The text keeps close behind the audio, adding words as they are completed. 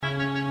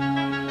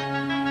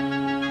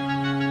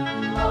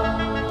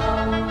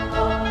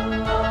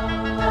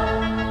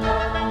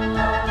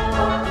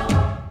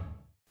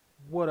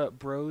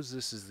Bros.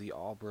 This is the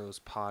All Bros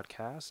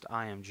podcast.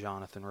 I am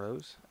Jonathan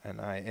Rose. And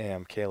I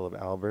am Caleb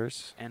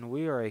Albers. And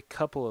we are a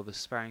couple of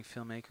aspiring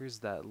filmmakers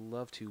that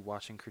love to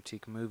watch and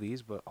critique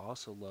movies, but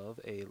also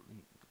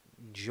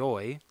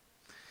enjoy.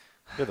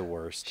 You're the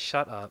worst.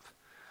 Shut up.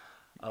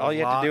 All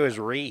you have to do is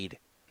read.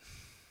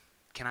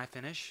 Can I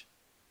finish?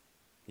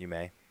 You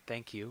may.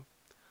 Thank you.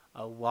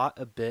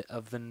 A bit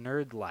of the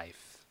nerd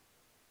life.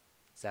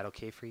 Is that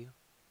okay for you?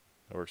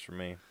 That works for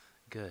me.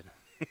 Good.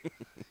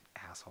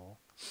 Asshole.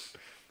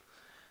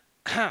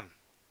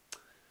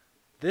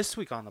 This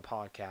week on the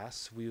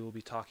podcast, we will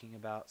be talking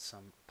about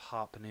some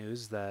pop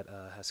news that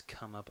has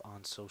come up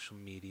on social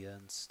media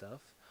and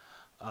stuff.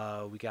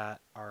 We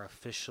got our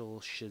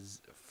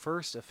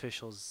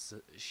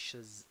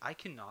I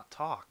cannot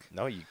talk.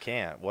 No, you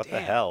can't. What Damn,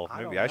 the hell?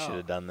 I Maybe don't I should know.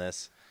 have done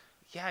this.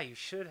 Yeah, you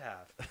should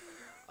have.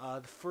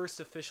 The first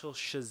official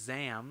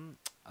Shazam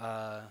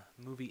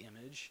movie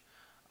image.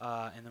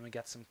 And then we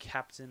got some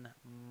Captain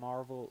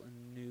Marvel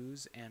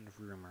news and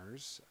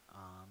rumors.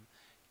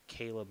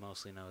 Caleb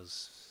mostly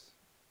knows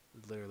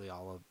literally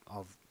all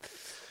of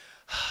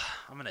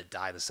I'm going to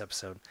die this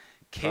episode.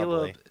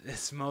 Caleb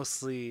is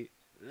mostly...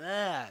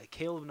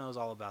 Caleb knows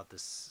all about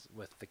this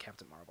with the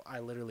Captain Marvel. I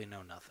literally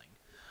know nothing.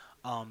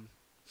 And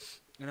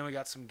then we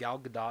got some Gal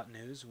Gadot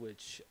news,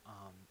 which...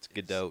 It's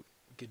Gadot.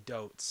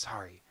 Gadot,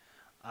 sorry.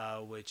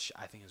 Which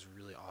I think is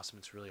really awesome.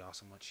 It's really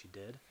awesome what she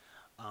did.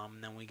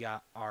 Then we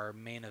got our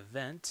main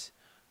event,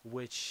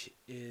 which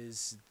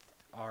is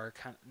our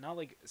kind of not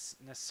like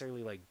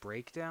necessarily like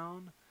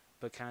breakdown,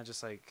 but kind of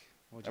just like.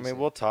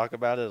 We'll talk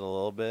about it a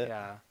little bit.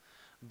 Yeah,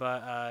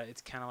 but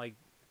it's kind of like.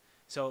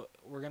 So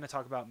we're gonna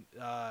talk about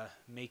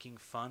Making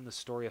Fun, the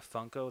story of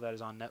Funko that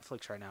is on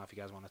Netflix right now. If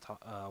you guys want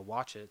to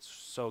watch it, it's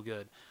so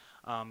good.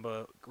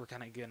 But we're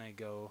kind of gonna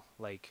go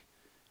like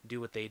do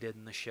what they did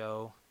in the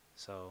show.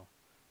 So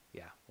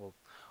yeah,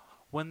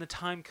 when the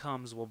time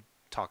comes, we'll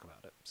talk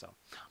about it. So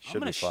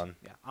should be fun.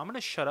 Yeah, I'm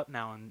gonna shut up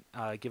now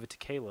and give it to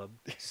Caleb.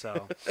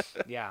 So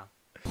yeah.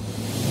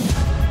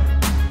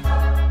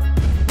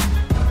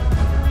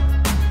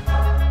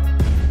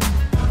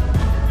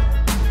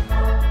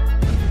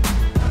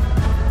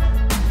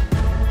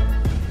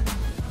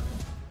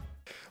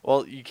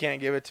 Well, you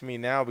can't give it to me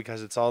now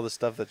because it's all the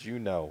stuff that you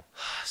know.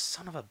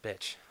 Son of a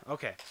bitch.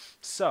 Okay,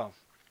 so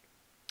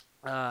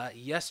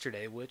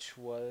yesterday, which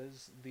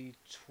was the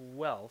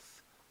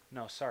 12th.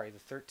 No, sorry,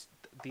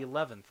 the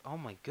 11th. Oh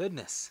my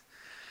goodness.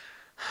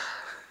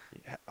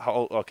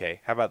 Oh,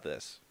 okay. How about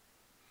this?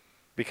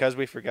 Because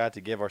we forgot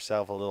to give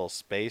ourselves a little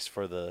space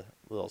for the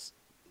little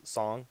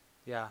song.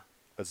 Yeah.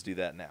 Let's do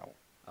that now.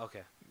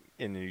 Okay.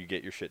 And you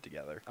get your shit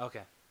together.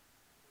 Okay.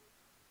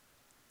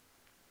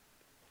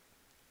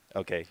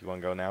 Okay, you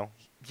want to go now?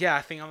 Yeah,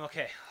 I think I'm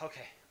okay.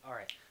 Okay. All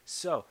right.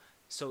 So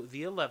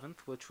the 11th,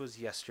 which was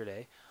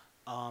yesterday,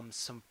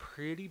 some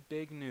pretty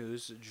big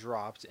news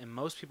dropped, and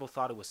most people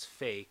thought it was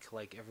fake.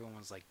 Like everyone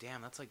was like,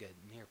 "Damn, that's like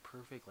a near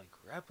perfect like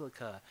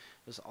replica."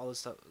 There's all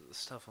this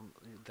stuff.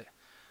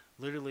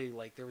 Literally,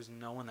 like there was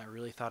no one that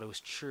really thought it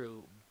was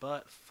true.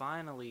 But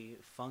finally,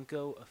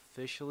 Funko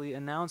officially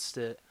announced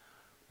it.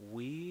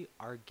 We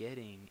are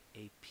getting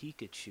a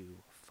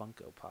Pikachu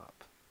Funko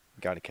Pop.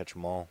 Got to catch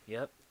them all.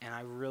 Yep, and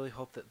I really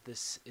hope that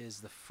this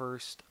is the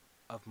first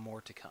of more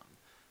to come,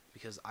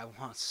 because I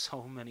want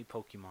so many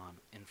Pokemon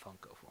in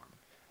Funko form.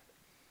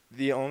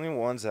 The only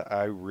ones that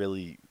I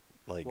really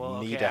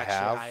need to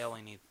have. I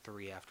only need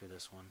 3 after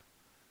this one: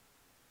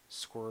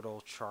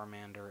 Squirtle,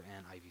 Charmander,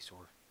 and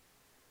Ivysaur.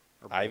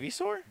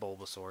 Ivysaur?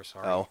 Bulbasaur.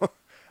 Sorry. Oh,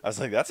 I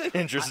was like, that's an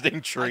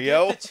interesting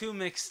trio. I get the 2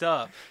 mixed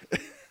up.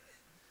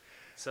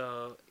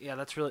 So yeah,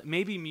 that's really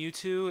maybe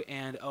Mewtwo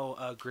and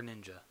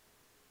Greninja.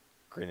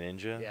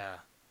 Greninja? Yeah.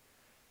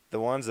 The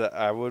ones that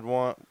I would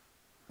want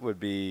would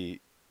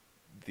be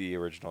the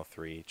original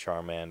 3: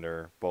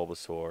 Charmander,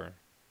 Bulbasaur,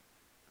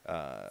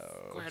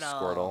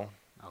 Squirtle.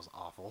 That was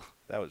awful.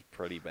 That was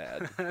pretty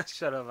bad.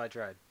 Shut up! I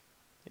tried.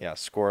 Yeah,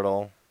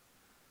 Squirtle,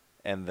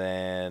 and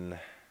then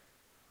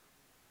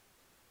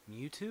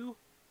Mewtwo.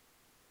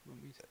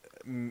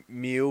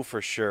 Mew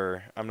for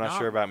sure. I'm not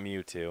sure about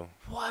Mewtwo.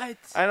 What?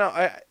 I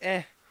know.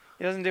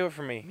 It doesn't do it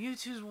for me.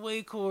 Mewtwo's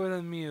way cooler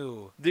than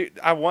Mew. Dude,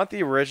 I want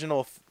the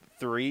original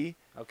 3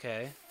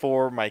 Okay.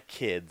 for my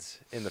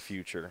kids in the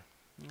future.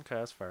 Okay,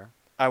 that's fair.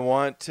 I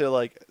want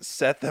to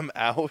set them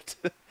out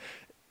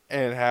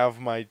and have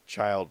my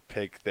child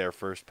pick their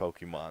first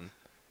Pokemon.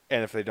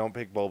 And if they don't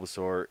pick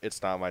Bulbasaur,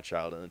 it's not my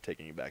child, and I'm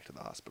taking you back to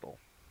the hospital.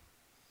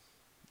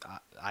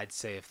 I'd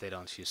say if they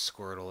don't choose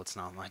Squirtle, it's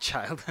not my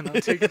child, and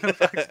I'm taking them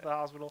back to the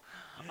hospital.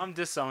 I'm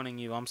disowning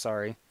you. I'm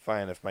sorry.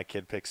 Fine, if my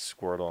kid picks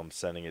Squirtle, I'm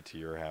sending it to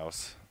your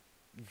house.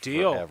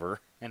 Deal.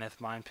 Forever. And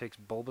if mine picks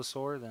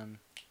Bulbasaur, then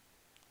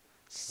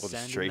We'll just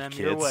send straight them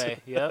kids. your way.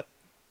 Yep.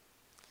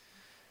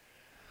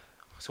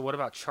 So what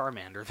about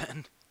Charmander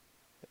then?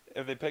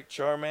 If they pick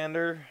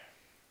Charmander,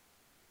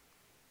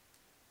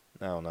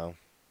 I don't know.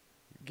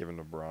 Give him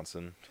to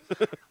Bronson.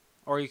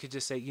 Or you could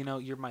just say,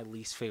 you're my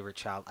least favorite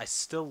child. I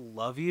still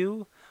love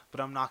you,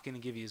 but I'm not going to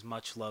give you as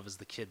much love as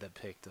the kid that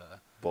picked.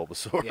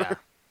 Bulbasaur. Yeah.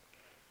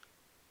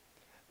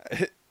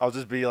 I'll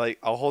just be like,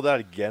 I'll hold that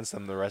against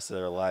them the rest of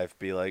their life.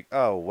 Be like,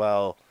 oh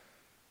well,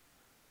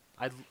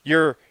 I'd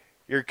your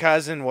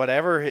cousin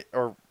whatever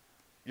or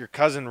your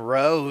cousin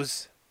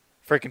Rose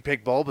freaking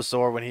picked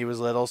Bulbasaur when he was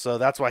little, so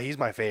that's why he's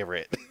my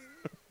favorite.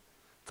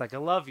 It's like I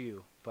love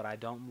you, but I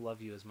don't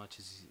love you as much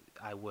as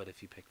I would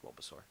if you picked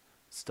Bulbasaur.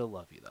 Still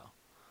love you though.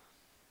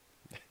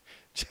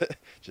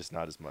 Just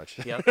not as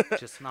much. Yep,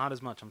 just not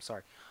as much. I'm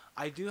sorry.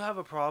 I do have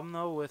a problem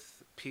though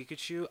with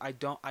Pikachu.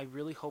 I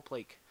really hope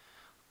like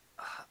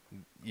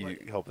You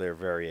hope there are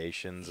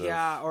variations.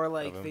 yeah, of, or of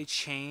like him. they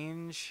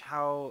change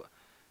how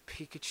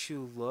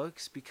Pikachu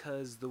looks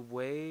because the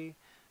way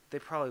they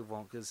probably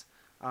won't because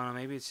I don't know,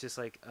 maybe it's just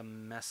like a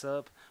mess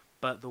up,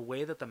 but the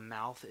way that the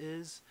mouth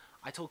is,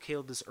 I told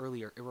Caleb this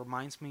earlier. It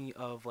reminds me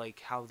of like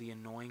how the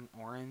annoying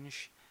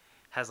orange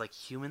has like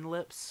human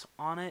lips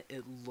on it.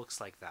 It looks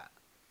like that.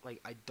 Like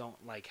I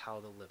don't like how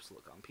the lips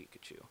look on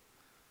Pikachu.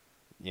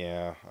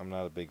 Yeah, I'm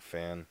not a big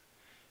fan.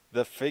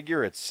 The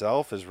figure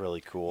itself is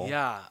really cool.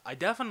 Yeah, I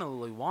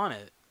definitely want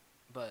it,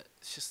 but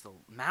it's just the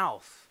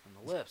mouth and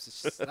the lips.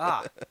 It's just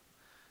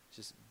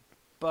just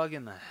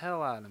bugging the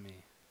hell out of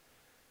me.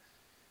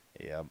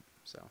 Yep.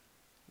 So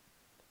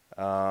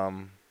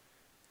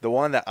The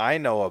one that I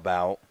know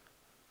about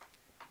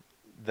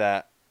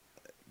that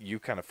you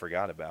kind of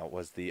forgot about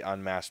was the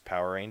Unmasked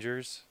Power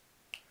Rangers.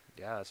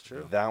 yeah, that's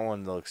true. That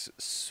one looks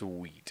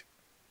sweet.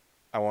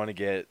 I want to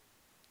get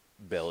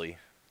Billy.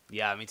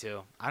 Yeah, me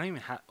too. I don't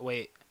even have.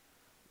 Wait.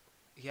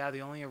 Yeah,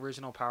 the only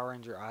original Power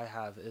Ranger I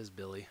have is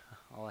Billy.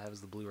 All I have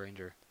is the Blue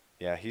Ranger.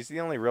 Yeah, he's the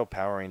only real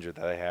Power Ranger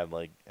that I had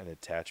like an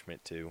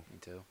attachment to. Me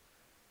too.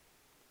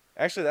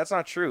 Actually, that's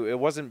not true. It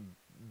wasn't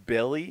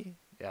Billy.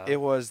 Yeah.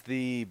 It was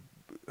the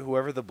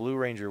whoever the Blue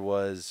Ranger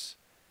was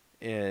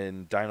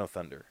in Dino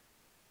Thunder.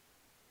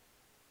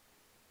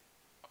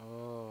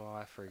 Oh,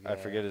 I forget. I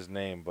forget his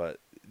name, but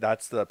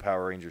that's the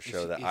Power Ranger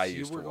show that I used to watch.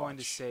 If you were going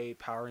to say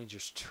Power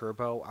Rangers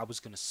Turbo, I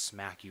was going to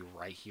smack you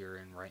right here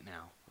and right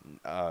now.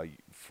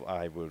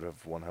 I would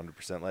have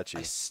 100% let you.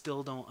 I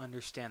still don't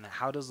understand that.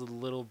 How does a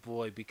little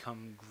boy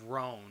become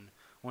grown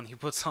when he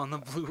puts on the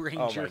Blue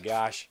Ranger? Oh my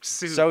gosh,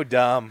 suit? so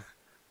dumb.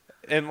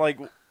 And like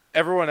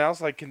everyone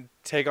else, like can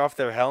take off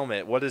their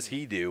helmet. What does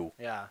he do?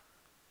 Yeah.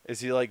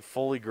 Is he like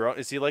fully grown?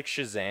 Is he like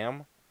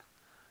Shazam?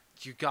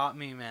 You got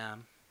me,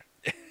 man.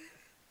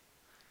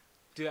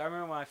 Dude, I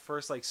remember when I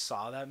first like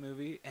saw that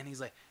movie, and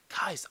he's like,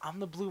 "Guys, I'm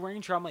the Blue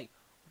Ranger." I'm like,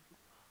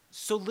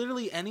 "So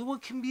literally anyone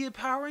can be a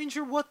Power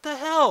Ranger? What the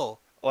hell?"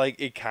 Like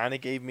it kind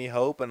of gave me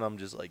hope, and I'm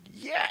just like,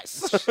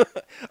 yes,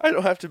 I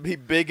don't have to be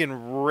big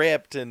and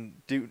ripped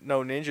and do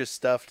no ninja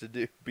stuff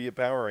to be a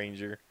Power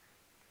Ranger.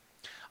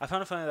 I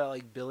found it funny that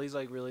like Billy's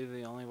like really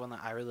the only one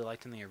that I really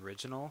liked in the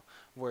original,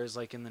 whereas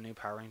like in the new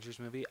Power Rangers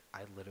movie,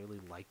 I literally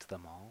liked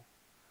them all.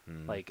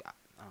 Like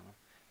I don't know,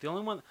 the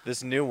only one.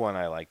 This new one,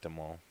 I liked them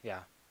all.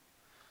 Yeah,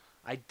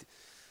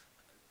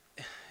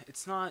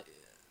 it's not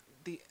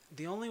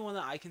the only one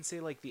that I can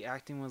say like the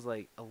acting was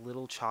like a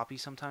little choppy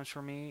sometimes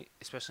for me,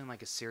 especially in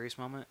like a serious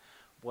moment,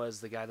 was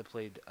the guy that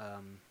played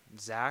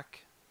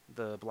Zach,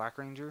 the Black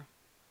Ranger.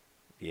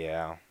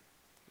 Yeah,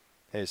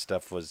 his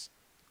stuff was.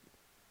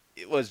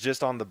 It was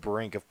just on the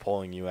brink of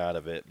pulling you out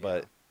of it,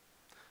 but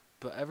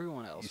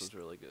everyone else was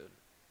really good.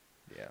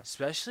 Yeah.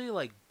 Especially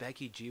like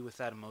Becky G with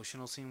that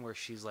emotional scene where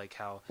she's like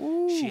how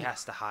Ooh. she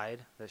has to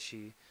hide that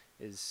she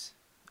is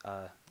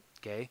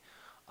gay.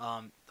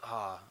 I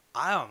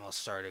almost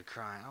started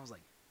crying. I was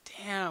like,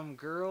 "Damn,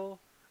 girl,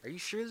 are you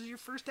sure this is your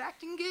first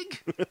acting gig?"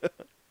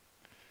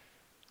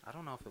 I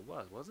don't know if it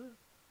was. Was it?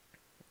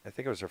 I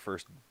think it was her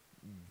first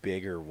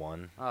bigger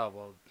one. Oh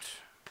well,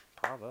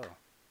 bravo.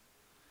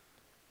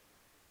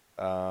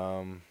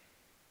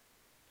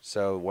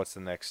 So what's the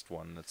next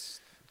one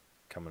that's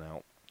coming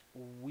out?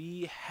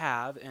 We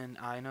have, and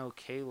I know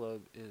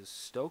Caleb is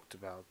stoked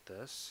about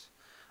this.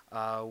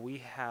 We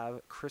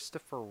have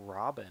Christopher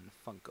Robin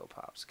Funko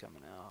Pops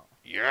coming out.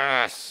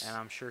 Yes. And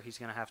I'm sure he's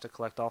going to have to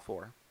collect all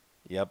 4.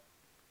 Yep.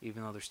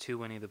 Even though there's 2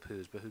 Winnie the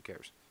Poohs, but who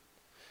cares?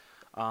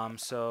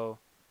 So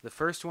the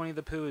first Winnie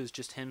the Pooh is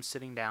just him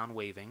sitting down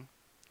waving.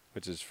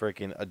 Which is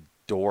freaking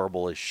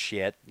adorable as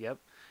shit. Yep.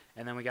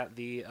 And then we got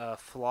the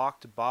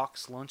flocked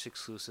box lunch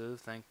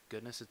exclusive. Thank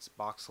goodness it's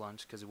box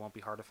lunch because it won't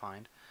be hard to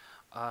find.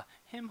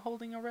 Him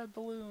holding a red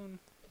balloon.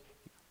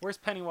 Where's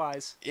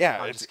Pennywise?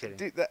 Yeah, I'm just kidding.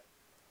 Dude,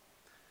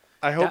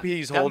 I hope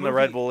he's holding a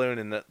red balloon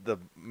in the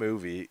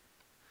movie.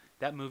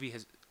 That movie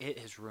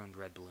has ruined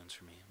red balloons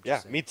for me. Yeah,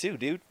 me too,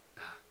 dude.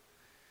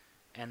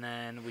 And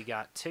then we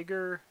got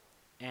Tigger,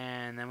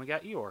 and then we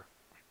got Eeyore.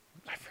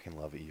 I freaking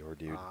love Eeyore,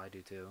 dude. Oh, I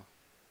do too.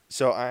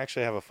 So I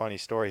actually have a funny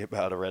story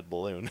about a red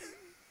balloon.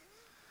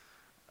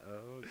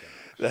 Oh,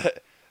 gosh.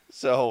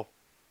 So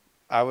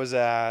I was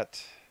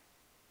at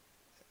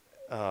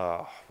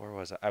where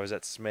was I? I was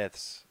at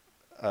Smith's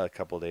a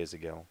couple days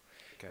ago,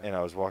 Okay. and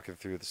I was walking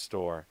through the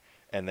store,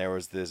 and there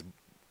was this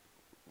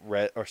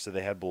so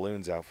they had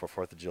balloons out for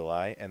 4th of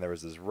July, and there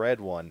was this red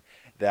one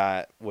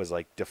that was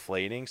like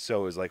deflating,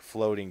 so it was like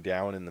floating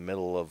down in the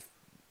middle of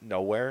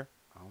nowhere.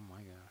 Oh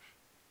my gosh.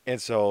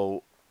 And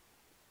so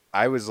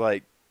I was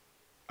like,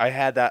 I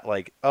had that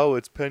like, oh,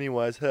 it's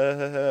Pennywise, ha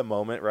ha ha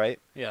moment, right?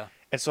 Yeah.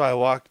 And so I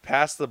walked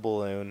past the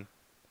balloon,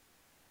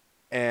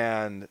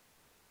 and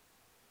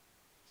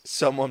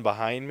someone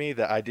behind me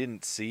that I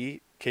didn't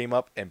see came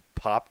up and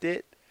popped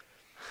it.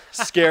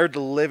 Scared the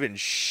living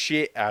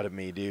shit out of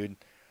me, dude.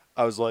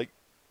 I was like,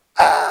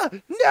 ah,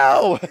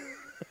 no!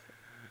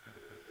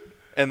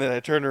 And then I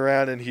turned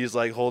around and he's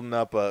like holding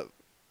up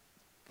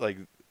like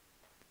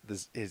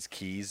his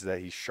keys that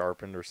he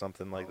sharpened or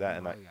something like that,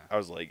 and my God. I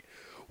was like,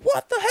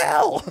 what the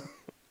hell?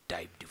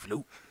 Dive to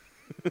float.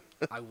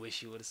 I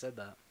wish you would have said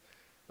that.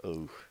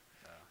 Oh,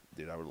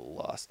 dude, I would have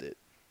lost it.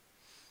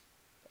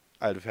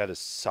 I'd have had to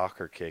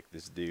soccer kick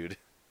this dude.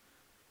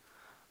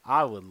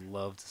 I would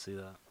love to see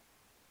that.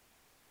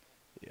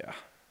 Yeah.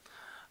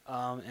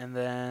 And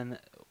then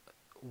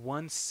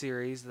one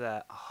series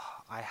that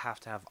I have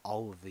to have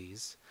all of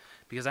these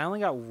because I only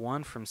got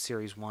one from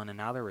series 1 and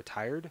now they're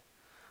retired.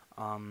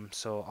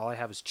 So all I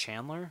have is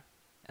Chandler,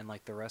 and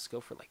like the rest go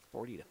for like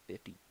 $40 to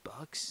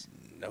 $50.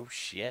 No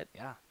shit.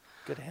 Yeah.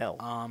 Good hell.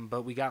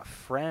 But we got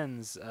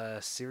Friends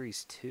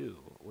series 2,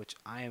 which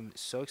I am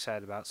so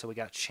excited about. So we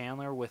got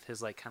Chandler with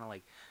his like kind of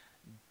like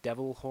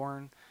devil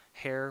horn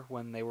hair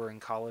when they were in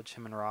college,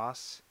 him and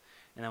Ross.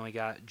 And then we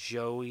got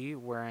Joey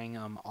wearing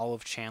all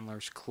of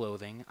Chandler's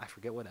clothing. I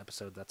forget what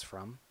episode that's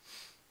from.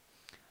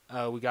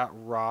 We got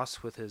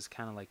Ross with his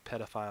kind of like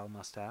pedophile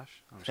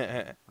mustache. I'm just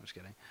kidding. I'm just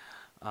kidding.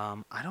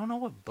 I don't know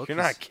what book. You're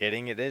not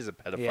kidding. It is a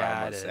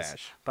pedophile mustache. It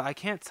is. But I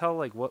can't tell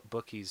like what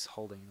book he's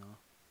holding though.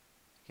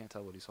 Can't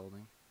tell what he's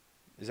holding.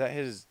 Is that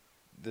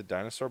the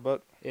dinosaur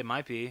book? It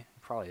might be. It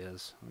probably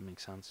is. That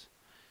makes sense.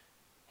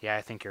 Yeah,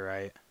 I think you're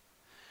right.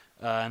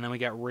 And then we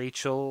got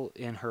Rachel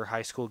in her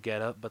high school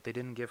getup, but they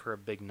didn't give her a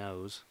big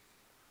nose.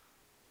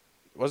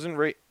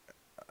 Wasn't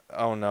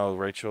Oh no,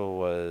 Rachel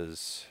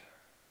was.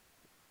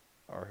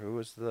 Or who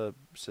was the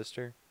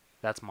sister?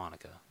 That's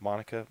Monica.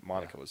 Monica.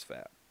 Monica Yeah. was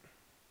fat.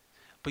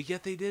 But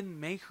yet they didn't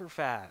make her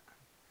fat.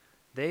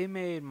 They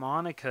made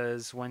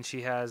Monica's when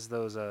she has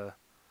those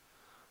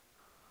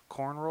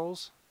corn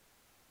rolls.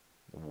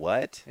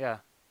 What? Yeah,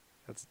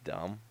 That's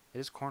dumb. it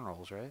is corn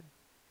rolls, right?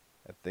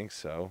 I think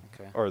so.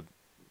 Okay. Or,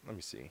 let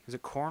me see. Is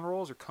it corn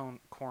rolls or corn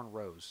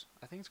rows?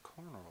 I think it's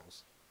corn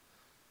rolls.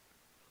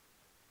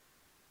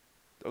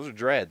 Those are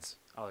dreads.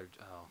 Oh,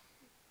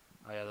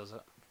 yeah, those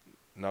are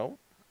No,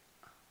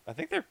 I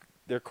think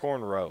they're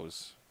corn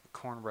rows.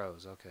 corn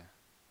rows. Okay.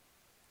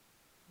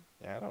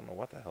 Yeah, I don't know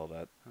what the hell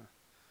that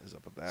is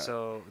up with that.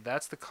 So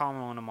that's the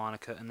common one of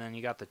Monica, and then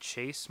you got the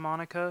Chase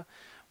Monica,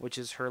 which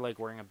is her like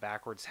wearing a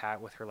backwards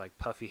hat with her like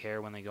puffy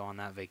hair when they go on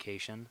that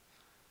vacation.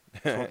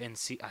 I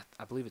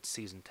believe it's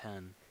season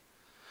 10.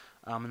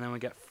 And then we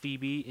got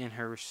Phoebe in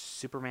her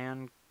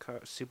Supergirl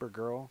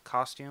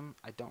costume.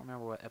 I don't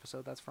remember what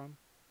episode that's from.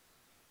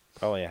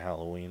 Probably a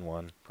Halloween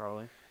one.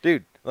 Probably.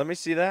 Dude, let me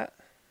see that.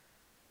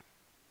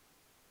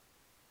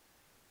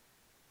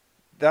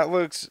 That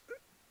looks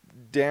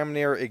damn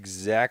near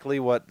exactly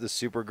what the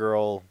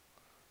Supergirl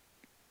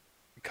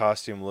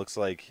costume looks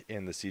like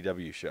in the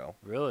CW show.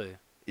 Really?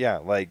 Yeah,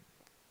 like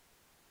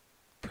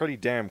pretty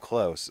damn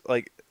close.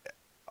 Like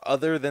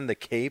other than the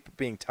cape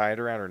being tied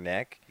around her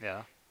neck,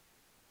 Yeah.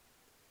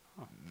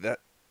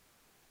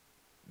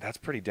 that's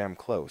pretty damn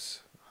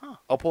close. Huh.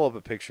 I'll pull up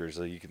a picture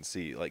so you can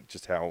see like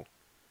just how.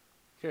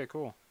 Okay,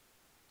 cool.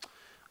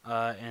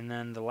 And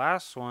then the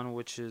last one,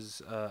 which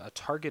is a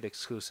Target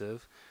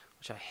exclusive,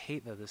 which I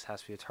hate that this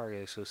has to be a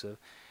Target exclusive.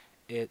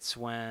 It's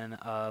when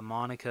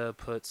Monica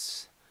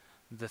puts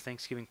the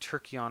Thanksgiving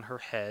turkey on her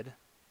head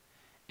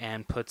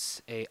and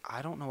puts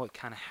I don't know what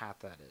kind of hat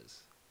that is.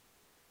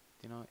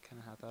 Do you know what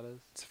kind of hat that is?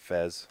 It's a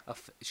fez.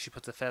 She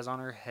puts a fez on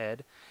her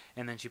head,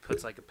 and then she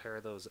puts like a pair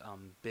of those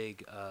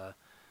big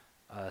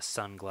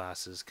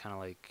sunglasses, kind of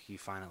like you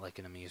find at like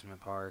an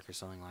amusement park or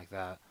something like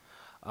that.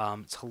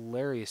 It's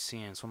hilarious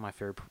scene. It's one of my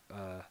favorite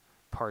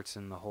parts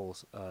in the whole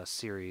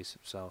series.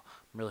 So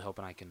I'm really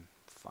hoping I can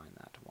find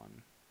that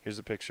one. Here's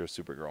a picture of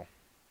Supergirl.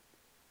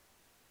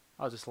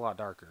 Oh, just a lot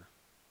darker.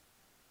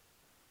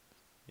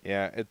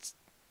 Yeah, it's.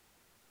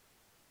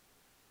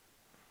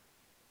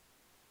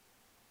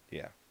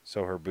 Yeah,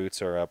 so her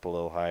boots are up a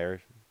little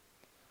higher,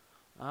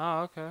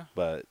 Oh, okay.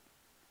 but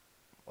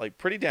like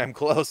pretty damn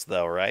close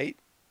though, right?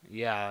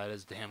 Yeah, it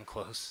is damn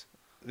close.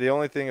 The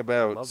only thing I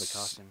about love the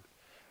costume.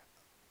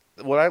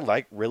 what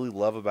I really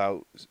love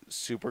about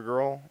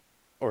Supergirl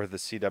or the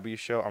CW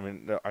show. I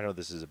mean, I know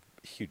this is a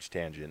huge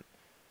tangent,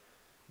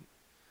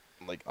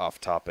 like off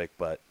topic,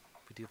 but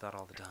We do that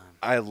all the time.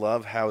 I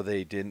love how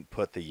they didn't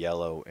put the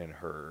yellow in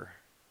her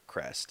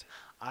crest.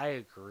 I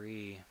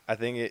agree. I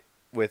think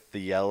with the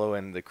yellow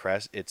and the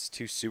crest, it's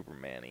too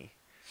Superman-y.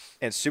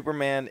 And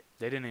Superman,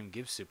 They didn't even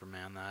give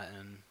Superman that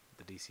in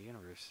the DC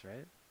universe,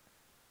 right?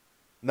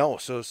 no,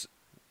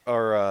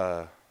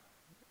 or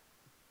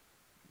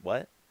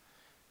what?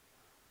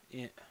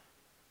 Yeah.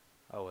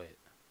 Oh wait.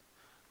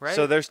 Right.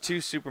 So there's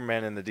two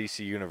Supermen in the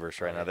DC universe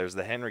right now. Right. There's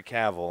the Henry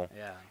Cavill,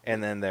 Yeah.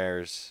 and then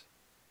there's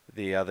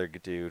the other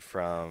dude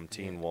from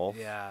Teen Wolf.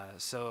 Yeah.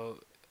 So.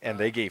 And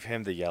they gave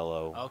him the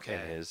yellow Okay.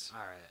 in his.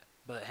 All right.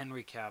 But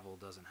Henry Cavill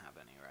doesn't have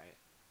any, right?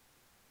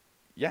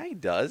 Yeah, he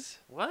does.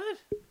 What?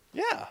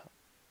 Yeah.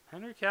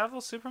 Henry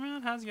Cavill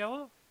Superman has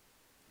yellow?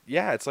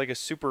 Yeah, it's like a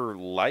super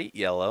light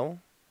yellow.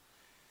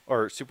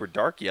 Or super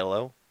dark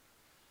yellow.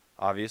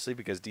 Obviously,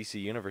 because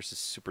DC Universe is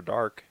super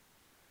dark.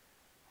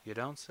 You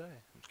don't say.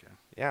 I'm just kidding.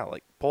 Yeah,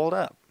 like, pull it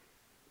up.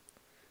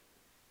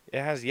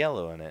 It has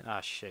yellow in it.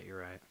 Ah, shit, you're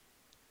right.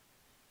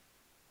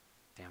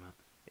 Damn it.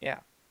 Yeah.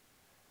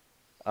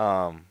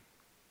 Yeah.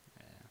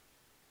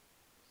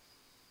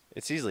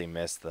 It's easily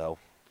missed, though.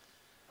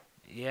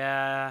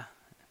 Yeah.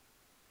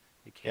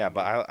 It can Yeah,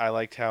 but be. I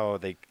liked how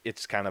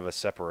it's kind of a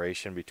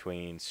separation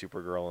between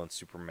Supergirl and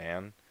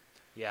Superman.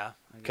 Yeah.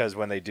 I get Because it.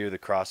 when they do the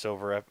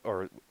crossover,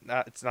 or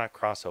not, it's not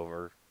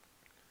crossover.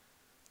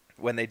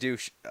 When they do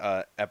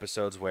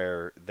episodes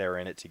where they're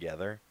in it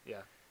together,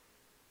 Yeah.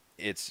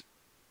 it's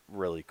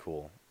really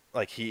cool.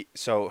 Like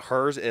so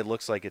hers, it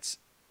looks like it's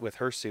with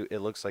her suit. It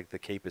looks like the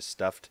cape is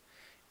stuffed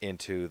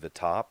into the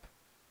top,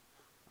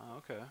 Oh,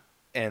 okay.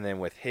 and then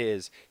with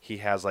his, he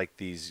has like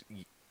these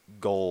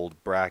gold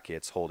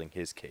brackets holding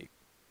his cape,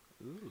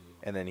 Ooh.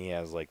 and then he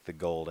has like the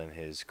gold in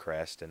his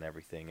crest and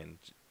everything, and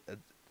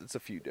it's a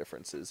few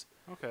differences.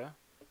 Okay.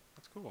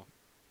 That's cool.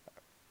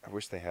 I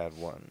wish they had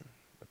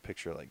a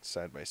picture like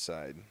side by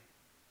side.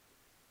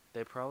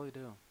 They probably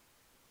do.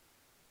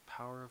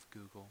 Power of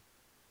Google.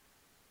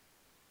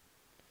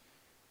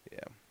 Yeah.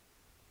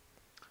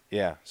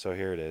 Yeah, so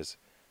here it is.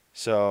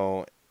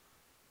 So,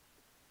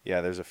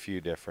 yeah, there's a few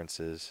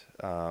differences.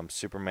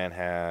 Superman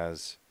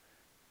has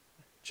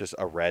just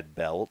a red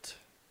belt.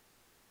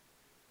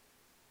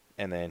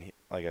 And then,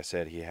 like I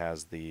said, he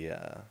has the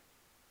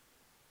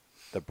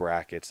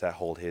brackets that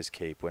hold his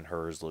cape when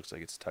hers looks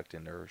like it's tucked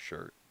into her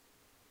shirt.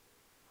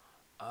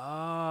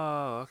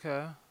 Oh,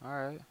 okay. All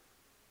right.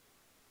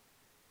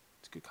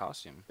 It's a good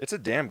costume. It's a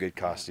damn good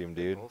Yeah, costume,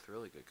 they're dude. both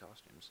really good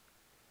costumes.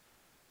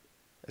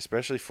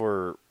 Especially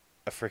for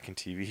a freaking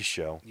TV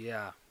show.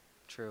 Yeah.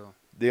 True.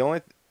 The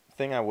only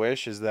thing I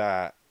wish is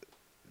that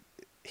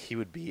he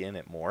would be in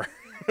it more.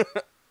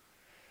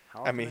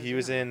 How I mean, he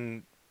was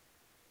in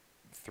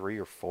 3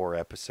 or 4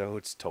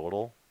 episodes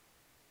total.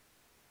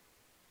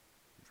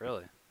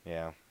 Really?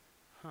 Yeah.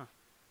 Huh.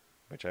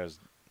 Which I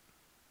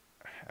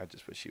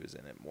just wish he was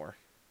in it more.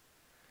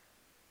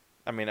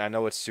 I mean, I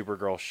know it's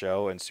Supergirl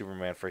show and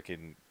Superman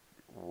freaking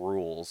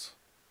rules.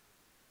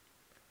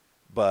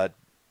 But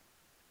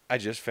I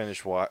just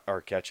finished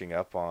catching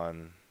up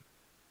on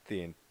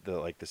the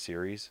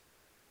series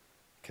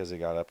because it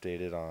got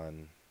updated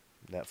on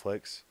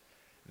Netflix.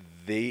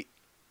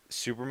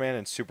 Superman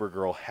and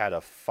Supergirl had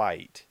a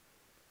fight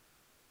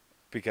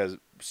because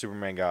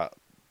Superman got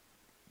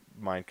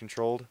mind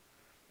controlled,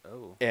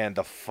 Oh. and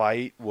the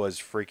fight was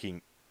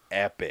freaking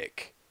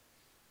epic.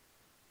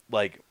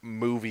 Like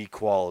movie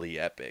quality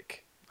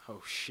epic.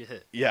 Oh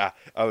shit. Yeah,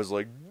 I was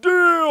like,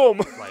 damn.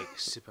 Like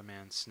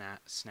Superman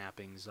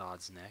snapping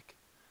Zod's neck.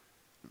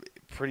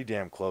 Pretty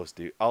damn close,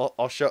 dude.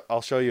 I'll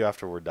show you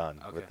after we're done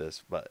with Okay.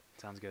 this, but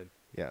Sounds good.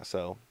 yeah,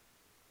 so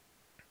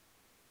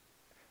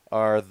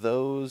are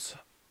those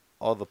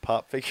all the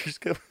pop figures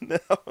coming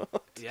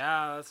out?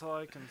 Yeah, that's all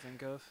I can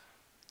think of.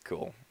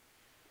 Cool.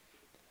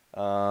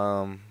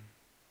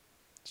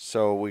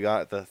 So we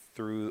got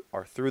through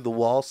the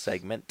wall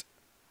segment.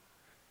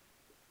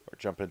 We're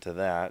jumping to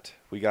that.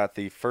 We got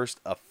the first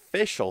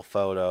official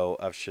photo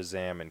of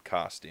Shazam in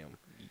costume,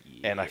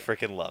 and I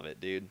freaking love it,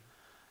 dude.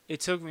 It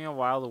took me a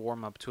while to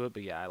warm up to it,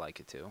 but yeah, I like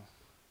it too.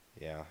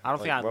 Yeah. I don't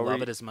think I what were love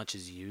you- it as much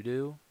as you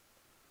do,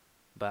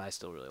 but I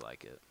still really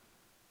like it.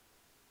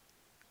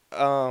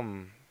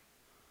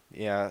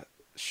 Yeah,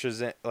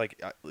 Shazam.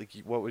 Like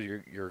what was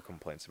your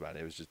complaints about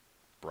it? It was just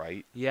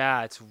bright.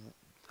 Yeah, it's.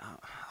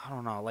 I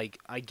don't know. Like,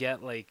 I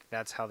get like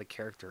that's how the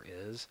character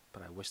is,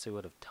 but I wish they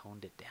would have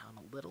toned it down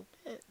a little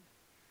bit.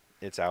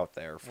 It's out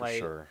there for Like-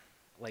 sure.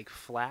 Like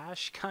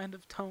Flash, kind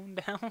of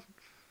toned down.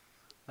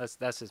 That's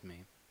just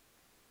me.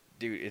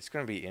 Dude, it's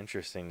gonna be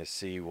interesting to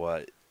see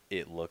what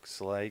it looks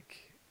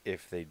like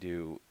if they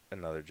do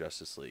another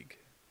Justice League.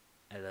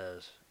 It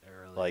is. It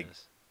really Like,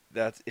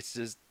 is. It's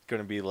just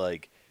gonna be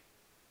like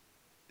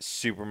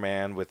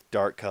Superman with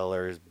dark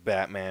colors,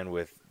 Batman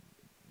with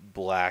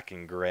black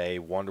and gray,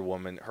 Wonder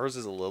Woman. Hers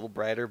is a little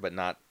brighter, but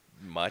not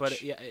much.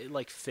 But it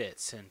like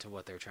fits into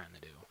what they're trying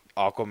to do.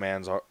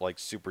 Aquaman's like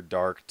super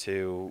dark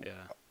too. Yeah.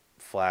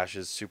 Flash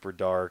is super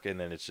dark, and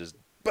then it's just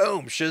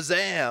boom,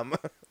 Shazam.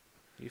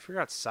 You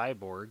forgot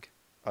Cyborg.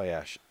 Oh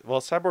yeah. Well,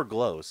 Cyborg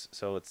glows,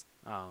 so it's.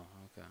 Oh,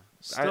 okay.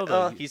 Still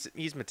though,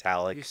 he's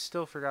metallic. you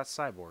still forgot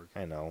Cyborg.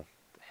 I know.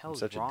 The hell is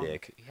such a wrong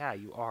dick. with you? Yeah,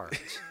 you are.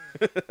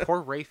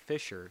 Poor Ray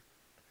Fisher.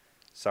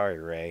 Sorry,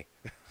 Ray.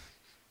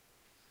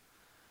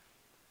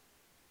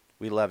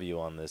 We love you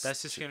on this.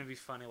 That's just gonna be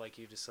funny. Like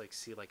you just like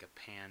see like a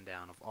pan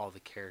down of all the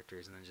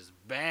characters, and then just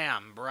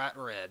bam, bright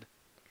red.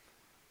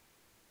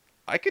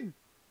 I could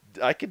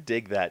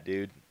dig that,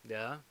 dude.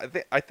 Yeah.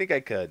 I think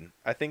I could.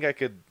 I think I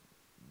could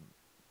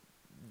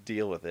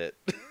deal with it.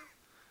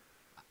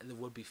 it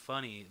would be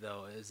funny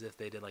though is if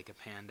they did like a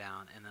pan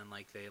down and then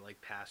like they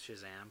like pass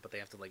Shazam, but they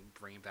have to like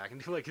bring him back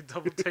and do like a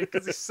double take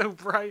because he's so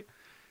bright.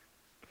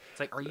 It's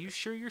like, are you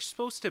sure you're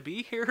supposed to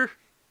be here?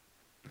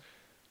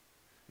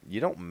 You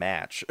don't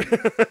match.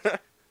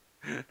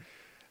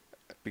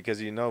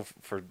 Because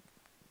for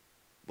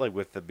like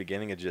with the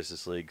beginning of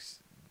Justice League's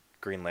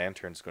Green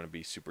Lantern's going to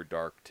be super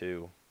dark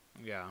too.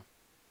 Yeah.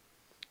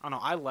 I don't know.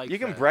 I like. You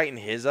can that. brighten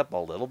his up a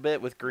little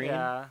bit with green.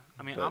 Yeah.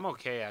 I mean, but- I'm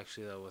okay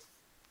actually though with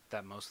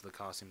that. Most of the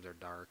costumes are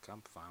dark.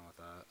 I'm fine with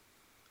that.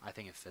 I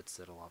think it fits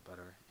it a lot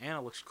better, and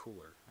it looks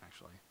cooler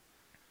actually,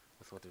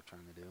 with what they're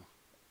trying to do.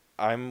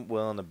 I'm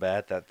willing to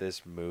bet that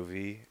this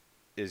movie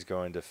is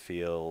going to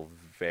feel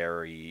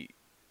very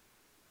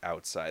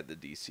outside the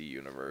DC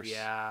universe.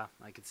 Yeah,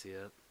 I could see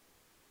it.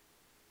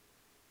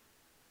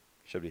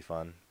 Should be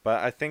fun.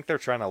 But I think they're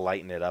trying to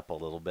lighten it up a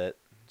little bit.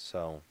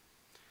 So,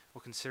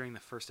 Well, considering the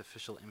first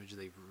official image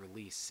they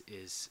release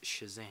is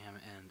Shazam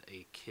and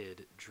a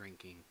kid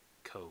drinking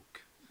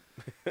Coke,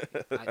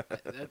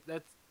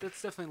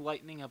 that's definitely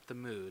lightening up the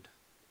mood.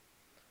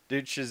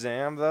 dude,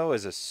 Shazam, though,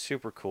 is a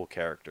super cool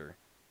character.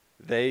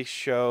 They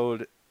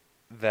showed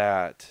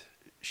that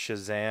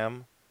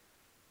Shazam,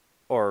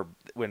 or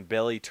when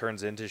Billy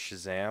turns into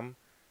Shazam,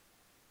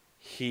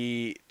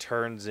 he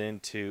turns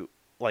into,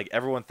 like,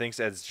 everyone thinks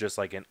it's just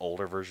like an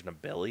older version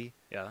of Billy,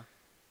 Yeah.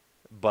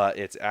 but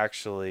it's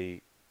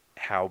actually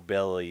how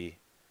Billy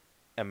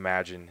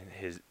imagines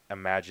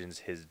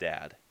his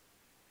dad.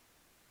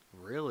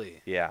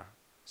 Really? Yeah.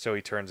 So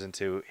he turns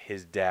into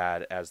his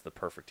dad as the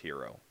perfect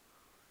hero.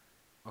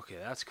 Okay,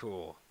 that's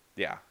cool.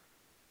 Yeah.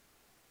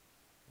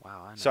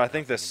 Wow. I know So I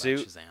think the nothing about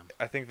suit, Shazam.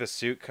 I think the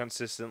suit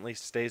consistently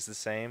stays the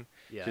same,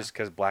 Yeah. just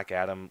because Black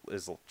Adam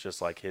is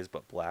just like his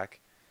but black.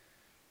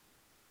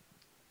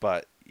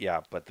 But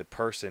yeah, but the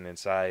person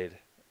inside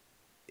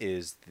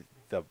is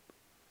the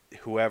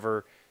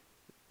whoever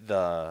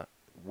the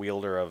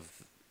wielder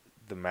of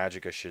the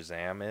magic of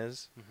Shazam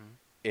is. Mhm.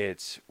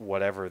 It's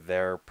whatever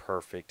their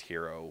perfect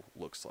hero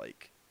looks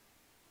like,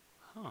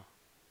 Huh.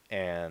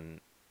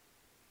 and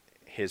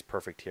his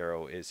perfect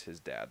hero is his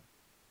dad.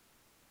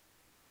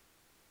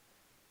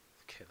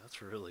 Okay,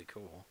 that's really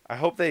cool. I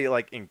hope they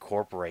like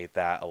incorporate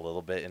that a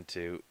little bit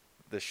into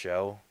the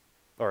show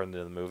or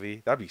into the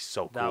movie. That'd be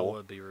so cool. That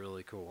would be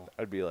really cool.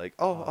 I'd be like,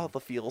 oh, all the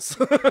feels.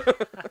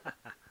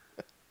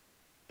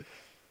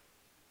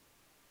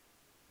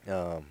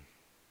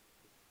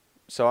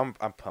 So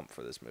I'm pumped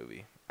for this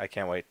movie. I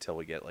can't wait till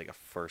we get like a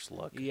first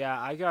look. Yeah,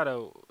 I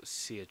gotta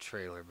see a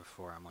trailer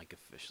before I'm like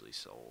officially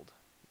sold.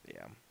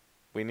 Yeah.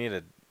 We need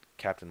a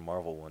Captain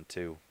Marvel one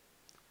too.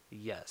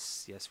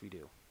 Yes, we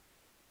do.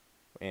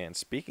 And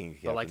speaking of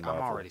But like, Captain I'm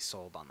Marvel, already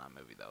sold on that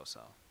movie though.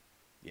 So.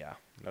 yeah,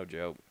 no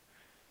joke.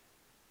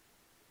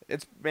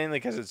 It's mainly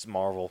because it's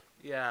Marvel.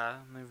 Yeah,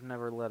 they've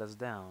never let us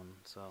down.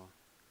 So.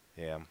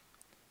 Yeah.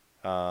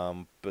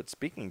 But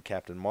speaking of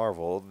Captain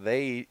Marvel,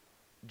 they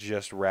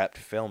just wrapped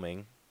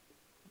filming.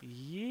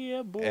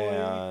 Yeah, boy.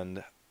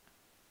 And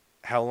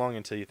how long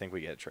until you think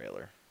we get a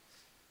trailer?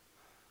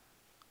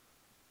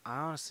 I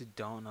honestly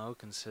don't know,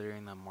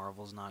 considering that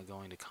Marvel's not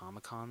going to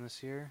Comic-Con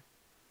this year.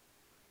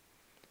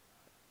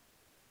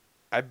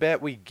 I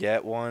bet we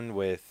get one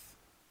with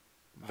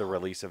the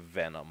release of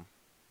Venom.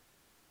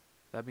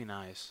 That'd be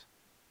nice.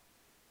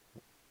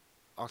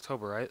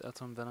 October, right? That's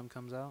when Venom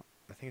comes out?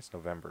 I think it's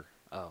November.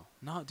 Oh.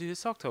 No, dude,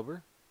 it's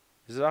October.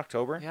 Is it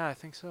October? Yeah, I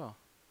think so.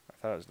 I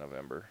thought it was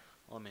November.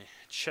 Let me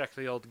check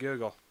the old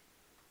Google.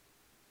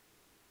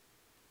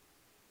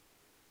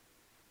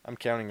 I'm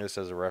counting this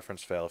as a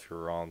reference fail if you're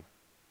wrong.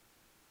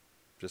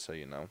 Just so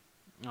you know.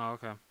 Oh,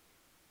 okay.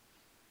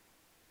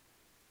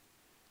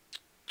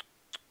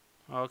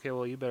 Oh, okay,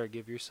 well, you better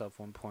give yourself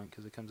 1 point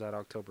because it comes out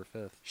October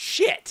 5th.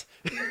 Shit!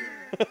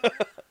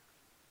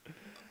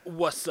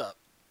 What's up?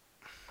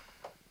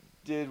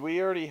 Did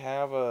we already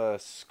have a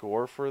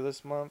score for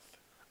this month?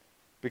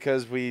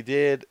 Because we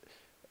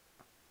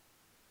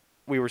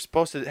were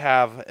supposed to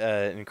have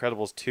an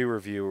Incredibles 2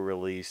 review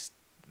released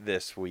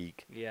this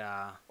week.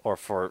 Yeah. Or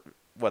for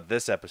what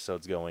this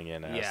episode's going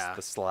in as, Yeah.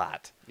 the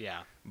slot.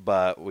 Yeah.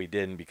 But we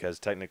didn't because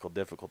technical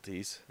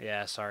difficulties.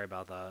 Yeah, sorry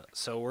about that.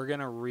 So we're going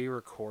to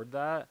re-record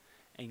that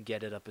and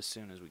get it up as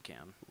soon as we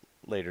can.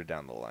 Later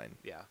down the line.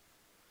 Yeah.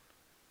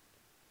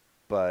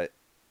 But,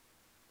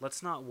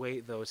 Let's not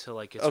wait, though, till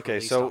like it's Okay,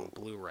 released so- on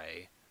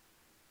Blu-ray.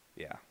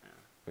 yeah.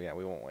 Yeah,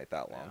 we won't wait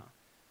that long.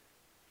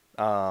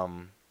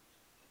 Yeah.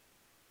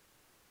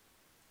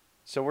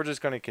 So we're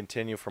just going to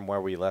continue from where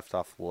we left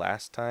off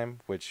last time,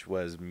 which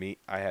was me.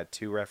 I had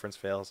 2 reference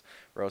fails.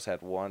 Rose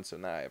had 1, so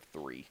now I have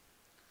 3.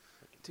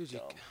 Dude,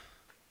 Dumb.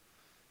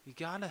 you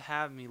gotta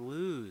have me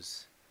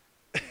lose.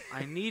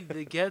 I need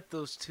to get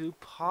those 2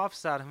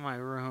 pops out of my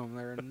room.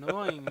 They're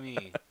annoying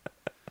me.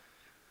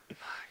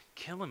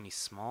 Killing me,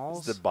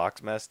 Smalls. Is the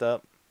box messed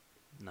up?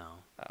 No.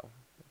 Oh.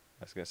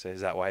 I was going to say, is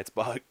that why it's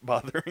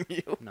bothering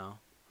you? No.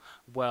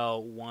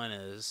 Well, one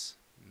is.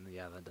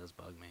 Yeah, that does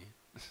bug me.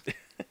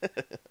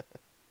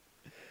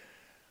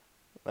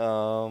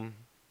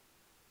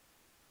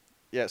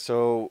 Yeah,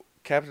 so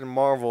Captain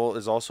Marvel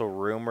is also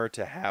rumored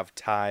to have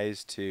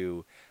ties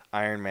to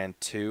Iron Man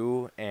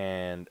 2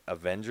 and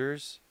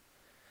Avengers.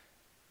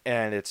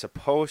 And it's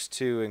supposed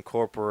to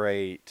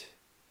incorporate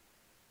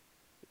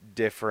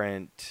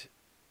different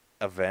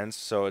events.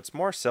 So it's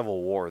more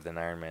Civil War than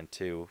Iron Man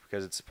 2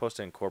 because it's supposed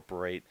to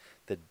incorporate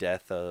the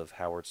death of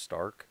Howard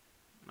Stark.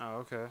 Oh,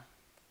 okay.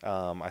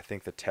 I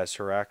think the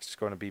Tesseract is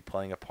going to be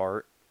playing a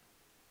part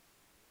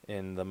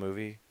in the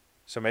movie.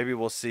 So maybe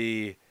we'll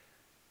see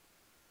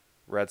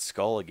Red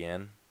Skull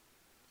again.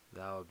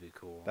 That would be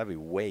cool. That'd be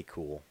way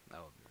cool. That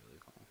would be really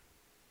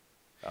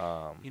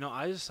cool. You know,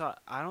 I just thought,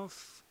 I don't.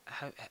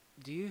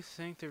 Do you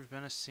think there's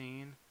been a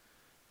scene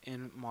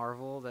in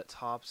Marvel that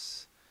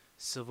tops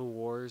Civil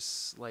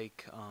War's,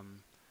 like,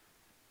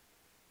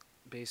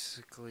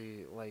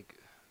 basically, like,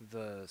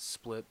 the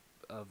split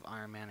of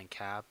Iron Man and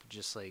Cap?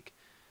 Just, like,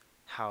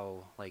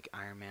 how, like,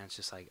 Iron Man's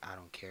just like, I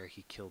don't care,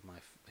 he killed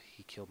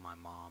my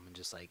mom, and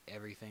just, like,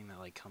 everything that,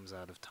 like, comes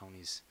out of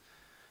Tony's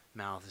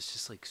mouth is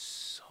just, like,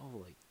 so,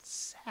 like,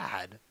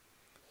 sad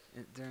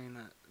during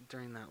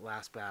that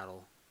last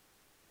battle.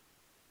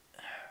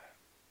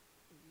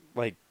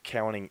 Like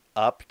counting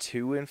up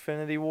to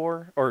Infinity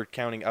War or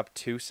counting up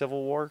to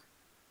Civil War?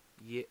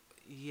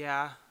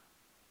 Yeah.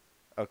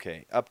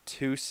 Okay, up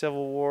to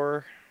Civil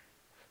War.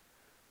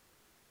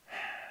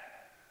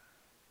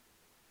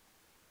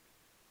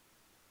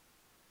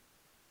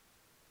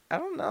 I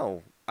don't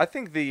know. I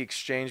think the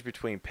exchange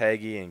between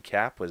Peggy and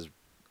Cap was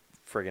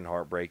friggin'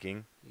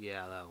 heartbreaking.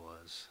 Yeah, that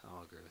was.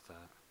 I'll agree with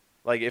that.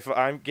 Like if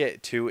I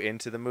get too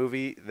into the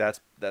movie, that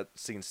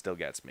scene still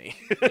gets me.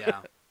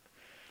 Yeah.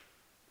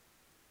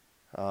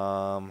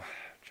 I'm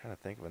trying to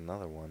think of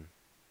another one.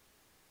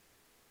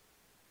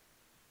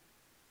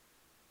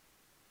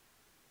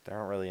 There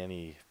aren't really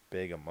any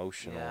big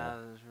emotional. Yeah,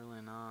 there's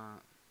really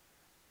not.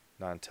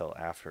 Not until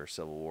after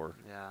Civil War.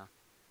 Yeah.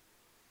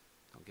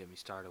 Don't get me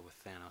started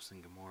with Thanos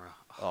and Gamora.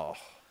 Oh.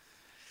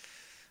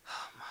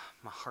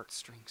 My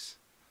heartstrings.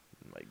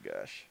 My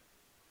gosh.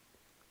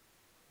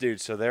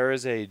 Dude, so there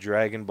is a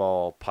Dragon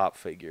Ball pop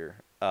figure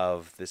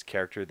of this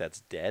character that's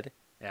dead.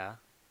 Yeah.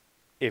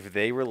 If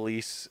they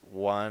release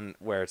one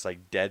where it's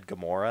like dead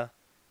Gamora,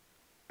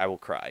 I will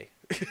cry.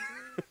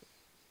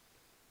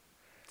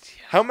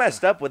 How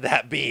messed up would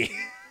that be?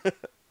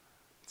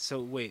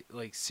 So wait,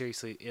 like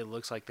seriously, it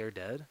looks like they're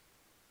dead?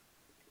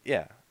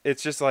 Yeah.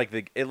 It's just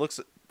like it looks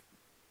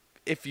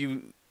if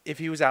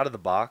he was out of the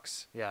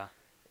box, Yeah.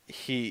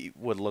 he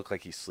would look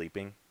like he's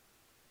sleeping.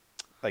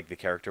 Like the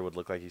character would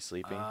look like he's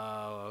sleeping.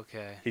 Oh,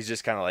 okay. He's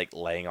just kind of like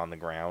laying on the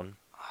ground.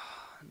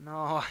 No,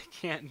 I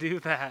can't do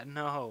that.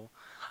 No.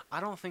 I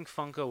don't think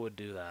Funko would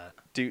do that.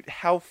 Dude,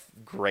 how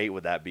great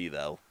would that be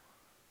though?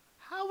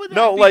 How would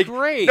that be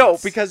great? No,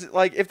 because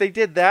like if they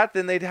did that,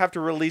 then they'd have to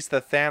release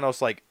the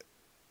Thanos like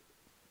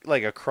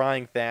a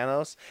crying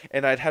Thanos,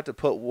 and I'd have to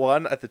put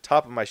one at the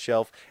top of my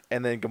shelf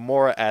and then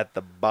Gamora at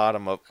the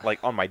bottom of like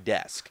on my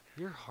desk.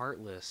 You're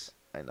heartless.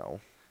 I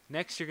know.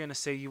 Next, you're gonna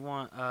say you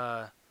want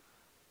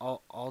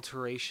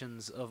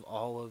alterations of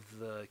all of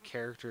the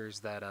characters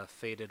that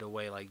faded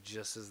away, like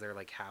just as they're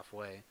like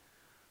halfway,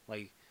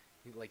 like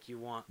you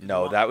want.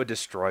 No, that would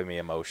destroy me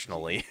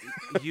emotionally.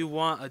 You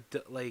want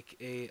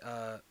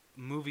a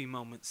movie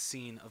moment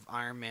scene of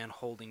Iron Man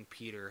holding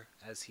Peter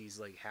as he's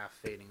like half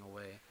fading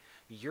away.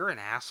 You're an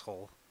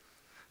asshole.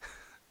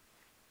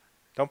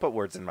 Don't put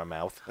words in my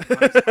mouth.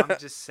 I'm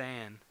just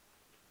saying.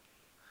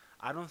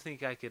 I don't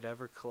think I could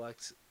ever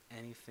collect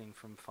anything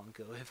from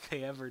Funko if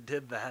they ever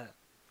did that.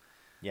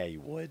 Yeah,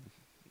 you would.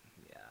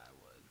 Yeah, I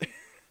would.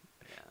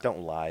 Yeah.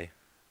 Don't lie.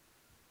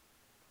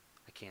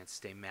 I can't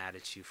stay mad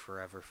at you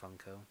forever,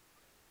 Funko.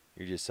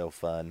 You're just so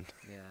fun.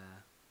 Yeah.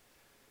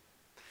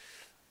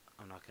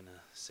 I'm not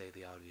gonna say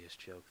the obvious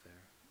joke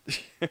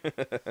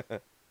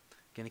there.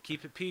 Gonna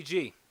keep it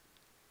PG.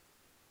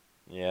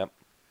 Yep.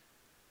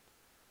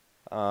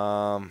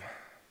 We're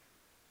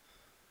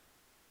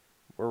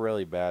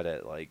really bad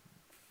at like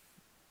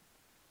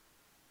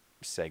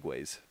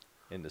segues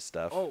into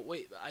stuff. Oh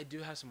wait, I do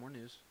have some more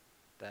news.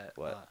 That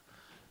What?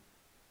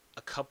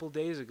 A couple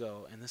days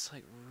ago, and this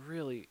like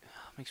really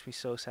makes me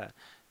so sad.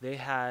 They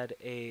had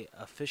a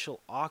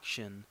official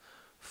auction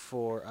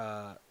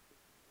for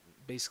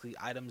basically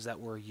items that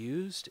were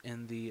used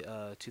in the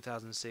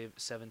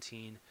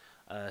 2017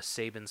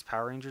 Saban's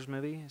Power Rangers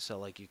movie. So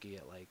like you could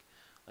get like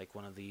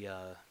one of the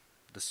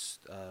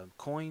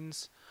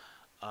coins.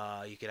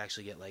 You could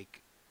actually get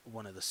like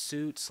one of the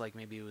suits. Like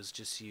maybe it was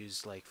just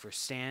used like for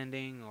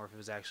standing, or if it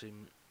was actually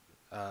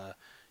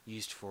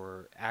used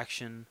for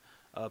action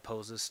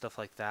poses, stuff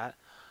like that.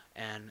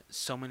 And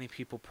so many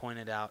people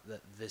pointed out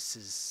that this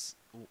is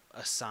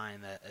a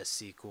sign that a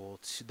sequel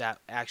to that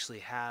actually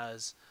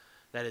has,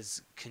 that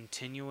is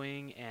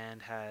continuing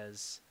and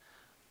has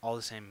all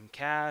the same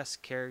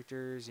cast,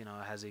 characters, you know,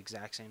 it has the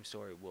exact same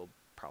story, will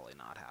probably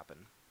not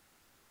happen.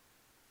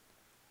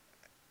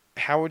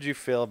 How would you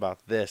feel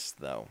about this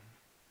though?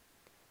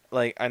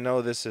 Like I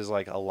know this is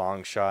like a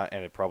long shot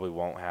and it probably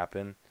won't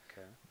happen.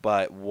 Okay.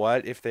 But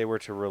what if they were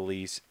to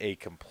release a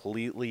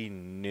completely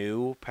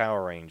new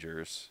Power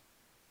Rangers,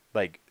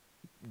 like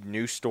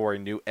new story,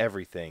 new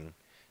everything,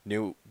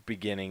 new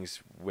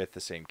beginnings with the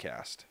same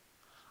cast.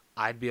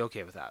 I'd be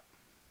okay with that.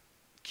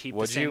 Keep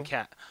Would the same you?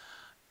 cast.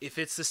 If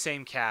it's the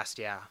same cast,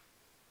 yeah.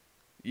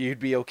 You'd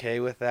be okay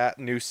with that?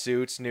 New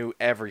suits, new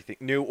everything,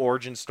 new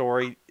origin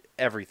story,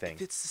 everything.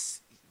 If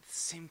it's the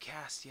same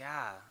cast,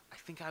 yeah. I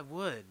think I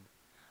would.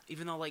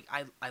 Even though, like,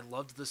 I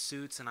loved the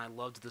suits and I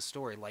loved the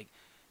story. Like,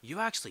 you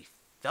actually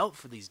felt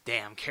for these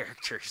damn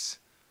characters.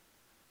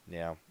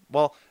 Yeah.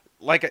 Well,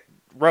 like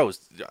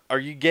Rose, are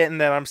you getting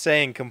that I'm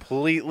saying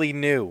completely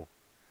new?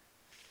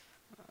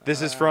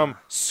 This is from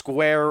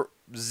Square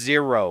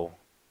Zero.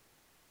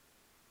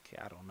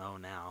 Okay, I don't know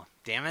now.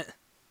 Damn it.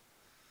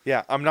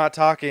 Yeah, I'm not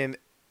talking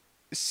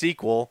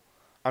sequel.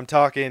 I'm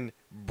talking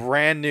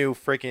brand new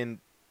freaking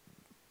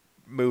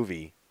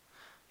movie.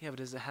 Yeah, but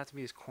does it have to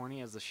be as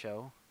corny as the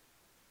show?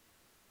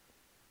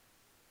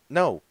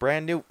 No,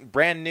 brand new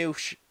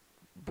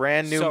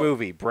So,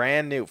 movie,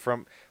 brand new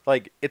from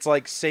like it's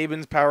like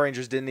Saban's Power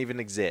Rangers didn't even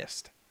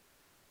exist.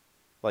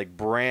 Like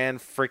brand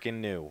freaking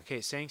new. okay,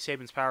 saying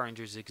Saban's Power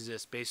Rangers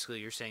exist, basically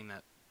you're saying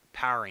that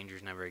Power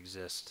Rangers never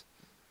exist.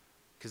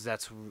 Because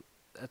that's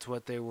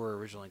what they were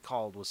originally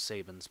called, was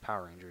Saban's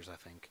Power Rangers, I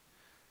think.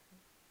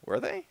 Were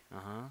they?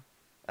 Uh-huh.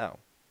 Oh.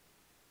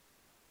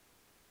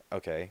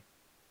 Okay.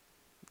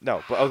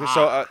 No, but okay.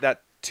 So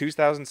that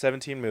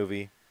 2017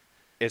 movie,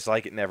 it's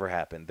like it never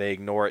happened. They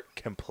ignore it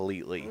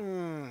completely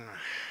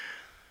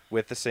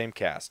with the same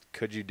cast.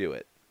 Could you do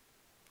it?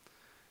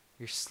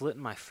 You're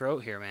slitting my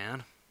throat here,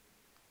 man.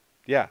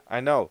 Yeah,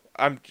 I know.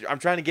 I'm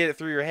trying to get it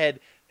through your head.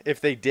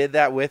 If they did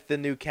that with the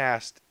new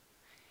cast,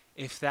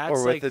 If that's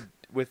or like,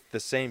 with the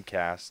same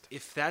cast,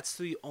 if that's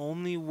the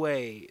only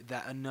way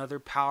that another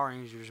Power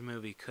Rangers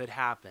movie could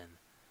happen,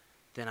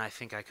 then I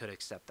think I could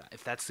accept that.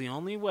 If that's the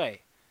only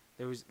way,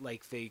 there was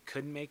like they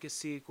couldn't make a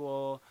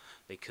sequel,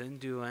 they couldn't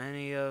do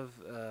any of,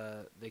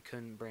 they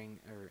couldn't bring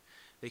or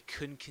they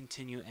couldn't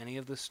continue any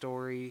of the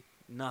story,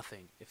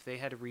 nothing. If they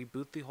had to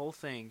reboot the whole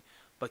thing,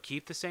 but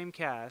keep the same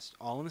cast,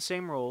 all in the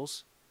same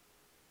roles,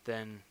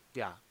 then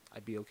yeah,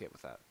 I'd be okay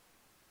with that.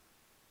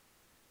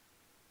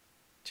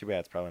 too bad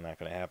it's probably not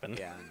going to happen.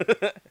 Yeah.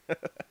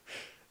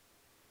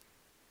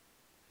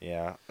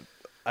 Yeah,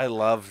 I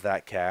love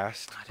that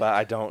cast, I do but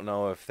I too. don't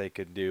know if they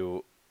could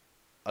do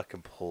a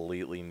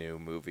completely new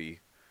movie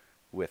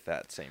with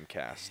that same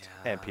cast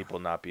and Yeah. people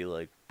not be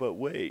like, "But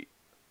wait."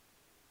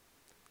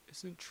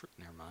 Isn't true.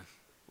 Never mind.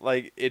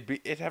 Like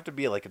it'd have to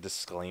be like a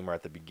disclaimer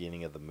at the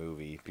beginning of the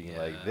movie being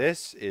like, Yeah.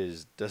 "This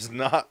does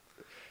not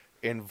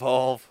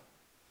involve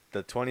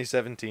the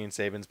 2017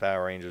 Saban's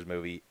Power Rangers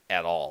movie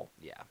at all.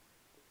 Yeah.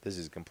 This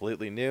is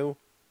completely new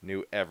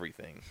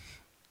everything."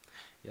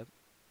 Yep.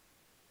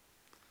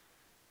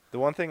 The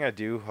one thing I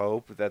do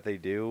hope that they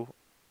do,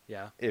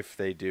 Yeah. if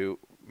they do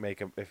make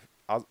a, if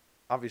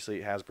obviously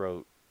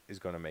Hasbro is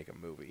going to make a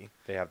movie,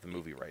 they have the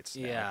movie rights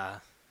now. Yeah.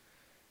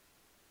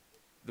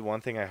 The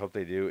one thing I hope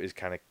they do is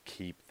kind of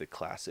keep the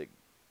classic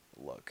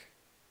look.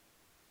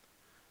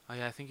 Oh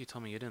yeah, I think you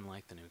told me you didn't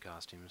like the new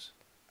costumes.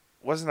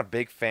 Wasn't a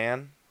big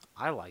fan.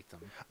 I liked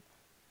them.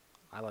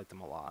 I liked them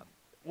a lot.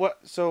 What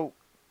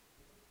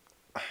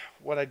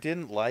I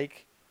didn't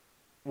like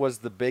was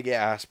the big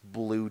ass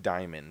blue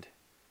diamond.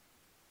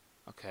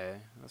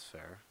 Okay, that's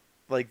fair.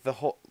 Like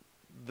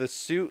the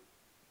suit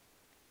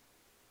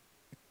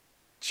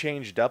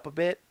changed up a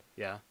bit,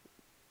 Yeah.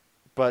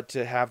 but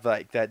to have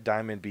like that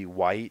diamond be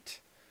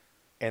white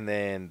and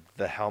then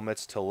the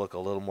helmets to look a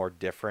little more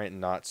different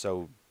and not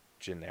so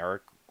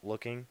generic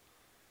looking,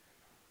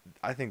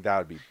 I think that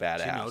would be badass.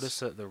 Did you notice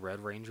that the Red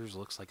Rangers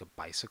looks like a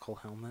bicycle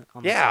helmet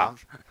on Yeah.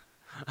 the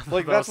top?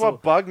 Like that's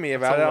what bugged me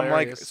about it. I'm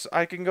like, hilarious.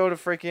 I can go to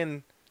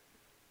freaking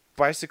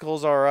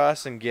Bicycles R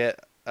Us and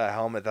get a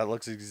helmet that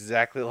looks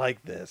exactly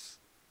like this.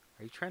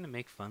 Are you trying to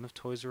make fun of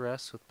Toys R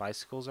Us with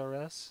Bicycles R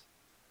Us?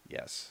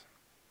 Yes.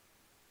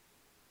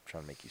 I'm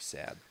trying to make you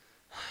sad.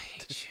 I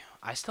hate you.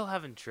 I still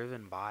haven't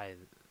driven by,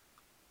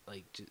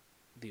 like,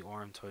 the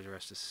Orem Toys R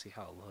Us to see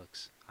how it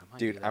looks. I might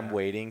Dude, do I'm that.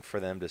 waiting for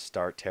them to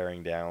start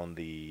tearing down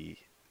the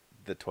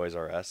Toys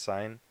R Us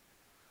sign.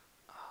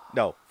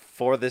 No,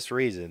 for this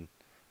reason,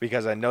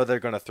 because I know they're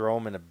going to throw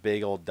them in a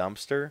big old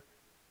dumpster,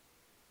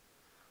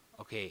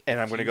 Okay. and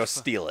if I'm going to you go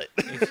fi- steal it.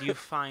 If you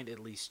find at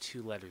least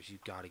 2 letters, you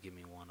gotta give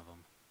me one of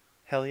them.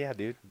 Hell yeah,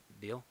 dude.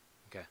 Deal?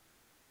 Okay.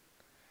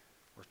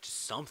 Or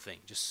just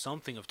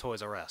something of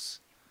Toys R Us.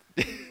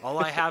 All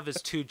I have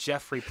is 2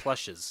 Jeffrey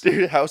plushes.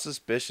 Dude, how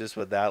suspicious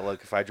would that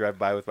look if I drive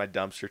by with my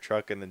dumpster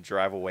truck and then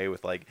drive away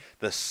with like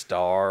the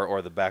star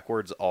or the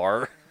backwards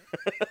R?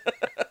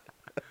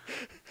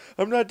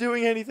 I'm not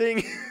doing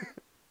anything.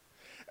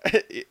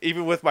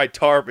 Even with my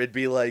tarp, it'd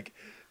be like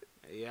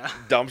Yeah.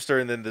 dumpster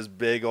and then this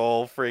big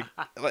old freak.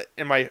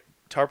 And my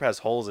tarp has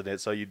holes in it,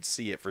 so you'd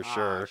see it for Ah,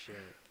 sure. shit.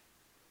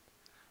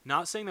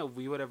 Not saying that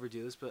we would ever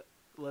do this, but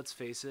let's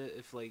face it,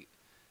 if like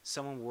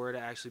someone were to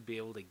actually be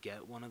able to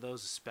get one of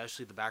those,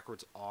 especially the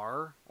backwards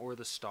R or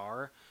the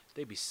star,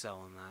 they'd be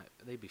selling that.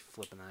 They'd be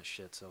flipping that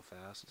shit so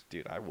fast.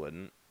 Dude, I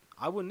wouldn't.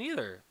 I wouldn't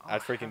either.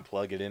 I'd freaking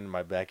plug it in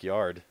my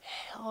backyard.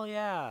 hell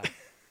yeah.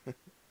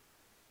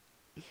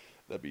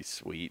 That'd be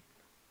sweet.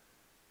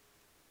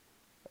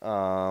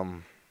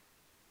 So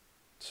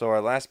our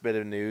last bit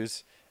of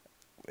news,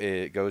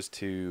 it goes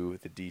to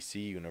the DC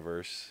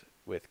universe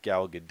with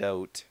Gal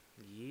Gadot.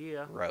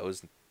 Yeah.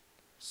 Rose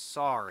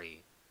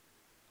Sorry.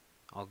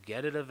 I'll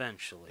get it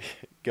eventually.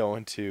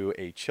 going to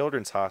a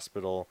children's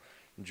hospital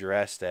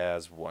dressed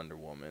as Wonder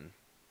Woman.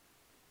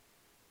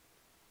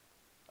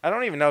 I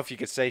don't even know if you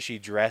could say she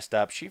dressed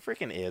up. She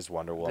freaking is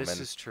Wonder Woman.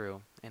 This is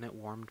true, and it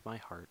warmed my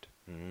heart.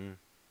 Mm-hmm.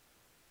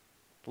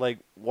 Like,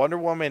 Wonder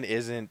Woman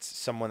isn't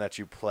someone that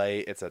you play,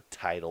 it's a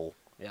title.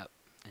 Yep,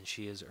 and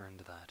she has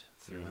earned that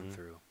through and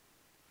through.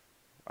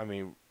 I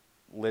mean,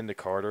 Linda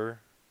Carter,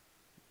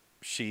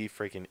 she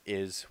freaking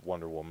is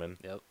Wonder Woman.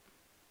 Yep.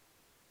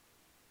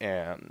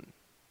 And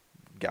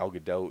Gal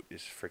Gadot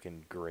is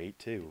freaking great,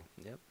 too.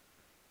 Yep.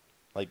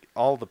 Like,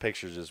 all the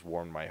pictures just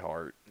warmed my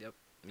heart. Yep,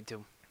 me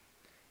too.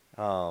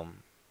 I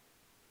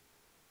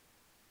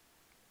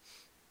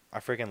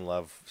freaking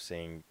love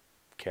seeing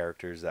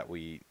characters that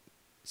we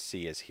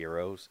see as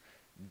heroes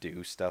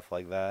do stuff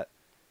like that,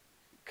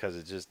 because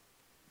it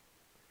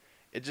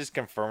just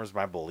confirms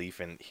my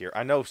belief in here.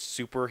 I know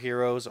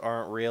superheroes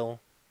aren't real.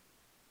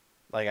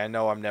 Like, I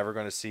know I'm never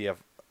going to see a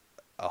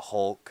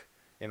Hulk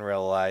in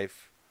real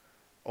life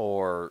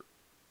or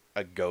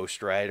a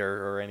Ghost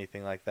Rider or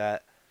anything like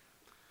that.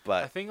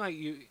 But I think like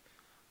you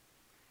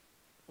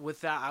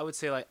with that I would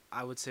say like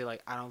I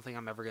don't think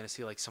I'm ever going to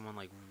see like someone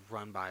like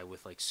run by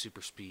with like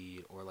super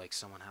speed or like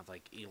someone have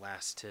like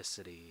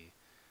elasticity.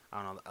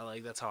 I don't know,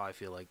 like that's how I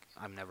feel like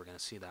I'm never going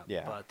to see that.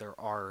 Yeah. But there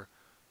are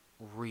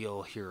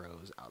real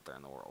heroes out there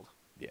in the world.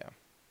 yeah.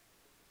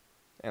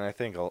 And I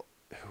think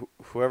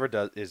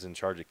whoever is in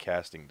charge of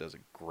casting does a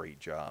great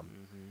job,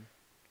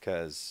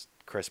 because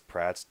Chris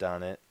Pratt's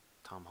done it,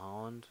 Tom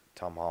Holland,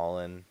 Tom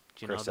Holland,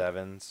 Chris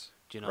Evans,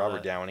 do you know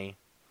Robert that, Downey.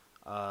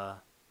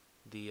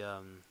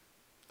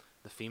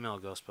 The female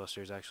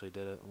Ghostbusters actually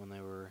did it when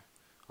they were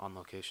on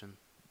location.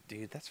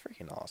 Dude, that's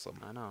freaking awesome.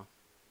 I know.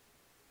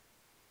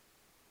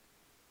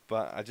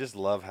 But I just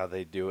love how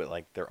they do it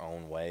like their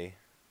own way.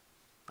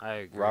 I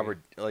agree.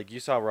 Like you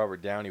saw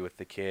Robert Downey with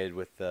the kid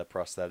with the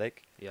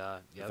prosthetic. Yeah,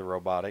 yeah. The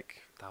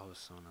robotic. That was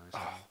so nice.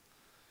 Oh.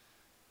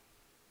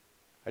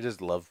 I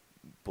just love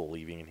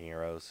believing in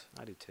heroes.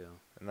 I do too.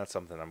 And that's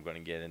something I'm going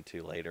to get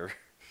into later.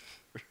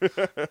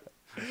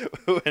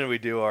 When we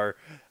do our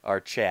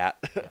chat.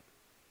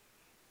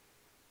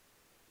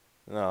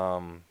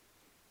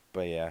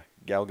 But yeah,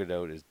 Gal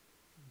Gadot is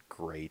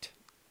great.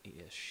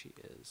 Yes, she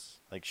is.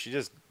 Like,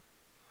 She's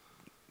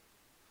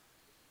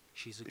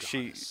a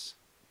goddess.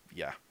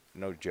 Yeah,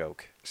 no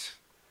joke.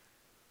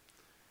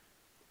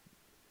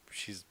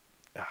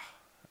 I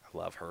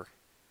love her.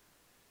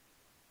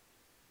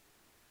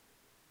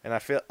 And I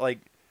feel like,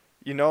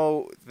 you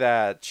know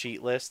that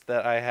cheat list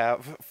that I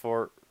have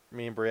for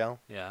me and Brielle?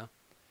 Yeah.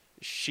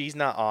 She's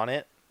not on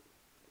it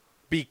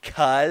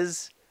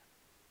because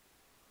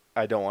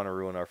I don't want to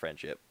ruin our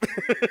friendship.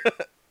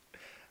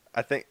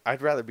 I think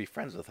I'd rather be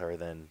friends with her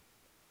than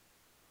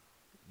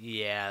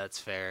Yeah, that's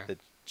fair. the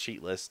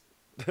cheat list.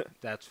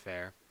 That's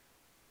fair.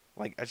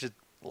 Like, I just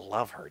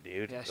love her,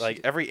 dude. Yeah,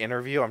 like, every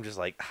interview, I'm just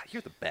like,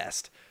 you're the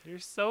best. You're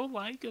so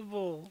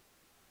likable.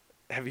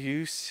 Have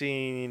you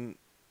seen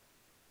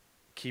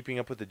Keeping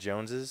Up with the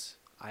Joneses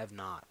I have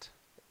not.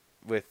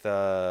 with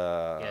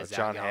Yeah,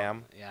 John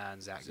Hamm? Yeah,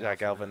 and Zach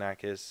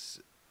Galifianakis.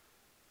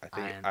 I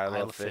think and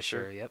Isla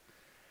Fisher. Yep.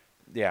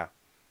 Yeah.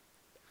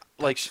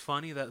 Like, it's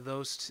funny that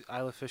those two,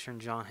 Isla Fisher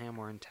and John Hamm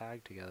were in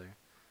Tag together.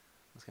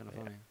 That's kind of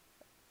funny.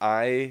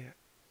 I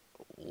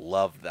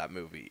loved that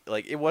movie.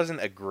 Like, it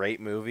wasn't a great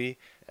movie,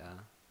 Yeah.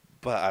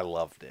 but I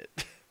loved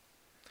it.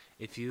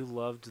 If you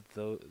loved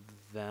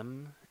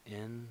them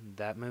in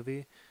that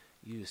movie,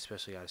 you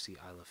especially got to see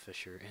Isla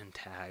Fisher in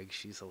Tag.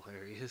 She's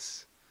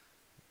hilarious.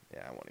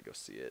 Yeah, I want to go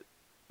see it.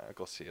 I'll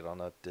go see it on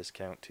a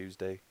discount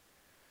Tuesday.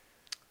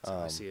 So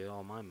I see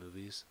all my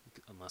movies,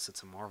 unless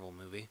it's a Marvel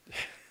movie.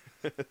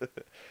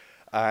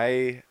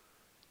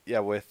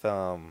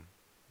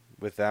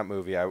 With that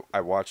movie,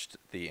 I watched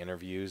the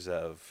interviews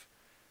of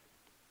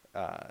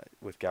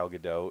with Gal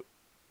Gadot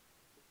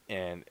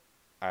and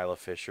Isla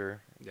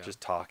Fisher just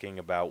talking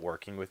about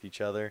working with each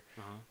other,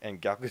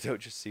 and Gal Gadot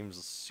just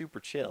seems super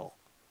chill.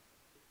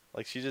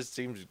 Like, she just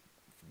seems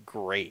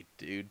great,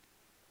 dude.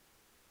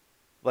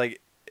 Like,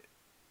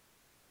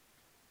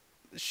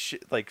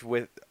 like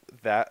with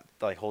that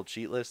like whole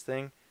cheat list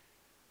thing.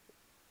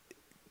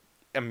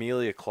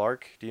 Emilia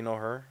Clarke, do you know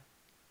her?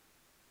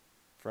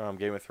 From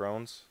Game of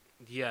Thrones?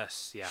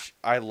 Yes, yeah.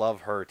 I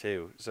love her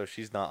too, so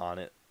she's not on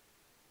it.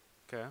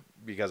 Okay.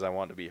 Because I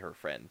want to be her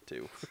friend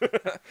too.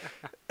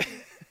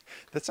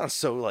 That sounds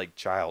so like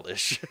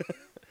childish.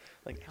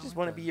 Like, I just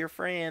want to be your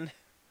friend.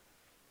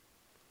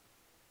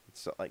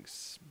 It's like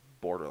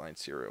borderline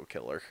serial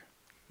killer.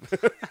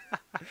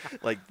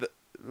 Like, the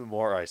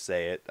more I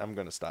say it, I'm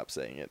gonna stop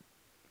saying it,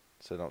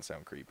 so don't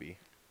sound creepy.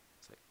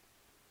 It's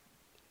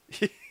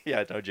like,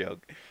 yeah, no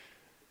joke.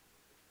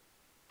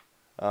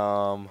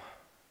 All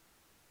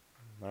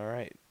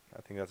right,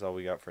 I think that's all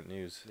we got for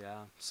news.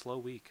 Yeah, slow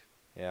week.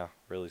 Yeah,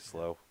 really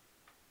slow.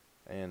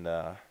 And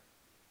I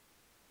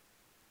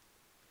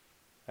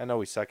know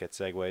we suck at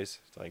segues,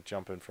 like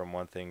jumping from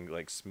one thing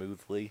like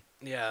smoothly.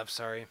 Yeah, I'm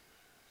sorry.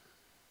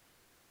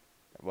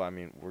 Well, I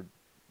mean,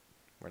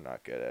 we're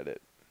not good at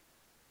it.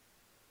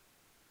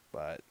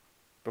 But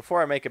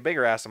before I make a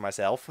bigger ass of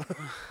myself,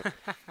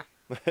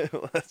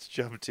 let's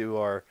jump to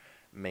our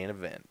main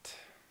event.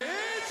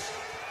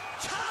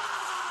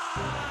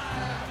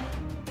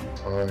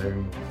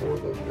 Time for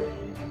the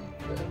main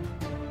event.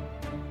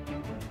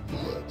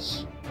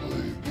 Let's play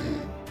a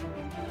game.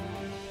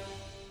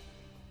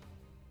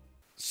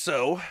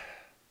 So,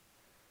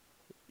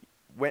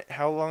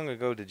 how long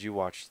ago did you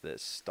watch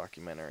this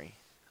documentary?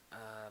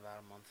 About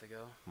a month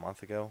ago. A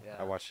month ago? Yeah.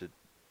 I watched it,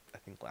 I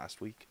think,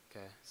 last week.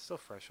 Okay, it's still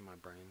fresh in my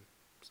brain.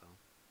 So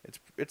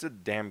It's a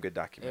damn good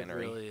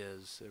documentary. it really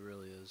is. It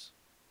really is.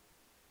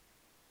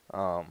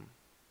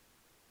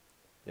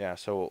 Yeah,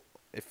 so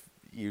if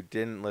you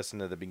didn't listen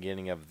to the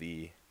beginning of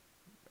the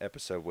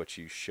episode, which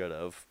you should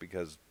have,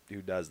 because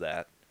who does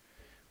that?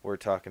 We're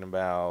talking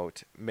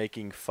about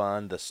Making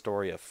Fun, the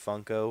Story of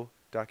Funko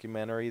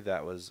documentary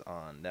that was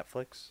on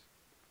Netflix.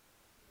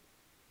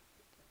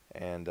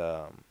 And,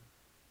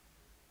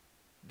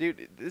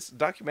 dude, this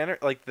documentary,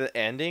 like, the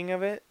ending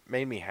of it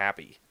made me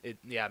happy.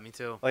 Yeah, me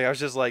too. Like, I was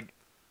just, like,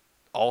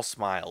 all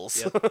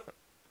smiles. Yep.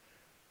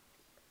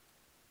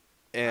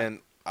 And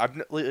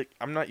I'm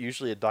not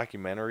usually a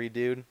documentary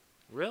dude.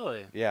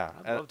 Really? Yeah.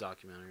 I love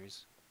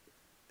documentaries.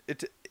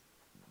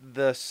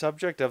 The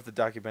subject of the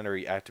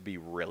documentary I have to be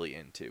really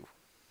into.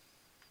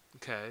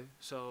 Okay,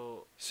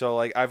 so So,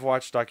 like, I've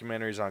watched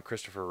documentaries on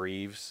Christopher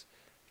Reeves,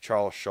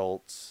 Charles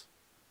Schultz,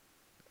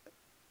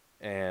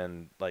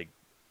 and, like,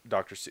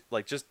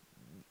 like, just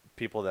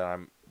people that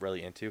I'm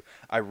really into.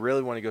 I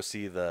really want to go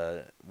see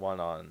the one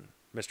on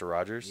Mr.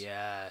 Rogers.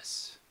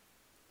 yes.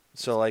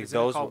 So, like, Isn't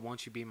it those... called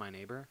Won't You Be My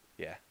Neighbor?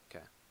 Yeah.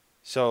 Okay.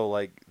 So,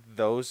 like,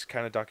 those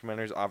kind of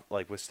documentaries,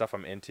 like, with stuff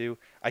I'm into,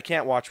 I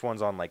can't watch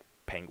ones on, like,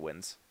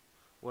 penguins.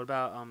 What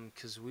about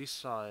because we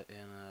saw it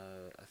in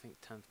I think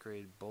 10th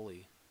grade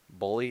Bully.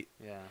 Bully,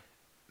 Yeah.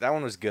 that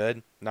one was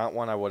good. Not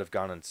one I would have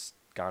gone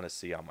to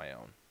see on my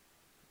own.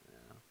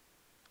 Yeah.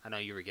 I know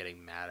you were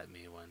getting mad at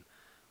me when,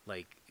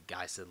 like, a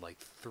guy said like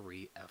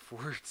 3 F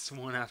words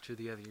one after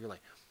the other. You're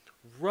like,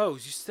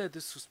 Rose, you said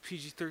this was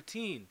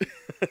PG-13.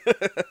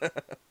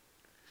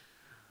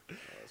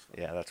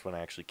 Yeah, that's when I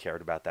actually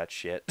cared about that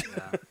shit.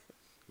 Yeah.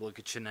 Look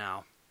at you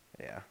now.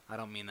 Yeah, I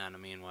don't mean that in a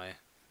mean way.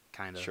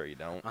 Kind of. sure you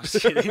don't. I'm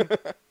just kidding.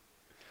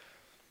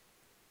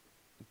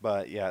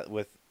 But yeah,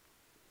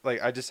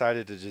 I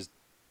decided to just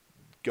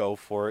go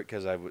for it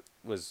because I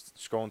was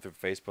scrolling through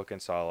Facebook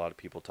and saw a lot of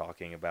people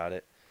talking about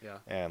it Yeah.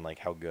 and like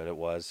how good it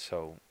was.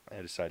 So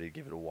I decided to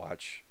give it a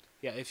watch.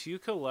 Yeah, if you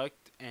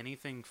collect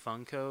anything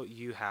Funko,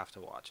 you have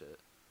to watch it.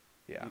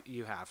 Yeah,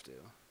 You have to.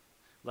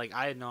 Like,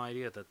 I had no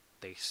idea that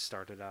they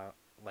started out,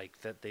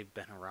 like, that they've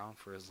been around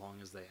for as long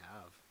as they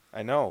have.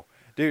 I know,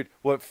 dude.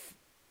 What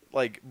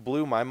like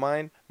blew my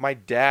mind? My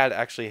dad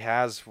actually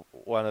has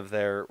one of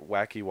their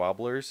wacky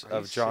wobblers Are you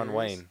of John serious?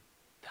 Wayne.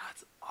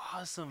 That's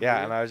awesome. Yeah,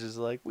 dude. and I was just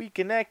like, we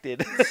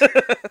connected.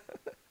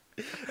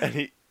 And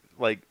he,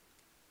 like,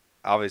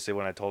 obviously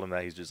when I told him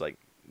that, he's just like,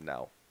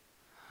 no.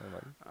 I'm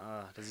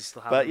like, Does he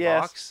still have But the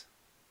yes. box?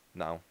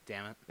 no.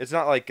 Damn it. It's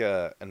not like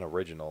an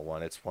original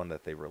one. It's one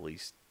that they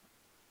released.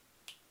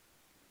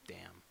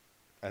 Damn.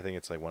 I think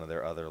it's like one of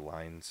their other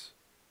lines.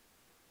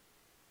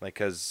 Like,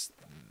 because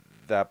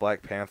that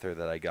Black Panther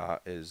that I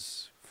got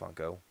is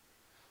Funko.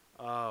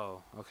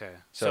 Oh, okay.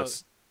 So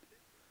it's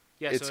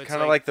so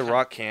kind of like the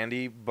rock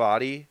candy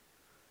body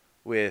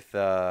with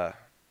a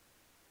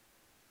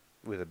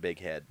big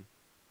head.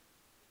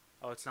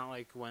 Oh, it's not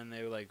like when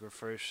they were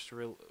first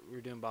were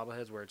doing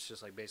bobbleheads where it's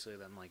just like basically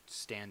them like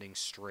standing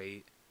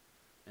straight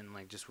and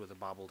like just with a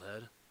bobbled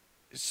head.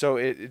 So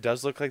it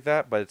does look like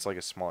that, but it's like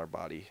a smaller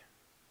body.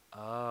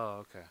 Oh,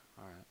 okay.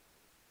 All right.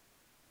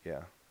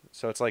 Yeah.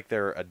 So it's like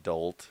their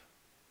adult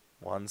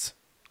ones.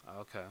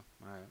 Okay.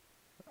 All right.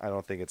 I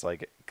don't think it's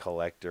like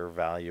collector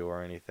value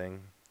or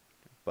anything,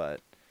 but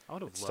I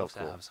would have It's still loved to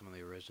cool. have some of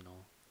the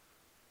original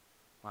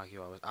Wacky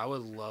Wobbles. I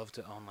would love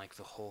to own like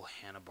the whole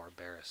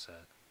Hanna-Barbera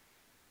set.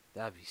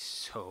 That'd be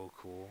so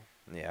cool.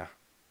 yeah.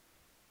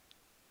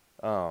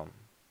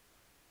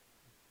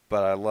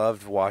 But I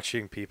loved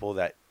watching people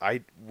that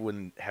I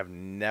wouldn't have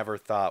never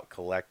thought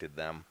collected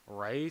them.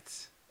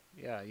 Right?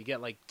 Yeah, you get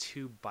like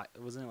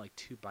wasn't it like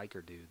 2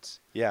 biker dudes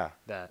Yeah.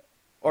 that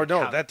Or like, no,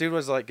 how- that dude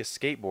was like a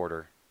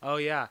skateboarder. Oh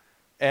yeah.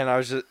 And I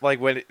was just like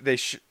when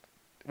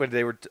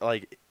they were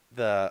like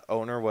the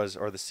owner was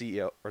or the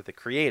CEO or the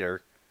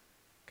creator,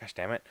 gosh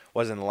damn it,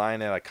 was in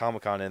line at a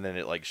Comic-Con and then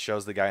it like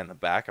shows the guy in the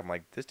back. I'm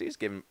like, this dude's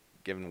giving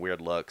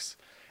weird looks.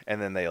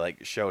 And then they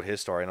like showed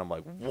his story and I'm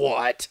like,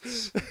 what?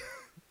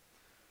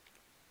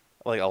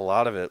 Like a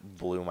lot of it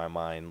blew my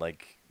mind.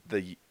 Like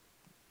the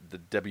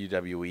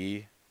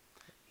WWE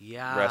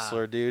Yeah.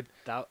 wrestler dude.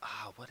 That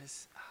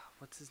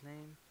what's his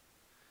name?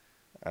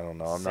 I don't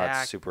know. I'm not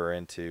Zack- super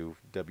into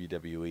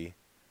WWE.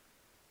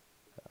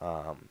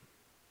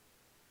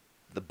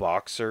 The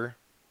boxer.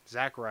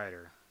 Zack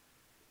Ryder.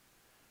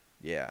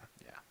 Yeah.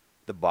 Yeah.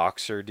 The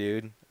boxer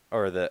dude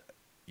or the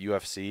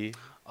UFC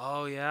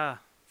Oh yeah.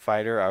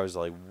 fighter, I was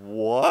like,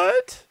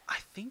 what? I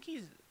think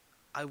he's.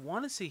 I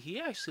want to say he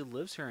actually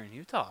lives here in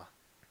Utah.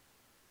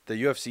 The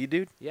UFC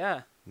dude?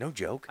 Yeah. No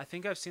joke. I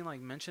think I've seen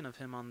like mention of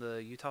him on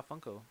the Utah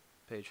Funko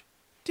page.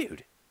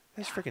 Dude,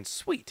 that's Yeah. freaking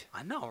sweet.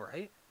 I know,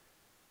 right?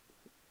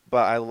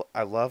 But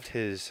I loved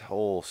his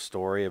whole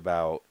story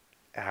about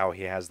how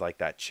he has like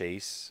that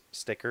chase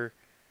sticker,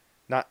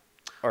 not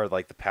or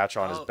like the patch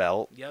on his Oh,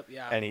 belt, Yep.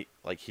 Yeah. and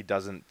he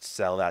doesn't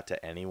sell that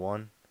to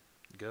anyone,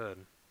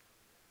 Good.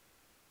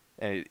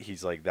 and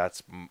he's like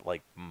that's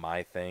like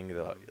my thing,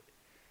 Mhm.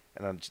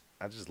 and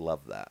I just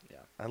love that.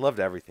 Yeah. I loved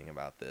everything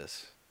about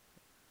this.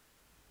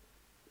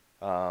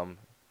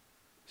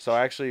 So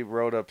I actually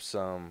wrote up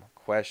some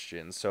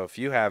questions. So if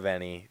you have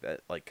any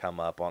that like come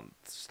up on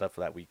stuff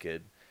that we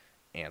could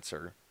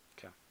answer,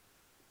 Okay.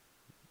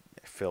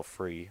 feel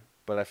free.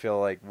 But I feel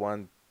like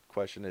one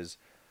question is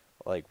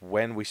like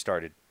when we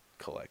started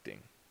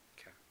collecting.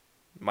 Okay.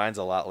 Mine's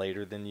a lot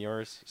later than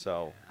yours,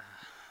 so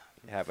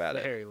have at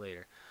it. Very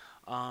later.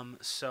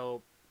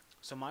 So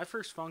my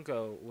first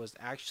Funko was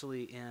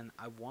actually in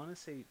I want to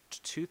say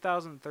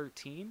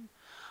 2013.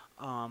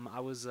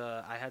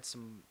 I had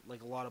some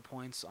like a lot of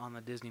points on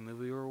the Disney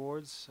Movie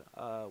Rewards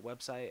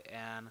website,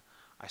 and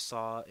I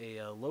saw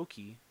a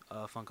Loki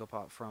Funko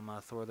Pop from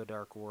Thor: The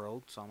Dark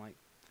World. So I'm like,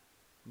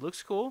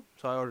 looks cool.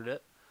 So I ordered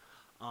it.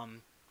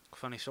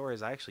 Funny story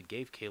is I actually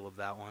gave Caleb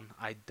that one.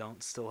 I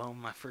don't still own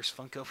my first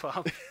Funko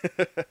Pop.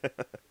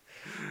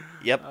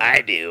 Yep, Uh,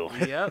 I do.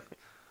 Yep.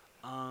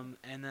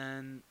 And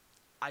then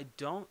I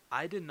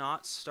did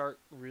not start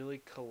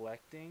really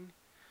collecting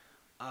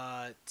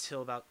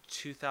till about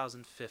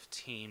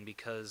 2015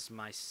 because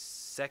my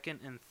second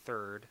and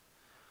third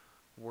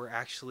were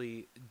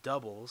actually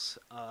doubles,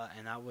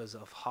 and that was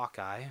of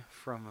Hawkeye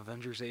from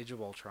Avengers: Age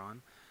of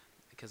Ultron.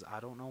 Because I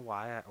don't know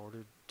why I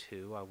ordered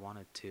two. I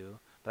wanted two,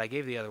 but I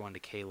gave the other one to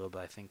Caleb.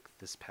 I think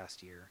this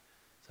past year,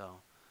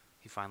 so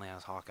he finally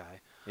has Hawkeye.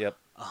 Yep.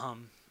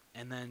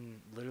 And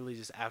then literally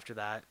just after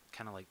that,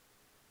 kind of like,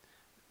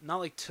 not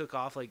like took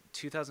off. Like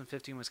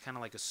 2015 was kind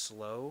of like a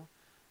slow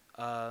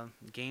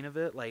gain of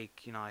it.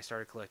 Like, you know, I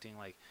started collecting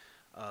like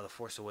the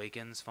Force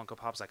Awakens Funko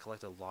Pops. I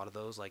collected a lot of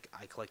those. Like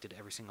I collected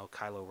every single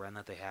Kylo Ren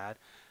that they had,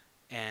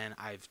 and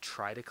I've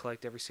tried to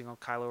collect every single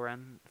Kylo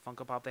Ren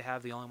Funko Pop they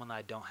have. The only one that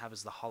I don't have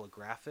is the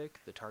holographic,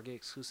 the Target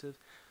exclusive.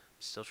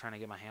 I'm still trying to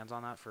get my hands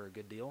on that for a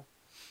good deal.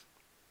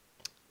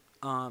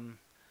 And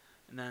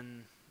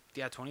then,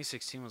 yeah,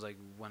 2016 was like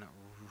when it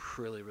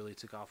really, really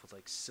took off with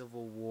like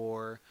Civil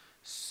War,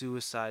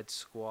 Suicide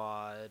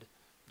Squad,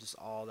 just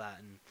all that.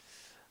 And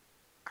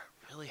I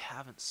really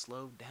haven't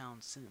slowed down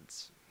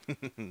since.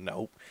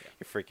 Nope. Yeah.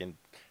 You freaking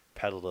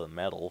pedal to the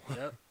metal.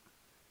 Yep.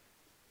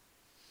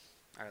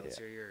 All right, let's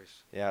Yeah. hear yours.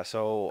 Yeah,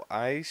 so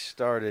I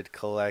started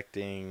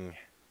collecting.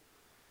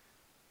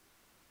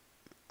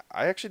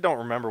 I actually don't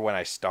remember when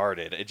I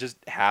started. It just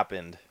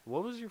happened.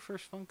 What was your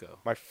first Funko?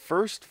 My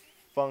first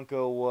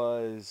Funko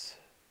was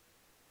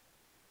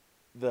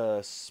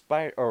the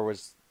Spider, or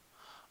was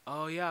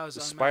Oh yeah, it was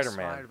The Unmasked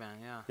Spider-Man. Spider-Man.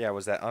 Yeah. yeah, it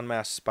was that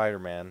Unmasked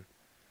Spider-Man.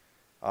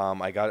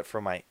 I got it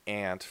from my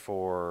aunt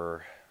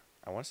for,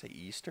 I want to say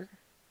Easter.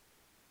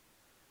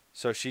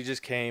 So she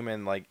just came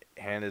and like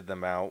handed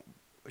them out.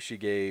 She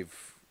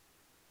gave.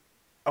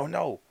 Oh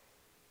no.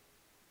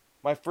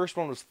 My first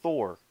one was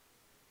Thor.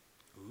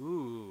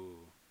 Ooh.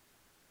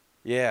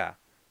 Yeah.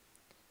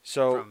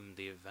 So From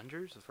the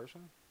Avengers, the first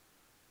one.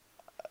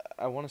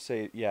 I want to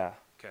say yeah.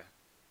 Okay.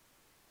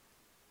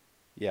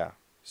 Yeah.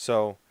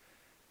 So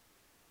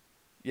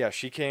yeah,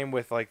 she came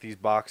with like these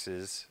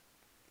boxes,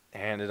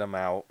 handed them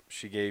out.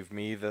 She gave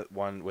me the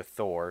one with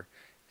Thor,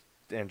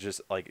 and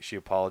just like she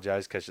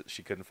apologized because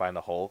she couldn't find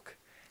the Hulk.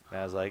 And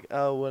I was like,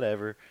 oh,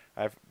 whatever.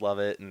 I love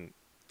it, and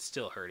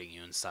Still hurting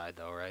you inside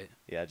though, right?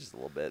 yeah, just a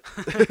little bit.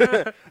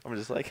 I'm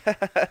just like,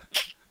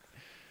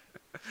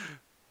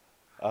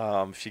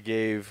 she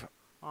gave.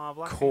 Aw,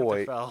 Black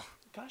Coy. Panther fell.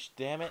 Gosh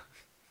damn it.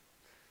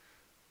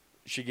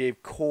 She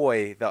gave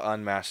Coy the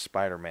Unmasked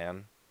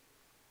Spider-Man,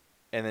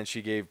 and then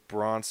she gave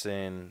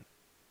Bronson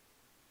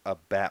a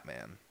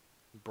Batman.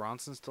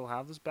 Bronson still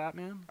have this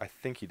Batman? I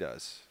think he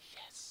does.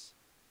 Yes.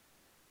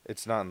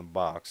 It's not in the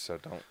box, so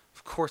don't.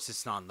 Of course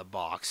it's not in the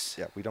box.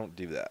 Yeah, we don't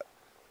do that.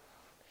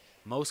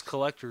 Most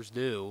collectors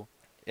do.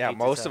 Yeah, Hate to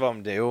most of tell-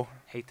 them do,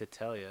 Hate to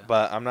tell you.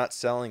 but I'm not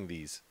selling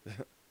these.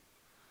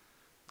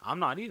 I'm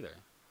not either.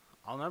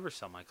 I'll never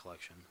sell my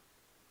collection.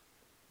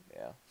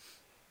 Yeah.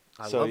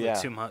 I So, love yeah,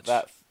 it too much.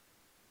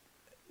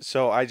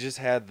 So I just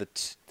had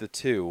the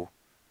two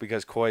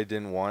because Coy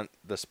didn't want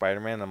the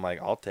Spider-Man. I'm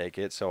like, I'll take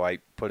it. So I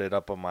put it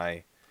up on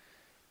my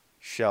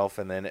shelf,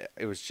 and then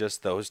it was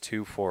just those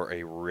two for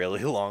a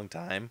really long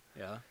time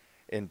Yeah.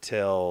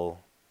 until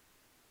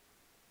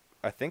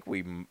I think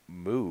we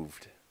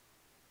moved.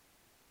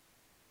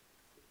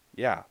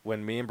 Yeah,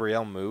 when me and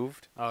Brielle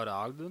moved, Oh, to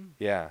Ogden?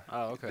 yeah.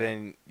 Oh, okay.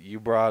 Then you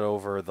brought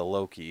over the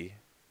Loki,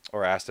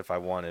 or asked if I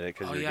wanted it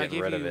because Oh you were yeah, I getting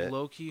gave rid you of it.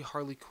 Loki,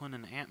 Harley Quinn,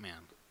 and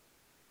Ant-Man.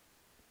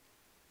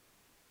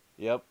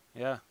 Yep.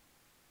 Yeah.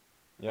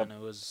 Yep. And it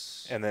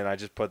was And then I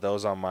just put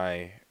those on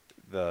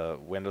the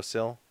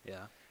windowsill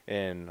yeah.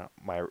 in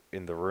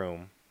the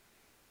room,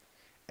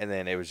 and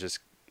then it was just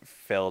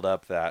filled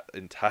up that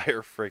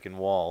entire freaking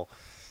wall.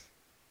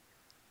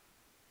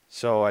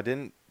 So I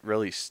didn't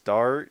really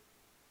start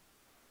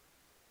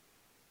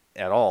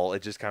at all.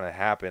 It just kind of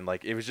happened.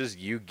 Like it was just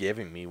you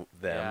giving me them.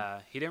 Yeah,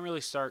 he didn't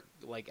really start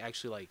like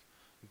actually like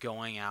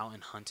going out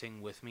and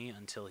hunting with me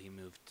until he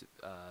moved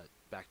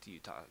back to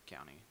Utah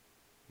County.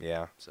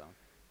 Yeah. So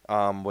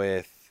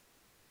With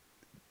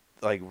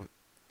like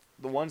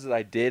the ones that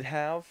I did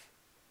have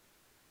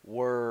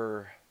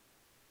were,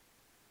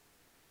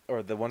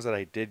 or the ones that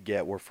I did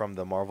get were from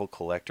the Marvel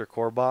Collector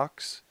Core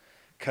box,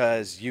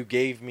 because you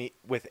gave me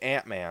with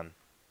Ant-Man.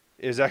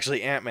 It was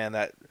actually Ant-Man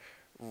that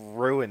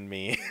ruined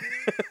me.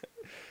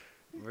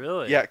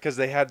 really, Yeah, because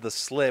they had the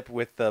slip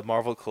with the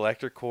Marvel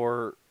Collector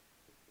Core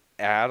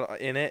ad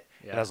in it,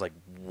 and Yeah. I was like,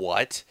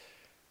 "What?"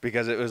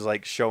 Because it was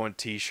like showing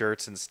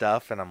T-shirts and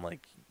stuff, and I'm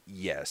like,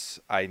 "Yes,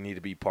 I need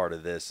to be part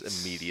of this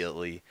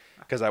immediately."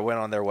 Because I went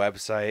on their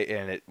website,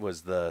 and it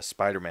was the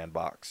Spider-Man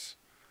box,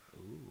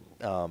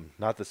 Ooh.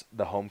 not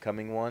the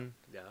Homecoming one.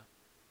 Yeah.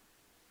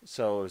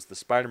 So it was the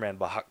Spider-Man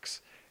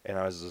box, and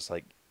I was just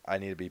like, I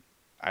need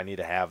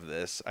to have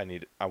this.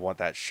 I want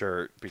that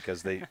shirt,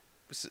 because they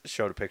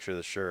showed a picture of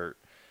the shirt,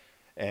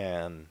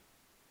 and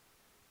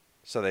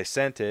so they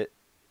sent it,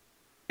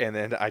 and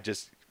then I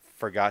just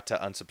forgot to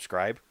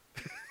unsubscribe.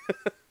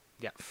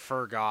 Yeah,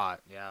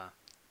 forgot. Yeah.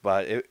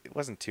 But it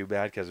wasn't too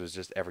bad, because it was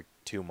just every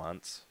 2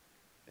 months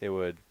it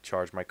would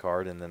charge my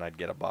card, and then I'd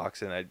get a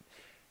box, and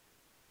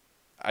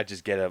I'd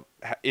just get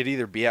it'd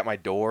either be at my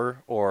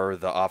door, or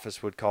the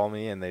office would call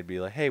me and they'd be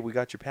like, "Hey, we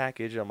got your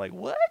package." And I'm like,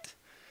 "What?"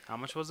 How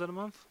much was it a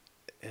month?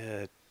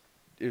 It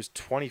was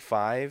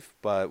 25,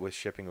 but with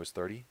shipping it was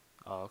 30,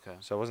 Oh, okay.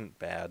 so it wasn't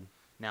bad.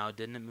 Now,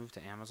 didn't it move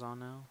to Amazon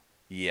now?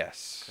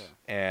 Yes, Okay.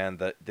 and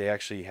they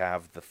actually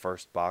have the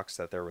first box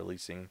that they're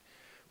releasing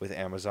with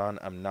Amazon.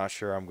 I'm not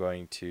sure I'm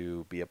going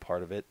to be a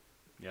part of it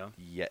Yeah.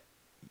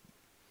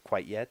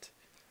 quite yet.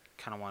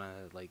 Kind of want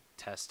to like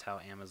test how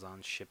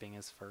Amazon's shipping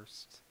is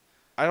first.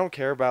 I don't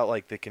care about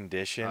like the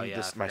condition Oh yeah,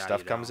 I my forgot stuff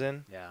you comes don't.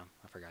 in. Yeah,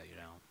 I forgot you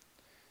don't.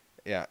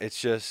 Yeah, it's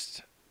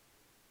just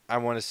I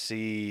want to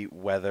see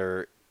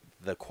whether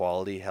the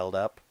quality held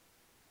up.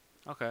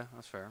 Okay,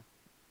 that's fair.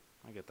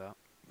 I get that.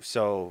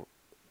 So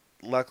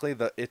luckily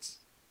the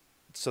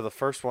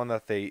first one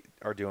that they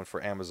are doing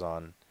for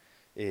Amazon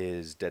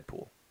is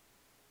Deadpool.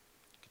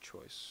 Good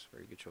choice.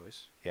 Very good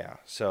choice. Yeah.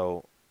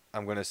 So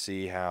I'm going to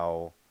see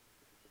how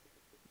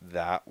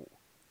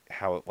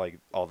like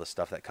all the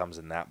stuff that comes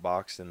in that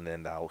box, and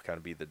then that'll kind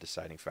of be the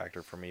deciding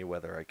factor for me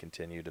whether I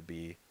continue to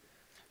be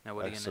Now,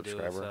 what are a you gonna do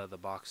if subscriber. the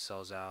box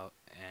sells out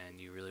and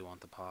you really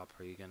want the pop?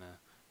 Are you gonna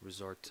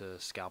resort to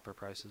scalper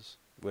prices?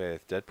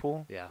 With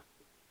Deadpool. Yeah.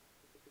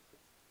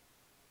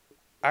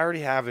 I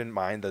already have in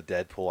mind the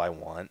Deadpool I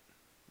want.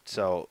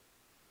 So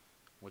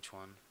Which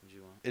one would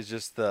you want? it's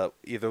just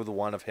either the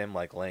one of him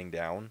like laying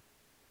down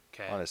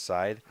Okay. on his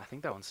side, I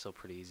think that one's still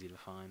pretty easy to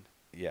find.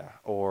 yeah,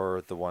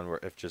 or the one where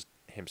if just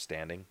him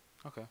standing.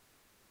 Okay.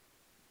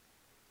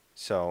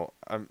 So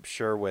I'm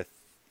sure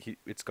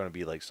it's going to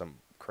be like some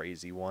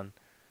crazy one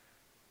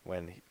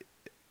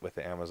with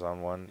the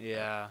Amazon one.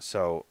 Yeah.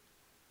 So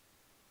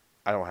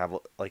I don't have,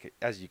 like,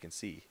 as you can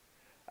see,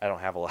 I don't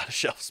have a lot of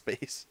shelf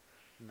space,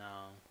 No,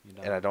 you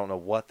don't. and I don't know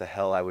what the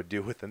hell I would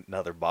do with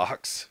another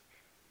box.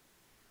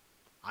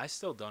 I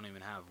still don't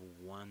even have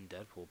one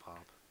Deadpool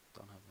pop.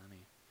 Don't have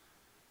any.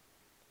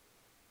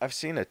 I've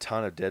seen a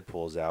ton of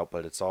Deadpools out,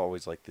 but it's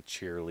always like the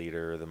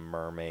cheerleader, the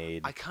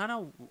mermaid, I kind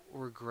of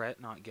regret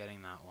not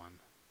getting that one.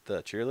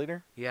 the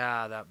cheerleader.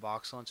 Yeah, that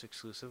box lunch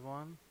exclusive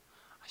one.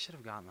 I should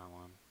have gotten that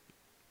one.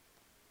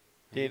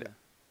 Dude,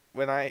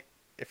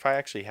 if I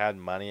actually had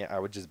money, I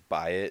would just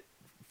buy it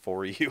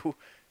for you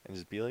and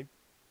just be like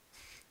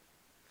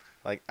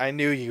I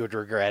knew you would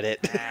regret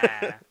it.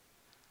 Ah.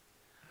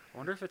 I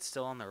wonder if it's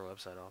still on their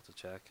website. I'll have to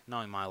check.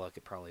 Knowing my luck,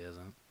 it probably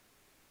isn't.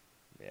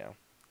 Yeah.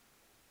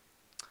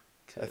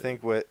 I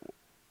think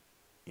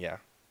yeah.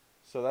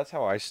 So that's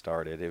how I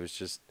started. It was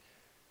just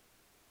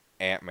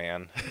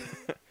Ant-Man.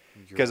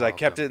 Because I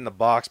kept it in the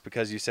box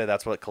because you said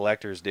that's what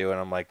collectors do, and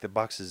I'm like, the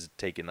box is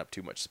taking up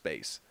too much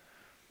space.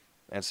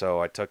 And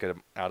so I took it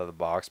out of the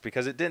box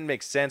because it didn't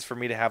make sense for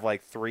me to have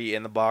like 3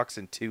 in the box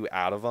and 2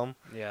 out of them,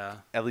 Yeah.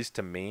 at least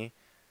to me.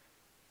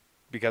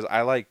 Because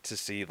I like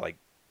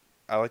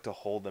to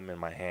hold them in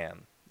my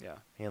hand. Yeah.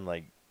 And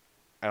like,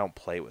 I don't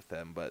play with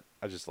them, but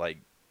I just like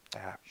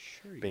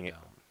Sure you being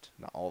don't.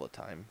 not all the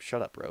time.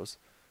 Shut up, Rose.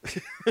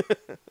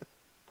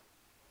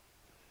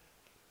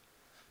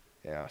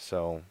 Yeah,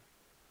 so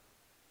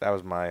that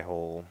was my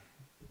whole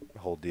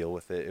deal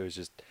with it. It was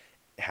just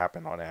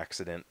happened on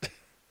accident.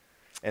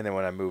 And then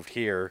when I moved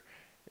here,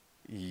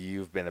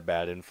 you've been a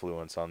bad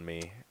influence on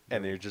me.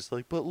 And you're just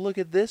like, "But look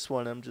at this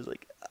one." I'm just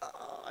like,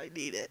 "Oh, I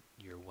need it."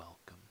 You're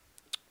welcome.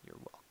 You're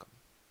welcome.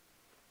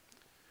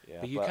 Yeah,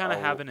 But you kind of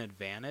have an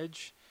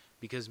advantage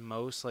because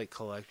most like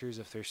collectors,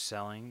 if they're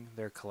selling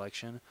their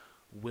collection,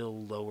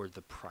 will lower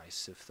the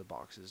price if the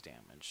box is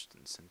damaged.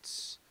 And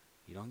since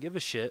you don't give a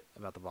shit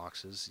about the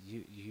boxes,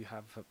 you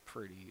have a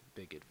pretty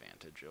big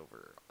advantage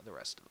over the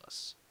rest of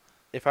us.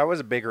 If I was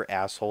a bigger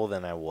asshole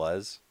than I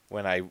was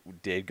when I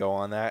did go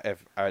on that,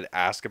 if I'd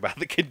ask about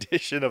the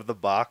condition of the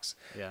box,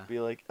 Yeah. be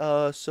like,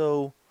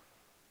 so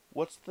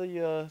what's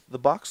the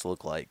box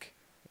look like?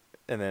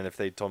 And then if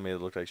they told me it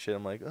looked like shit,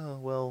 I'm like, oh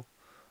well,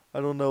 I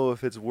don't know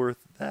if it's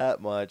worth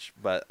that much,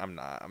 but I'm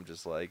not. I'm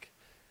just like,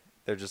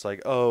 they're just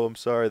like, oh, I'm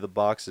sorry, the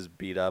box is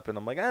beat up, and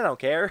I'm like, I don't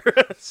care.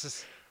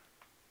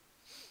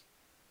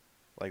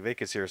 Like they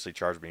could seriously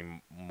charge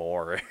me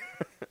more,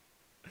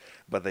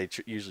 but they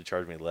usually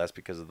charge me less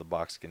because of the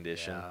box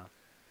condition. Yeah.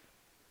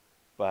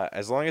 But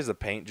as long as the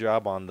paint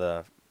job on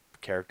the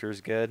character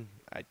is good,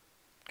 I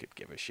could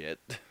give a shit.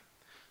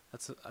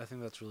 I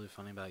think that's really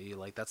funny about you.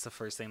 Like, that's the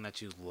first thing that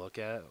you look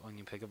at when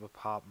you pick up a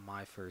pop.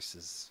 My first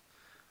is,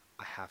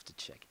 I have to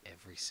check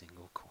every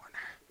single corner.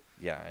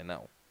 Yeah, I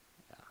know.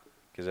 Yeah.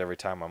 Because every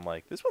time I'm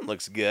like, this one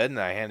looks good, and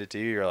I hand it to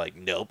you, you're like,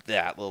 nope,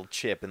 that little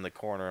chip in the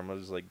corner. I'm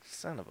just like,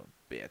 son of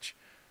a bitch.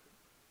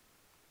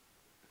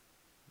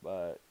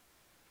 But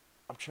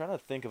I'm trying to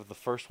think of the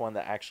first one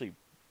that I actually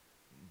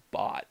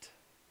bought.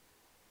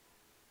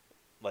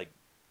 Like,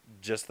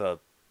 just the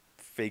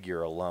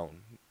figure alone.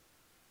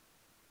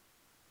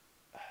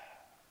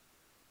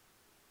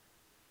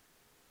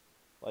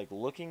 Like,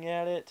 looking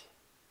at it,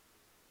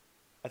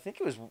 I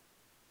think it was...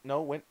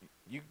 No,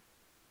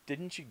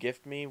 didn't you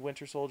gift me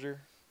Winter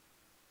Soldier?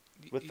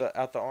 With the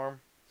out the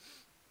arm?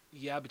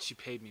 Yeah, but she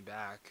paid me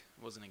back.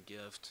 It wasn't a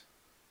gift.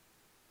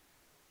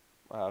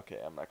 Okay,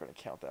 I'm not going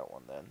to count that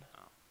one then.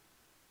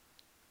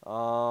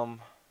 Oh.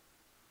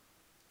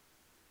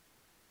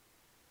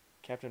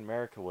 Captain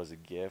America was a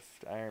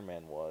gift. Iron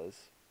Man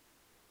was.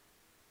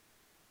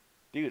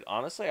 Dude,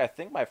 honestly, I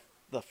think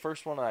the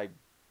first one I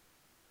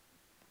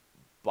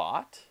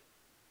bought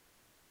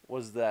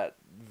was that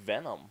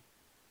Venom.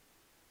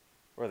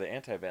 Or the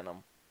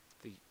Anti-Venom.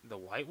 The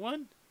white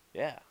one?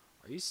 Yeah.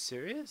 Are you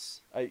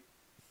serious? I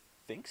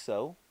think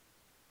so.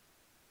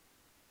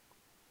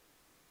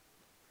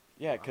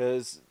 Yeah, Wow.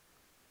 because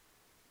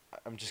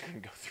I'm just going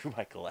to go through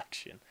my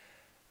collection.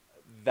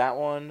 That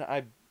one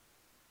I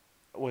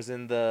was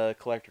in the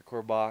collector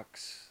core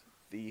box.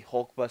 The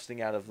Hulk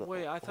busting out of the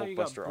Wait, I thought Hulk you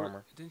got Buster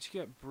armor. Didn't you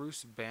get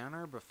Bruce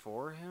Banner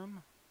before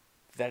him?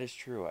 That is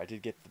true. I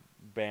did get the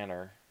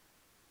banner.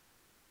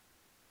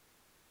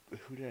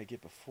 Who did I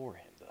get before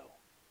him, though?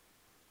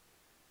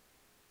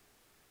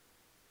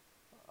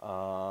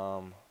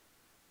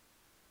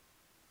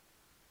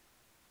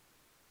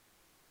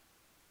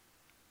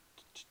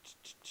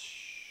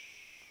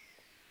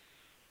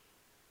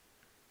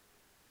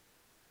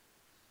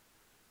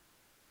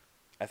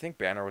 I think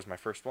Banner was my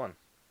first one.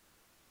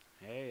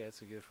 Hey,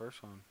 that's a good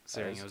first one.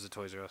 Considering is. it was a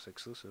Toys R Us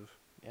exclusive.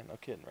 Yeah, no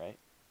kidding, right?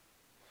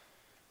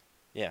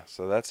 Yeah,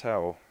 so that's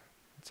how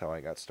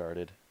I got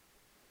started.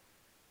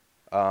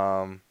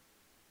 So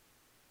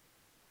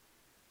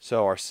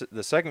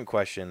the second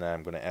question that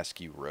I'm going to ask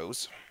you,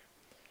 Rose,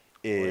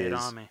 Lay it is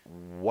on me.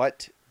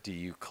 what do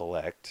you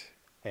collect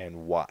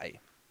and why?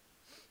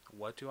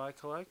 What do I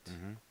collect?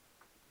 Mm-hmm.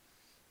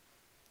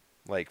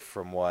 Like,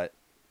 from what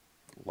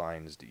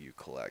lines do you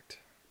collect,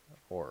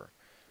 or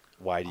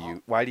how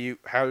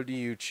do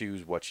you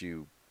choose what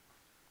you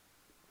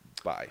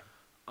buy?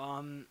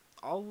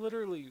 I'll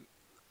literally,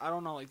 I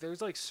don't know, like,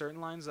 there's, like, certain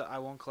lines that I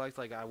won't collect.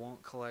 Like, I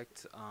won't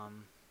collect,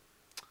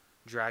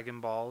 Dragon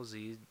Ball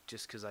Z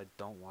just because I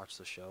don't watch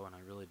the show and I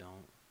really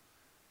don't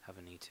have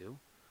a need to.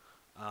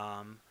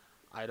 I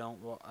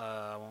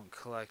won't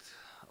collect,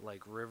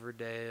 like,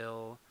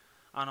 Riverdale.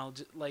 I don't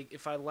know, like,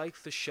 if I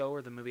like the show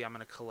or the movie, I'm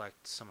going to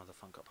collect some of the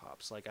Funko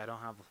Pops. Like, I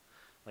don't have,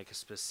 like, a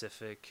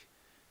specific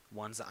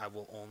ones that I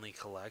will only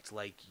collect.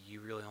 Like,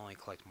 you really only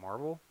collect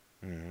Marvel.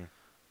 Mm-hmm.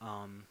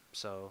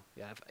 So,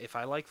 yeah, if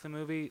I like the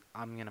movie,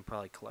 I'm going to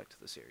probably collect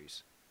the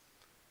series.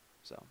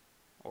 So,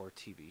 or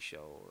TV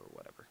show or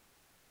whatever.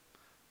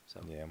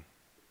 So, Yeah.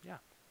 yeah.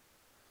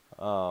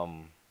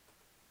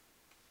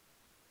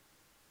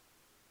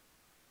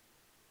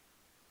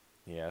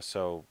 Yeah,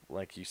 so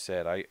like you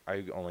said, I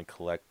only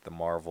collect the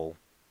Marvel.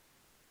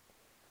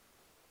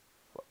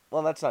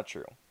 Well, that's not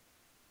true.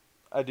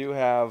 I do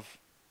have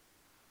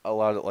a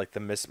lot of, like,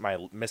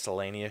 my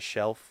miscellaneous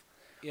shelf,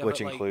 Yeah, which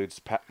but, like, includes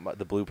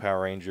the Blue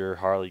Power Ranger,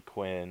 Harley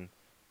Quinn,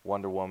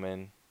 Wonder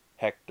Woman,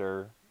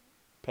 Hector,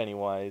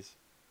 Pennywise,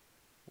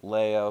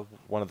 Leia,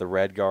 one of the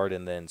Red Guard,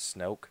 and then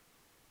Snoke.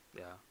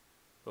 yeah.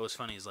 But what's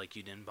funny is, like,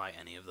 you didn't buy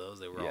any of those.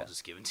 They were Yeah. all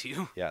just given to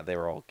you. Yeah, they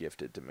were all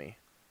gifted to me.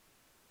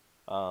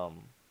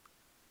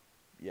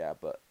 Yeah,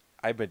 but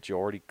I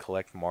majority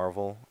collect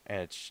Marvel,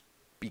 and it's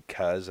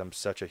because I'm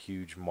such a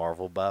huge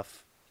Marvel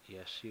buff.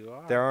 Yes, you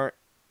are. There aren't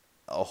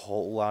a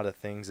whole lot of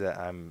things that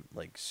I'm,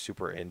 like,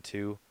 super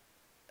into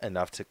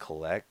enough to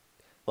collect.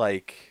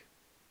 Like,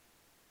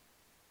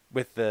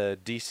 with the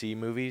DC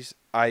movies,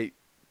 I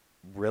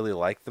really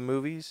like the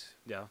movies,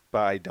 Yeah.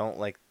 but I don't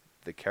like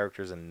the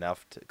characters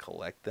enough to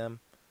collect them.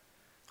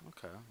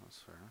 Okay, that's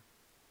fair.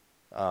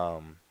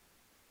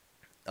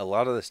 A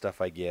lot of the stuff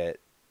I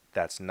get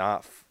that's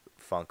not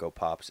Funko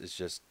Pops is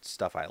just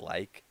stuff I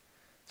like,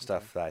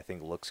 stuff Okay. that I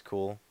think looks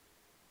cool.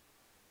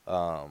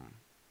 Um,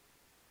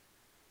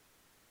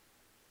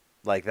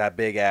 like that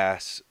big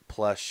ass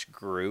plush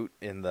Groot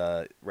in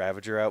the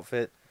Ravager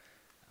outfit.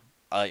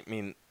 I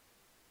mean,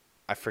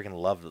 I freaking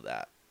loved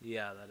that.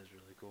 Yeah, that is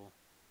really cool.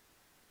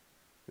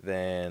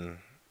 Then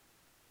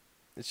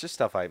it's just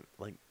stuff I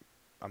like.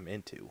 I'm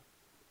into.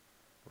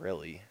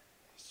 Really,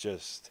 it's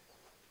just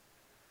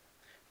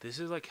This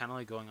is like kind of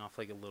like going off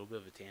like a little bit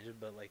of a tangent,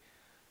 but like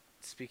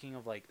speaking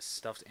of like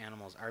stuffed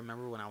animals, I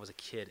remember when I was a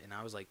kid and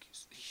I was like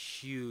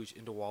huge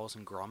into Wallace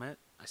and Gromit.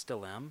 I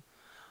still am.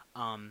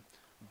 Um,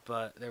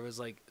 but there was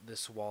like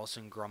this Wallace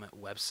and Gromit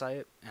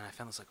website, and I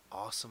found this like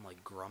awesome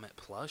like Gromit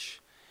plush,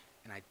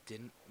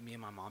 and me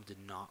and my mom did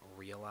not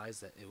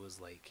realize that it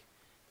was like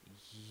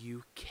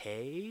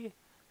UK.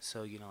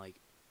 So like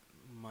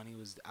money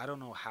was. I don't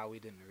know how we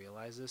didn't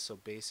realize this. So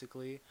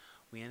basically,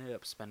 we ended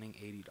up spending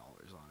 $80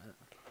 on it.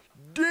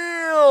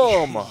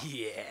 damn.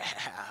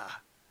 Yeah.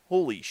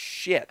 Holy I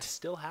shit!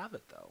 still have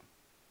it though.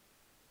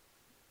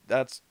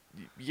 That's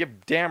you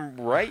damn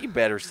right. You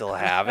better still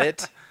have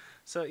it.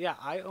 So yeah,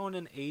 I own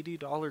an $80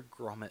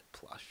 Gromit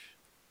plush.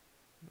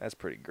 That's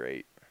pretty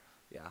great.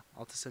 Yeah,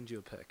 I'll have to send you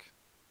a pic.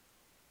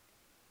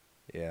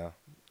 Yeah,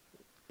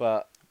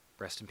 but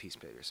Rest in peace,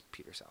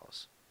 Peter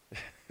Salas.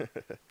 So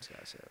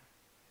that's it.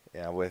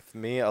 yeah, with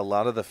me, a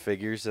lot of the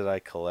figures that I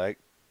collect,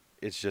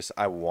 it's just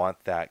I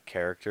want that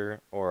character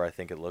or I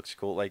think it looks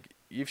cool. Like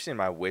you've seen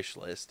my wish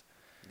list.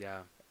 Yeah.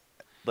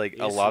 Like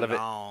a It's lot of it,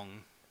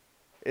 long.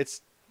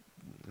 it's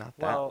not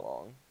that Well,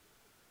 long.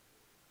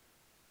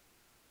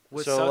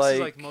 What So, sucks is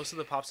like- like most of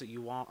the pops that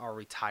you want are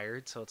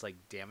retired, so it's like,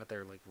 damn it,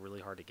 they're like really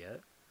hard to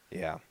get.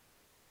 Yeah.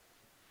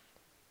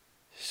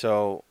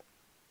 So,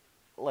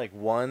 like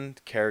one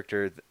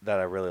character that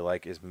I really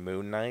like is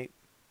Moon Knight,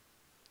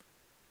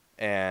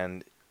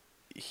 and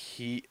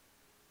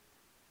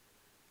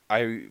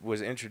I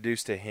was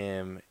introduced to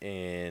him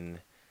in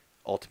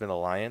Ultimate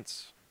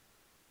Alliance.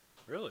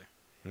 Really?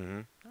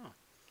 Mm-hmm. Oh.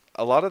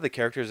 A lot of the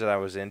characters that I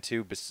was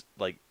into,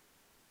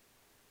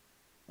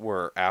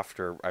 were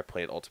after I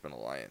played Ultimate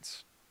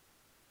Alliance.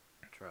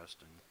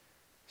 Interesting.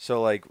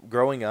 So, like,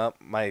 growing up,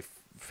 my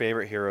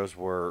favorite heroes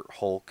were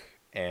Hulk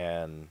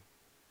and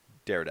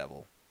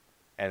Daredevil.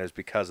 And it was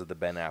because of the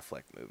Ben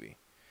Affleck movie.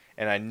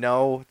 And I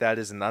know that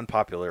is an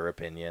unpopular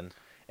opinion.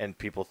 And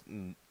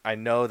I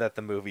know that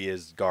the movie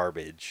is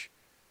garbage.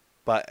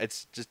 But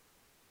it's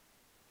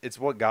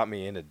what got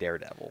me into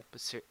Daredevil.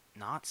 But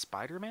not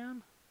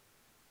Spider-Man?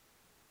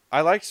 I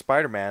liked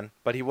Spider-Man,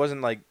 but he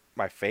wasn't, like,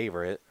 my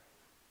favorite.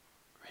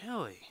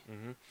 Really?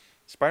 Mm-hmm.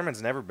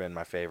 Spider-Man's never been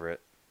my favorite.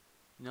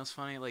 You know, it's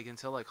funny, like,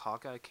 until, like,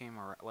 Hawkeye came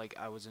around, like,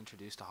 I was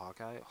introduced to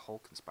Hawkeye,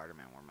 Hulk and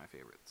Spider-Man were my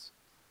favorites.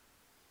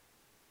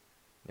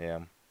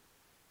 Yeah.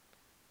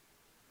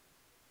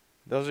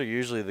 Those are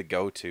usually the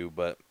go-to,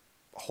 but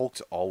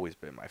Hulk's always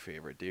been my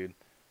favorite, dude.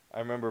 I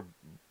remember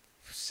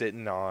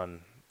sitting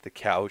on the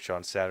couch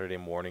on Saturday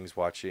mornings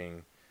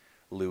watching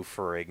Lou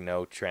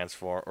Ferrigno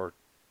transform, or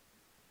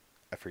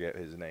I forget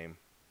his name.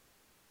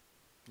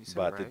 You said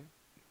But it the- right.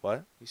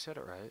 What? You said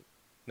it right.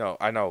 No,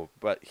 I know,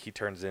 but he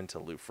turns into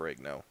Lou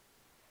Ferrigno.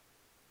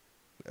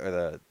 Or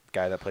the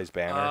guy that plays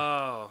Banner.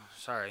 Oh,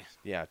 sorry.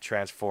 Yeah,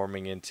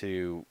 transforming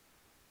into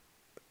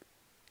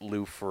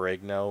Lou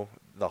Ferrigno,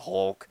 the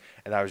Hulk,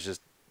 and I was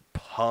just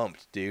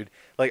pumped, dude.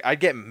 Like, I'd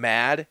get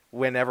mad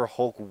whenever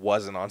Hulk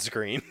wasn't on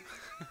screen.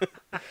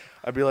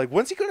 I'd be like,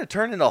 when's he going to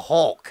turn into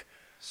Hulk?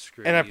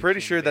 Screw And I'm you, pretty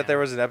King sure that there Banner.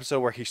 was an episode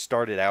where he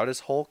started out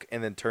as Hulk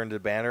and then turned to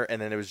Banner,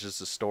 and then it was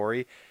just a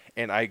story,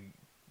 and I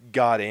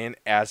got in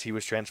as he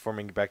was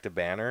transforming back to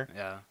Banner,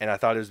 Yeah. and I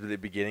thought it was the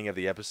beginning of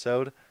the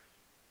episode.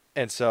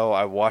 And so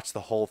I watched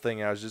the whole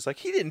thing, and I was just like,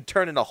 he didn't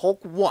turn into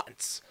Hulk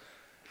once.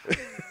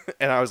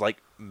 And I was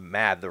like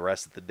mad the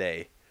rest of the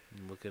day.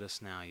 And look at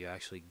us now. You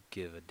actually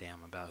give a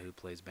damn about who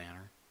plays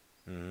Banner.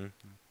 Mm-hmm.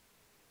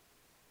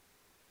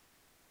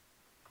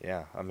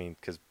 Yeah, I mean,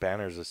 because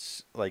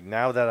Banner's like,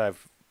 now that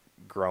I've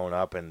grown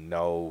up and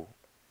know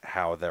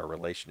how their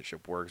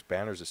relationship works,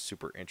 Banner's a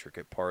super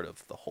intricate part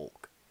of the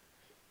Hulk.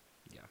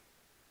 Yeah.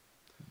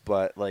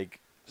 But like,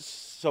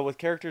 so with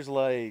characters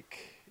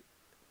like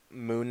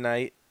Moon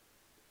Knight,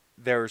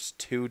 there's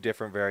two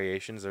different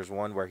variations. There's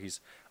one where he's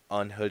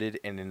unhooded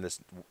and in this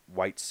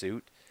white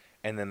suit,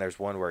 and then there's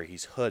one where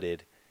he's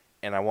hooded,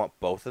 and I want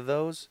both of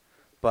those.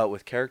 But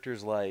with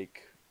characters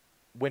like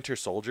Winter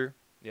Soldier,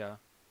 Yeah.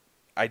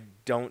 I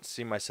don't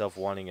see myself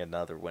wanting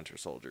another Winter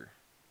Soldier.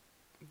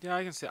 Yeah,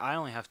 I can say I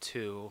only have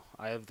two.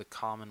 I have the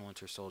common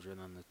Winter Soldier and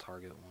then the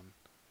Target one.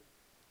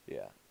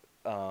 Yeah.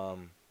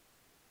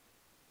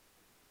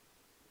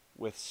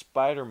 With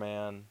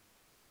Spider-Man,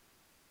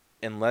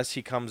 unless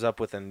he comes up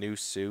with a new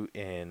suit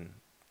in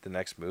the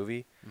next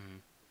movie, Mm-hmm.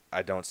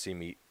 I don't see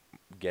me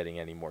getting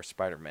any more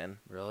Spider-Man.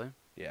 Really?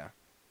 Yeah.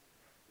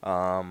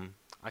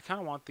 I kind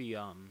of want the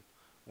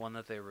one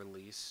that they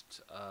released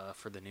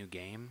for the new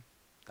game.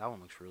 That one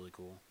looks really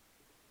cool.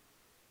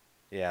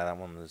 Yeah, that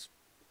one was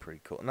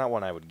pretty cool. Not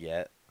one I would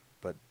get,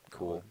 but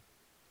cool.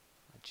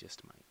 I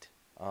just might.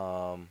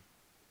 I'm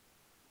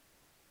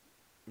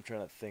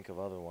trying to think of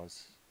other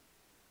ones.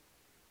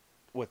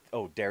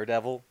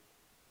 Daredevil.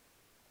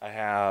 I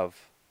have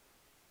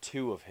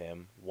two of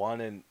him.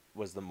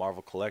 Was the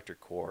Marvel Collector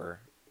Core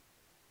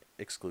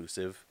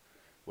exclusive,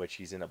 which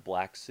he's in a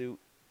black suit.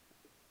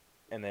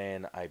 And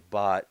then I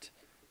bought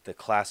the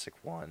classic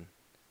one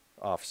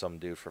off some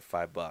dude for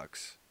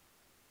 $5.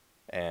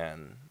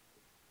 And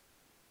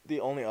the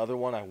only other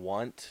one I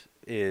want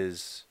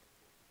is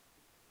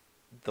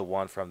the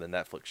one from the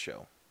Netflix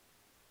show.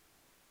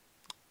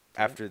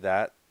 After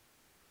that,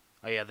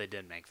 Oh yeah, they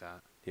did make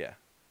that. yeah.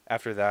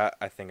 After that,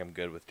 I think I'm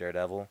good with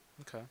Daredevil.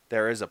 Okay.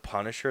 There is a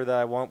Punisher that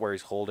I want where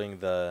he's holding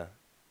the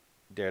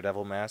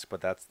Daredevil mask, but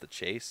that's the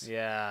chase.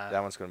 Yeah.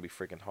 That one's going to be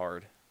freaking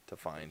hard to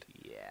find.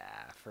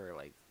 Yeah, for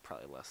like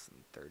probably less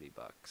than $30.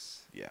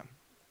 Yeah.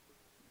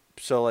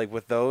 So like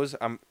with those,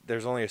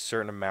 there's only a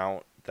certain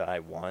amount that I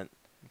want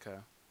Okay.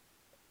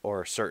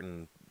 or a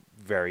certain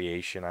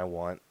variation I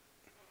want.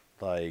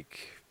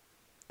 Like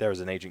there was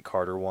an Agent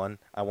Carter one.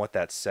 I want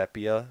that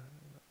sepia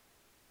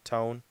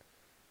tone.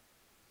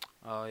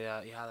 Oh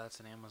yeah, yeah, that's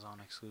an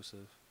Amazon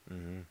exclusive,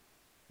 Mhm.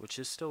 which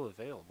is still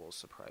available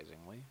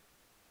surprisingly.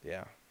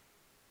 Yeah.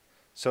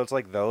 So it's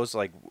like those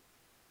like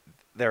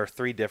there are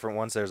three different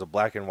ones. There's a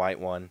black and white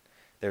one.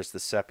 There's the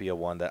sepia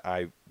one that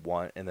I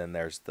want, and then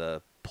there's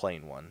the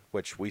plain one,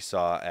 which we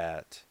saw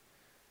at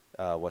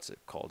what's it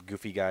called?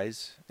 Goofy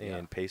Guys in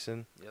Yeah.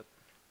 Payson. Yep.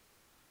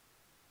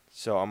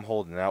 So I'm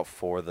holding out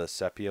for the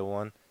sepia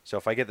one. So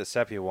if I get the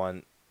sepia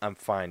one, I'm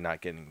fine not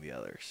getting the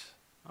others.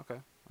 Okay.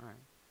 All right.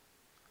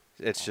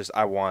 It's just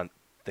I want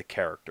the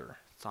character.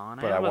 It's on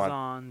But I want-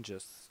 Amazon.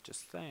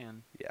 Just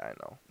saying. Yeah, I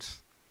know.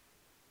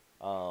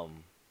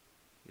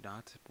 You don't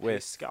have to pay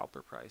With-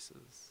 scalper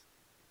prices.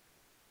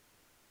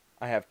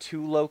 I have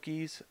two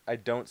Lokis. I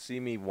don't see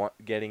me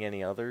getting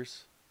any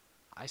others.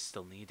 I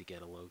still need to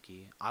get a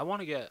Loki. I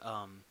want to get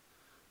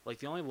like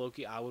the only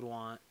Loki I would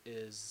want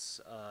is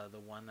the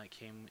one that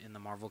came in the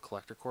Marvel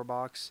Collector Core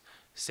box.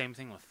 Same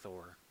thing with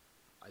Thor.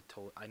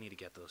 I need to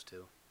get those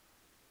two.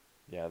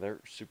 Yeah, they're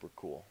super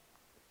cool.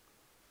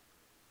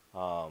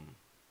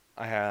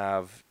 I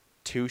have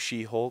two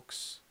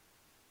She-Hulks,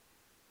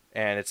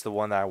 and it's the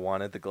one that I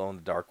wanted, the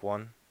glow-in-the-dark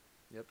one,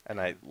 Yep. and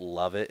I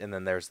love it. And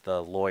then there's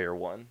the lawyer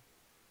one,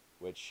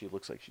 which she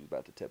looks like she's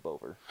about to tip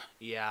over.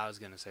 Yeah, I was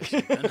gonna say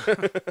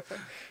something.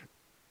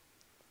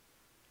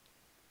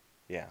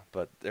 Yeah,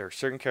 but there are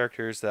certain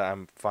characters that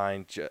I'm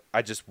fine.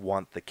 I just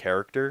want the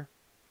character.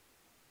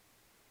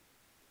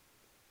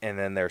 And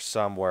then there's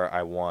some where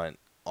I want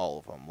all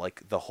of them.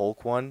 Like the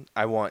Hulk one,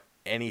 I want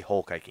any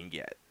Hulk I can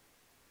get.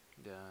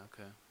 Yeah.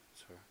 Okay.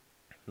 Sure.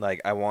 Like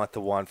I want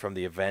the one from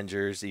the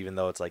Avengers, even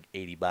though it's like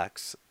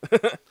 $80.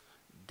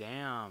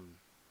 Damn.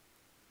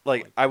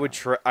 Like Like I would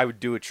that. I would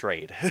do a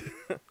trade.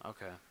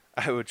 Okay.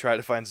 I would try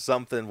to find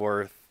something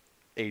worth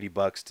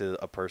 $80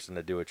 to a person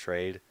to do a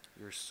trade.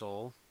 Your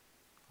soul.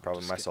 I'm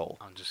Probably just my kid- soul.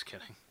 I'm just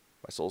kidding.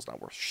 My soul's not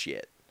worth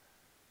shit.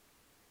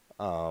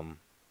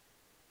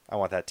 I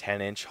want that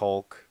 10-inch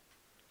Hulk.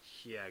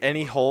 Yeah.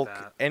 Any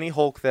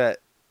Hulk that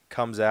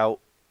comes out,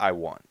 I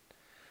want.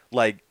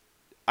 Like,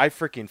 I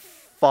freaking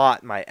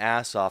fought my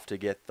ass off to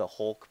get the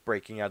Hulk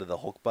breaking out of the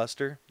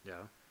Hulkbuster.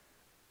 Yeah.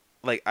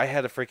 Like, I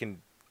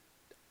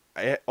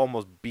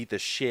almost beat the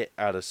shit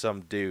out of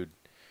some dude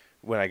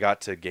when I got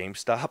to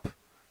GameStop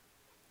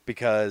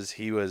because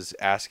he was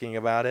asking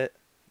about it,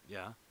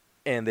 Yeah.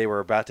 and they were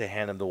about to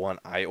hand him the one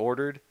I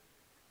ordered,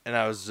 and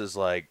I was just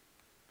like,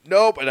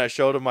 nope, and I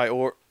showed him my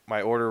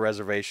order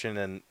reservation,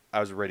 and I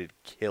was ready to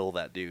kill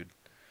that dude.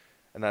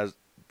 And I was,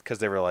 because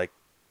they were like,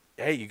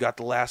 hey, you got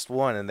the last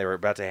one, and they were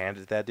about to hand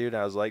it to that dude,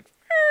 and I was like,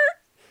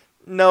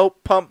 nope,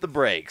 pump the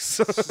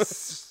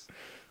brakes.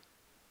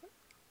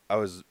 I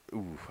was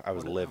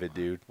livid,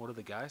 dude. What did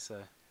the guy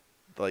say?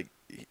 Like,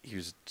 he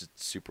was just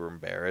super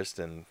embarrassed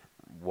and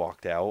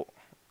walked out.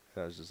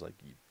 And I was just like,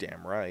 you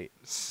damn right.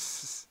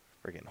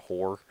 Freaking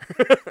whore.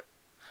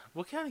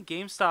 What kind of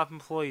GameStop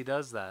employee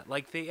does that?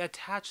 Like, they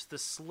attach the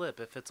slip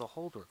if it's a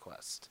hold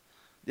request.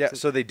 Yeah, So-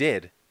 so they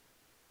did.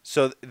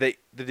 So the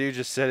dude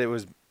just said it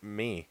was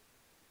me.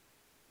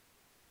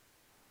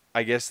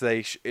 I guess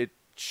it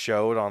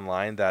showed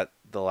online that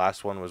the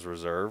last one was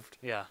reserved,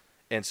 Yeah.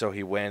 and so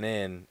he went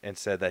in and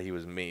said that he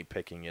was me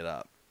picking it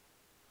up.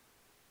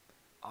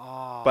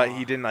 Oh. But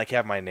he didn't like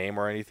have my name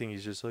or anything.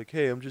 He's just like,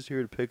 "Hey, I'm just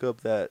here to pick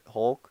up that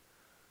Hulk."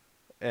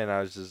 And I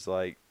was just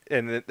like,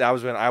 that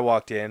was when I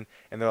walked in,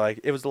 and they're like,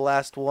 "It was the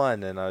last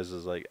one," and I was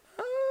just like,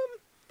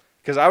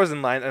 because I was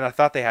in line and I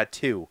thought they had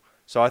two,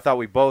 so I thought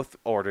we both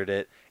ordered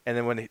it. And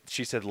then when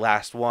she said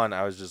last one,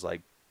 I was just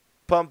like,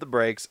 pump the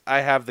brakes. I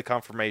have the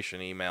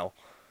confirmation email,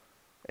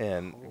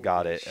 and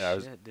got Holy it.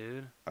 And shit,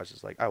 dude. I was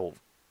just like, I will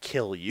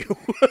kill you.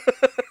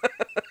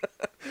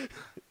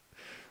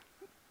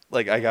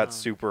 Like I got Wow.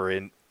 super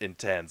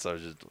intense. I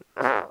was just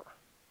like,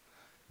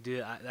 Dude,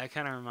 that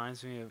kind of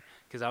reminds me of,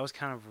 because I was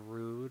kind of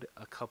rude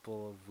a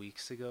couple of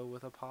weeks ago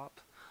with a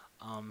pop.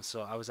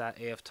 So I was at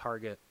AF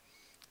Target,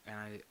 and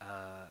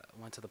I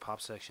went to the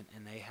pop section,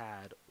 and they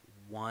had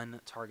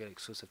one Target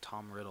exclusive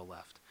Tom Riddle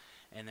left.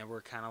 and there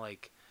were kind of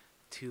like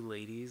two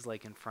ladies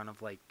like in front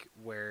of like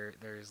where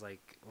there's like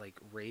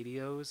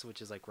radios,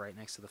 which is like right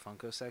next to the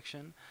Funko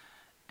section,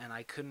 and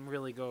I couldn't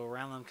really go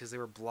around them because they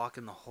were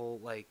blocking the whole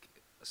like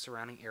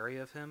surrounding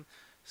area of him.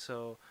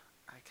 So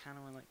I kind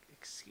of went like,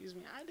 "Excuse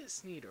me, I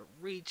just need to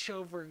reach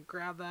over and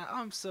grab that.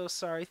 I'm so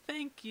sorry.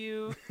 Thank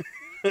you.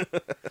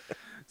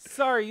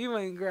 Sorry, you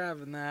ain't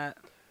grabbing that."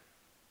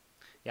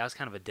 Yeah, I was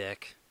kind of a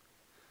dick.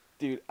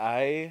 Dude,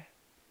 I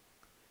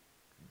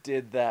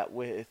did that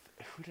with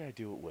who did I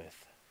do it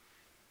with?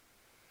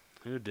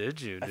 Who did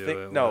you I do think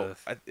it no,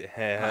 with?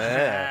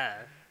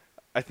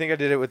 I think I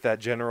did it with that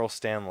General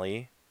Stan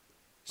Lee.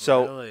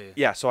 So Really?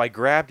 yeah, so I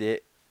grabbed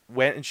it,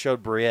 went and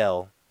showed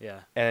Brielle, Yeah.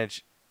 and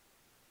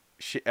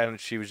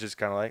she was just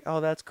kind of like,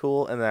 "Oh, that's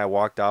cool," and then I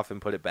walked off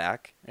and put it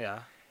back,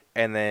 Yeah.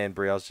 and then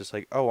Brielle's just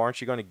like, "Oh,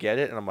 aren't you going to get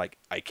it?" And I'm like,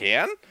 "I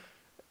can,"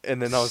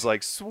 and then I was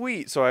like,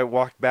 "Sweet." So I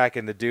walked back,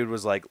 and the dude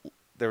was like,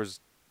 there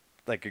was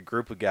like a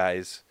group of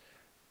guys,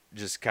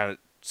 just kind of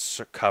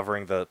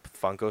covering the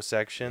Funko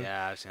section.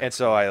 Yeah. I've seen And that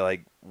so too. I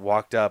like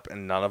walked up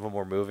and none of them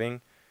were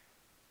moving.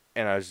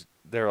 And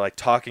they were like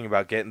talking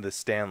about getting the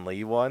Stan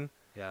Lee one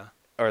Yeah.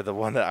 or the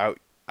one that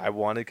I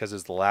wanted because it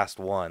was the last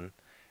one.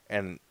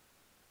 And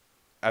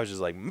I was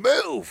just like,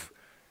 move.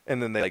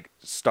 And then they like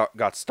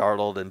got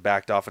startled and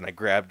backed off and I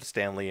grabbed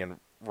Stan Lee and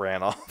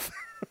ran off.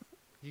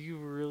 You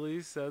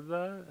really said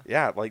that?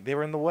 Yeah, like they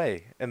were in the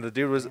way. And the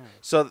dude was, Damn.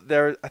 so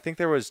I think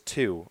there was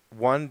two.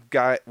 One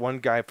guy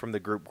from the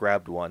group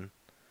grabbed one.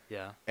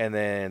 Yeah. And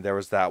then there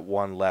was that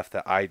one left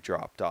that I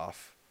dropped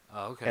off.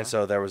 Oh, okay. And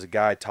so there was a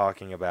guy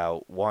talking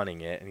about wanting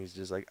it, and he's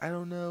just like, I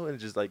don't know, and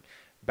just like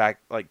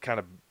kind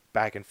of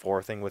back and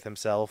forthing with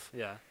himself.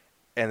 Yeah.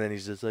 And then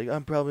he's just like,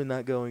 I'm probably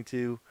not going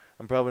to.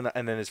 I'm probably not.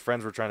 And then his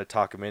friends were trying to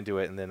talk him into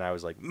it, and then I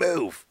was like,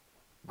 move,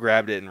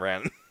 grabbed it and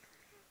ran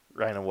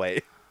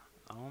away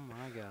Oh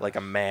my gosh. like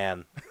a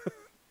man.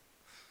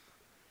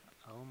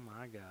 Oh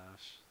my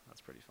gosh.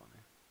 That's pretty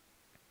funny.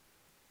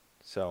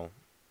 So,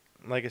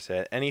 like I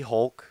said, any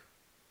Hulk,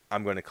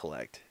 I'm going to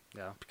collect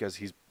Yeah. because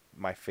he's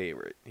my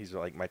favorite. He's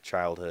like my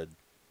childhood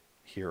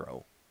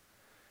hero.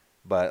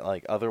 But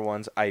like other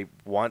ones, I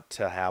want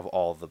to have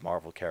all the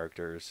Marvel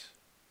characters,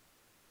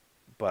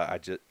 but I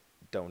just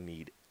don't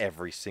need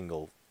every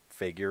single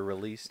figure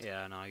released.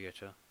 Yeah. No, I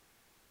get you.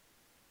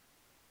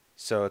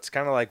 So it's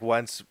kind of like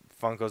once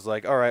Funko's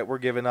like, all right, we're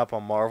giving up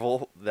on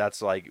Marvel.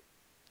 That's like,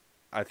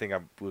 I think I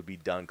would be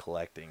done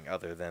collecting.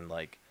 Other than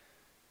like,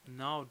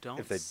 No, don't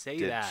if they say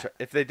did, that.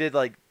 if they did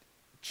like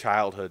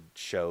childhood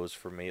shows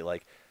for me,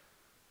 like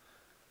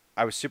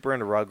I was super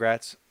into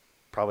Rugrats.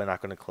 Probably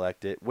not going to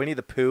collect it. Winnie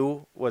the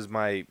Pooh was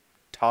my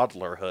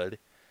toddlerhood,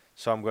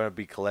 so I'm going to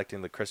be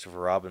collecting the Christopher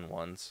Robin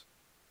ones.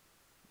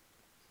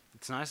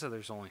 It's nice that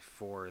there's only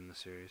 4 in the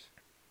series.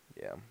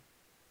 Yeah.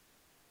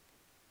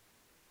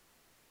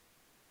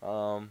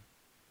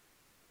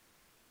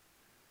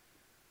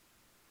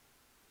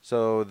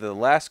 So the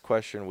last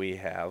question we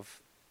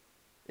have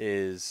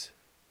is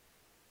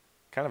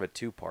kind of a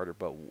two-parter,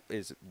 but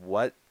is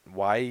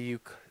why you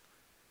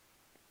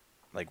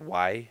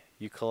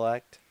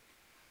collect,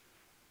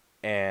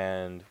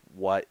 and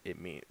what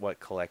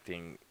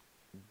collecting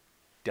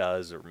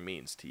does or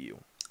means to you.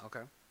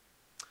 Okay.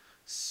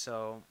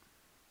 So,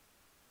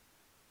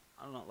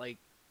 I don't know, like,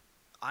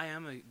 I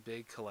am a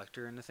big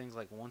collector into things.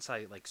 Like, once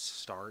I, like,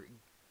 start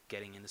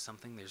getting into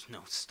something, there's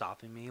no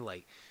stopping me.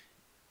 Like,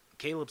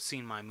 Caleb's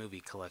seen my movie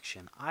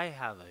collection. I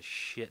have a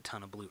shit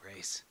ton of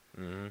Blu-rays.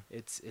 Mm-hmm.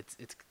 It's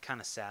kind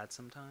of sad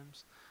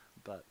sometimes,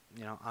 but,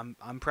 you know,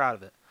 I'm proud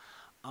of it.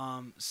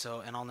 So,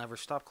 and I'll never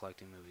stop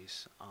collecting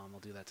movies. I'll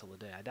do that till the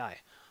day I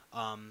die.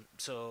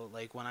 So,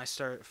 like, when I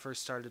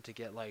first started to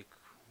get, like,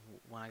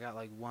 when I got,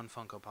 like, 1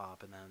 Funko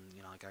Pop, and then,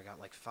 you know, like, I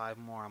got, like, 5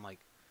 more, I'm like,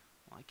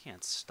 well, I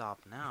can't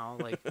stop now.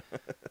 Like,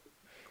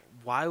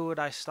 why would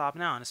I stop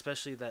now? And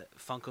especially that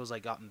Funko's,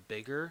 like, gotten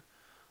bigger.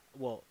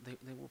 Well, they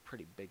were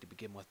pretty big to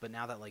begin with, but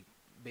now that, like,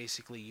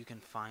 basically you can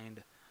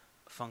find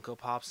Funko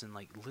Pops in,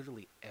 like,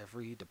 literally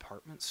every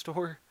department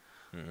store.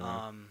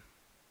 Mm-hmm.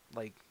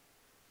 Like,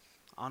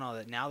 I don't know,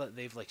 that now that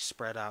they've, like,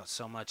 spread out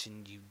so much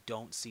and you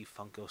don't see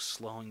Funko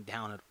slowing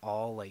down at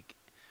all, like,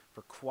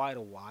 for quite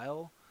a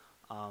while,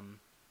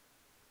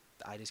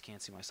 I just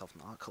can't see myself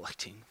not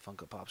collecting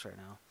Funko Pops right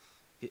now.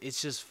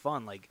 It's just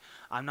fun. Like,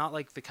 I'm not,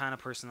 like, the kind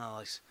of person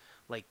that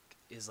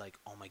is like,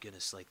 oh my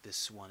goodness, like,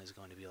 this one is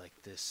going to be, like,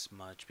 this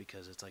much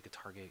because it's, like, a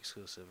Target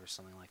exclusive or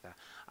something like that.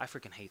 I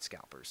freaking hate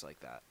scalpers like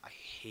that. I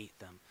hate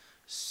them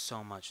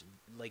so much.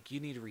 Like, you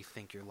need to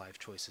rethink your life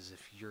choices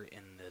if you're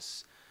in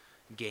this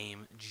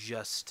game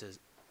just to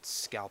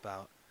scalp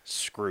out.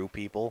 Screw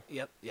people.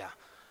 Yep, yeah.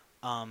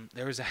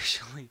 There was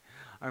actually,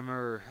 I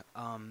remember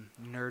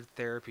Nerd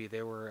Therapy,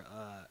 they were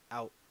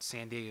out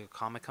San Diego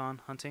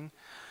Comic-Con hunting,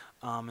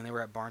 and they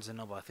were at Barnes &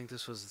 Noble. I think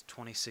this was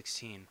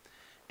 2016,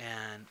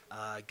 and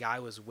a guy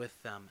was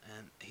with them,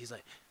 and he's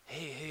like,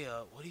 hey,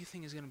 what do you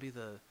think is going to be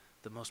the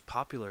most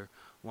popular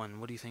one?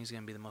 What do you think is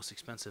going to be the most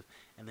expensive?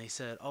 And they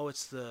said, oh,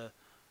 it's the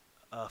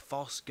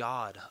False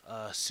God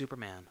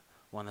Superman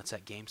one that's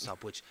at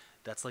GameStop, which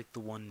that's like the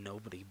one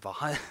nobody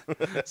bought.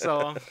 So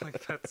I'm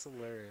like, that's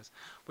hilarious.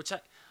 Which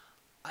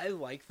I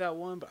like that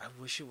one, but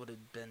I wish it would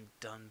have been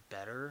done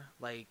better.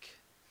 Like,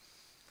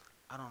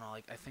 I don't know.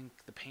 Like, I think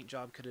the paint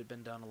job could have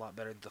been done a lot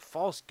better. The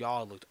false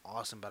god looked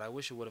awesome, but I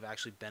wish it would have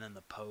actually been in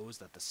the pose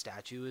that the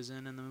statue is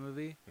in the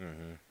movie.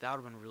 Mm-hmm. That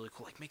would have been really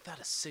cool. Like, make that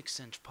a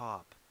 6-inch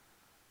pop.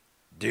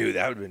 Dude,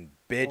 that would have been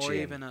bitching. Or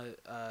even a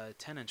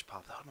 10-inch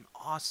pop. That would have been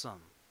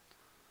awesome.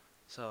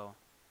 So,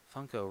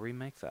 Funko,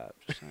 remake that.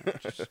 Just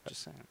saying.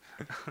 just saying.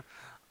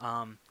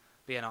 But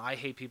yeah, no, I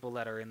hate people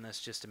that are in this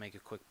just to make a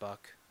quick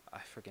buck. I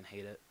freaking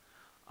hate it.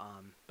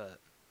 But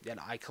yeah,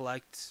 no, I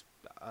collect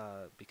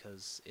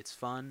because it's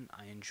fun.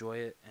 I enjoy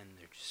it, and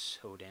they're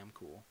just so damn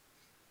cool.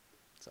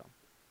 So,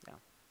 yeah.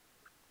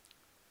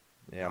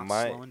 Yeah,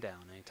 Not slowing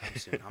down anytime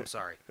soon. I'm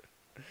sorry.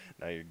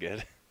 No, you're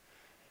good.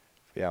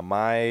 Yeah,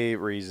 my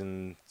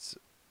reasons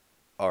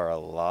are a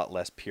lot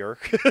less pure.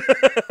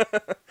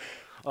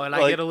 Oh, and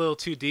I get a little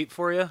too deep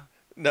for you?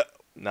 No,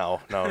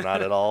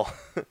 not at all.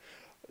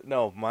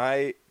 No,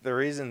 the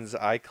reasons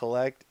I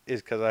collect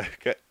is because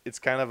it's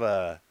kind of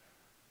a.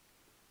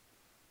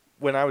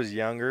 When I was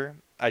younger,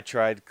 I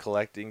tried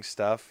collecting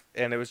stuff,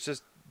 and it was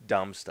just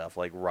dumb stuff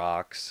like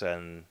rocks,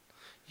 and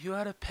You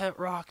had a pet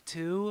rock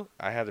too?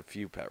 I had a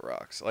few pet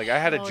rocks. Like I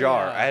had a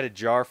jar. Yeah. I had a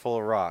jar full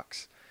of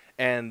rocks,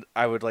 and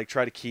I would like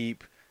try to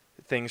keep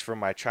things from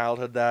my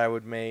childhood that I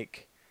would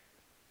make,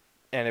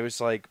 and it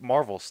was like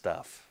Marvel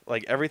stuff.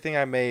 Like everything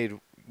I made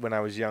when I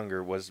was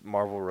younger was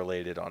Marvel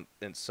related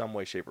in some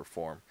way, shape, or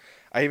form.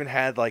 I even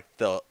had like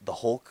the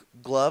Hulk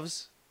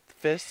gloves,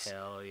 fists.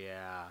 Hell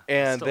yeah.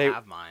 And I still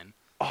have mine.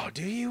 Oh,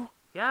 do you?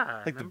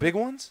 Yeah. Like the big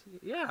ones?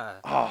 Yeah.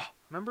 Oh,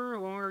 Remember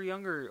when we were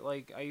younger,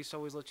 like, I used to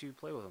always let you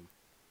play with them.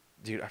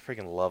 dude, I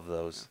freaking love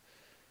those.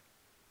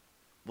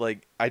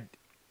 Like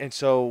and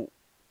so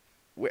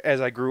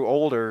as I grew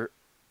older,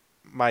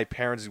 my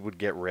parents would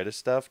get rid of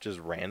stuff just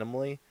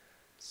randomly.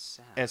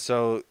 Sad. And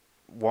so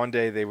one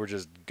day they were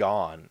just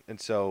gone. And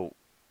so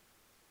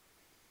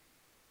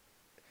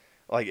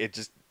like it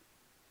just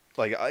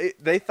like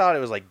they thought it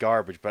was like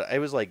garbage, but it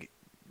was like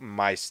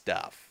my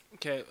stuff.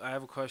 Okay, I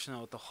have a question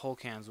though with the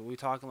Hulk hands. Were we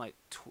talking like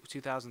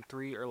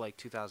 2003 or like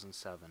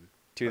 2007?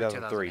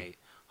 2003. Okay, phew.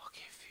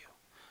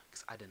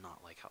 Because I did not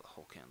like how the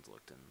Hulk hands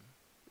looked in.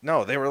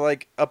 No, they were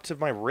like up to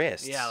my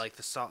wrists. Yeah, like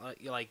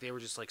like they were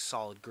just like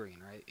solid green,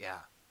 right? Yeah.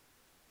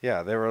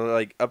 Yeah, they were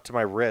like up to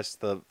my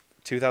wrist. The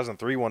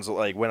 2003 ones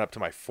like went up to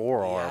my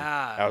forearm.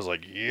 Yeah. I was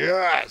like,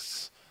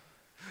 yes.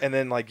 And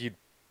then like you'd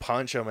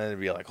punch them and it'd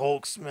be like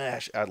Hulk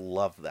smash. I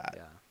love that.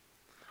 Yeah.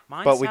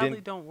 Mine But we sadly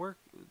didn't- don't work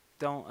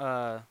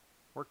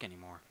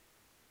anymore.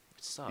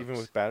 It sucks. Even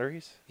with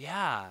batteries.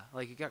 Yeah,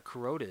 like it got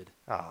corroded.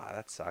 Ah,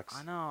 that sucks.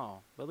 I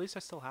know, but at least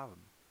I still have them.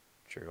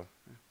 True.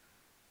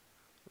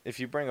 If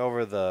you bring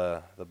over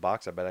the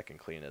box, I bet I can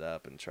clean it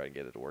up and try to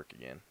get it to work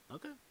again.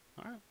 Okay,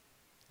 all right.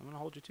 I'm gonna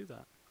hold you to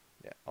that.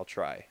 Yeah, I'll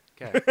try.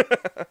 Okay.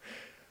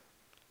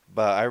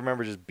 But I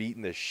remember just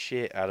beating the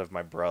shit out of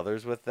my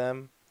brothers with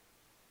them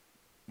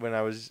when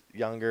I was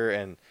younger,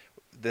 and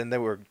then they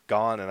were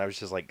gone, and I was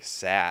just like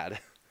sad.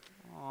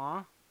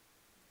 Aw,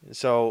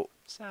 So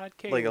sad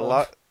Caleb. like a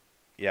lot,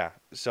 yeah.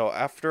 So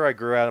after I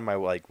grew out of my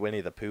like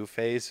Winnie the Pooh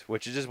phase,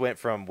 which it just went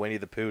from Winnie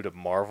the Pooh to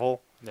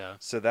Marvel, Yeah.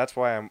 so that's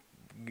why I'm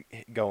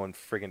going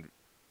freaking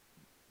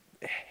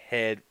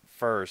head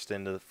first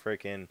into the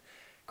freaking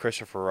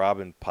Christopher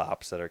Robin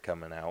pops that are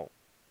coming out.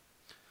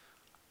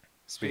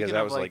 Speaking that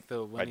of was, like like,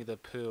 the Winnie the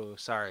Pooh,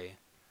 sorry.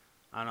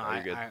 I don't know. Oh,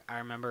 you're good. I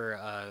remember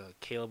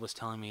Caleb was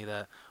telling me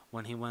that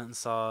when he went and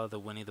saw the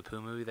Winnie the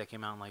Pooh movie that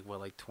came out in like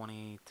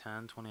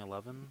 2010,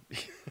 2011. Yeah.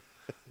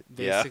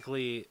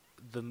 Basically,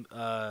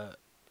 the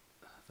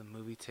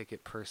movie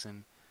ticket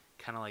person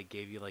kind of like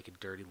gave you like a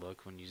dirty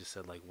look when you just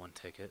said like one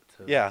ticket.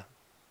 Yeah.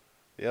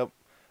 Yep.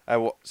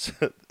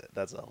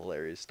 That's a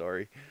hilarious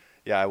story.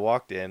 Yeah, I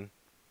walked in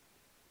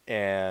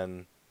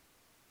and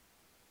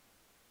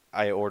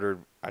I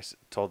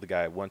told the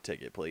guy 1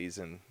 ticket, please,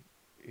 and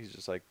he's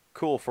just like,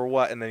 "Cool, for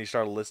what?" And then he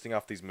started listing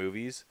off these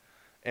movies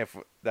and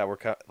that were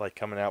like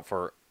coming out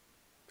for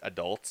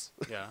adults.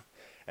 Yeah.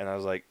 And I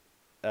was like,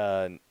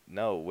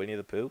 no, Winnie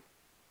the Pooh.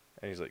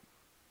 And he's like,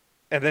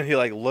 and then he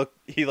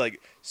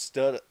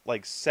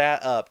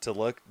sat up to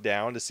look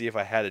down to see if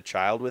I had a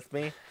child with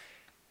me.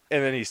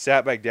 And then he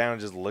sat back down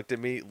and just looked at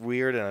me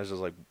weird. And I was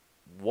just like,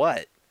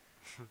 what?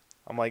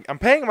 I'm like, I'm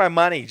paying my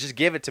money. Just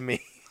give it to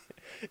me.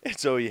 And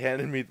so he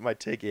handed me my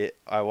ticket.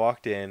 I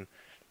walked in.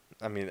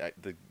 I mean,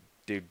 the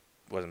dude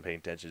wasn't paying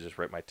attention. Just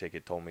wrote my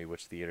ticket, told me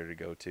which theater to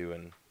go to,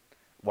 and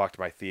walked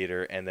to my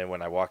theater. And then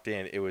when I walked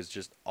in, it was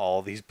just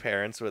all these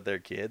parents with their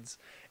kids.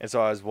 And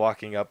so I was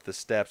walking up the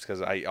steps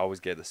because I always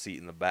get a seat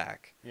in the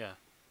back. Yeah.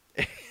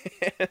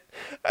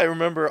 I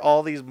remember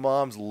all these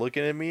moms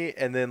looking at me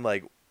and then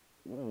like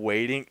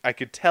waiting. I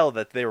could tell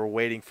that they were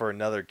waiting for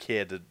another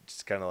kid to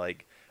just kind of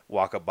like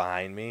walk up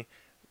behind me.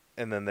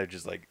 And then they're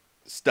just like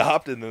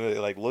stopped and then they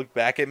like looked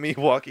back at me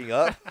walking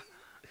up.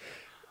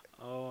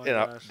 Oh my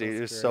And gosh, dude, it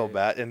that's was so great.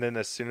 bad. And then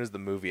as soon as the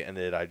movie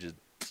ended, I just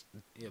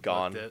You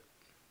gone. booked it.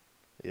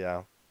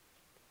 Yeah.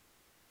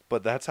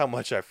 But that's how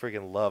much I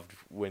freaking loved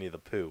Winnie the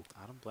Pooh.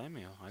 I don't blame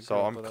you. I So grew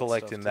up I'm with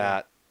collecting stuff, too.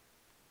 that.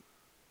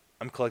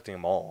 I'm collecting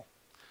them all.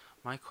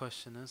 My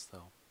question is,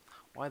 though,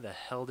 why the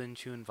hell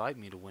didn't you invite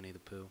me to Winnie the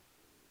Pooh?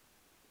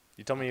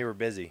 You told me you were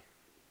busy.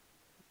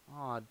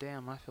 Aw,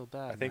 damn, I feel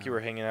bad I think you now. were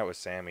hanging out with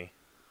Sammy.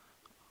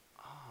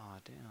 Aw,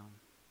 damn.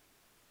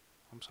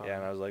 I'm sorry. Yeah,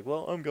 and I was like,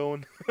 well, I'm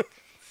going.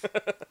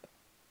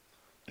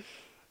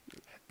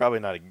 Probably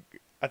not.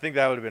 I think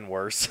that would have been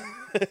worse.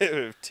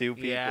 If two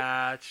people,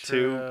 Yeah,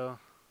 two- true.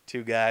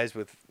 two guys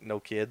with no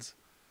kids.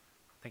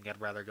 I think I'd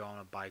rather go on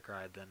a bike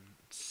ride than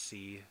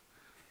see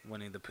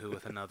Winnie the Pooh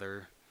with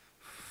another.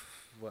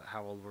 What?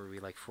 How old were we?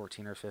 Like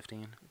 14 or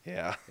 15?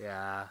 Yeah,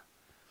 Yeah,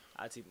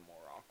 that's even more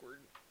awkward.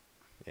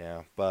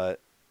 yeah. But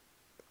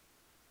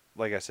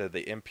like I said,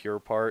 the impure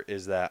part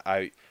is that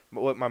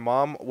what my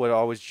mom would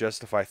always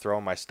justify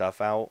throwing my stuff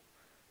out.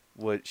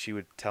 What she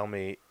would tell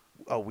me,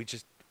 oh, we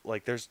just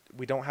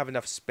we don't have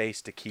enough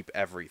space to keep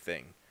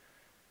everything.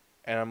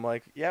 And I'm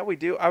like, yeah, we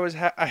do. I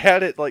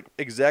had it like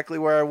exactly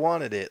where I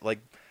wanted it. Like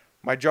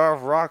my jar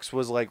of rocks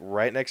was like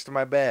right next to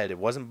my bed. It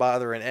wasn't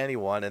bothering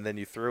anyone, and then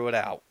you threw it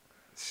out.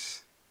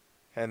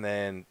 And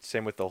then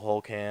same with the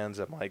Hulk hands.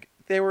 I'm like,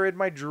 they were in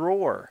my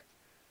drawer.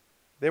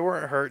 They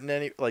weren't hurting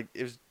any. Like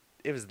it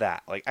was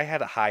that. Like I had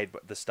to hide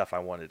the stuff I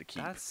wanted to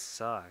keep. That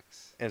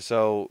sucks. And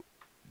so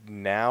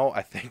now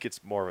I think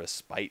it's more of a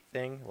spite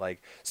thing.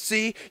 Like,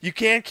 see, you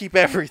can't keep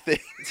everything.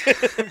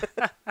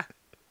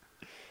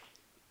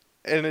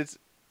 And it's,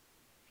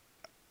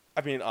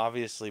 I mean,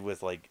 obviously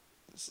with like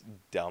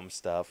dumb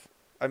stuff.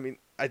 I mean,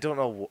 I don't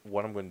know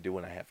what I'm going to do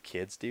when I have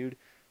kids, dude,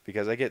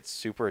 because I get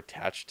super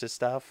attached to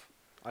stuff.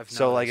 I've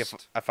So like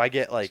noticed. if I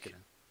get Just like kidding.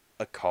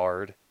 a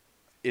card,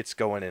 it's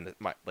going in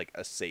my like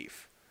a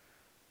safe.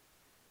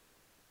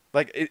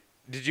 Like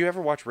did you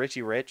ever watch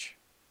Richie Rich?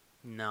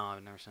 No,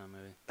 I've never seen that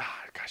movie.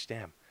 Ah, gosh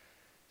damn.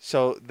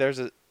 So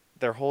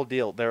their whole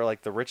deal. They're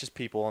like the richest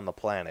people on the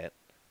planet,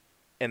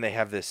 and they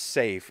have this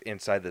safe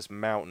inside this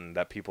mountain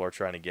that people are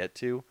trying to get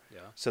to. Yeah.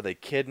 So they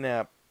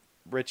kidnap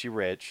Richie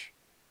Rich,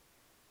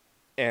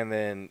 and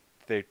then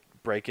they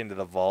break into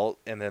the vault,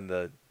 and then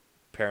the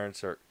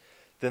parents are.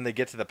 Then they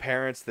get to the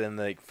parents, then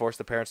they force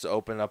the parents to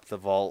open up the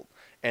vault,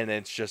 and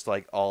it's just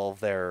like all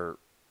their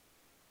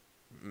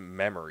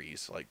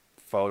memories, like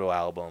photo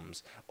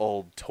albums,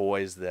 old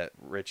toys that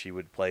Richie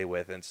would play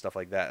with, and stuff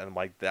like that. And I'm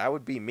like, that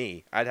would be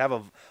me. I'd have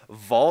a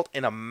vault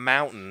in a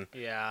mountain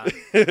Yeah,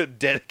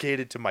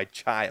 dedicated to my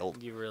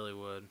child. you really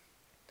would.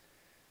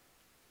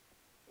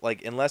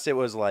 Like, unless it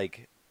was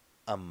like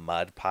a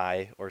mud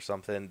pie or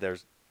something,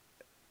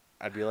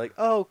 I'd be like,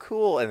 oh,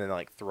 cool, and then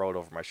like throw it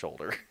over my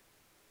shoulder.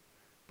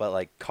 But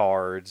like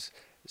cards,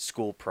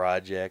 school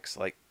projects,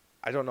 like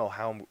I don't know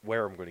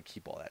where I'm going to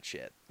keep all that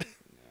shit. Yeah.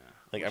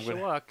 Like Wish you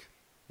luck.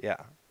 Yeah.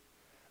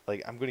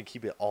 Like, I'm going to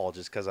keep it all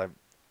just because I'm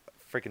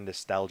freaking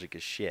nostalgic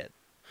as shit.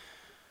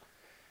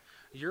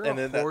 You're And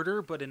a then that-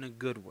 hoarder, but in a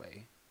good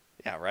way.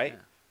 Yeah, right?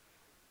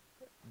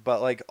 Yeah.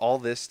 But, like, all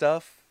this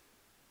stuff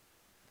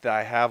that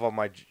I have on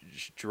my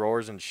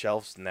drawers and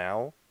shelves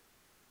now,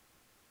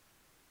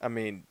 I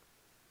mean,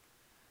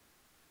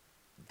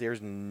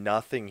 there's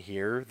nothing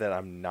here that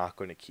I'm not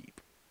going to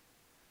keep.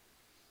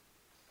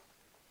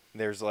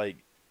 There's, like,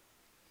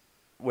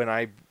 when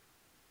I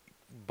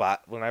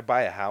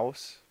buy a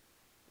house,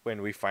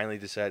 when we finally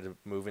decide to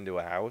move into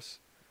a house,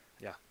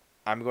 Yeah.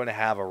 I'm going to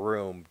have a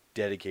room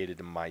dedicated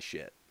to my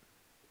shit.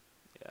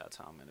 Yeah, that's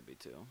how I'm gonna be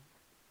too.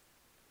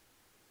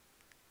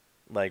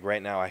 Like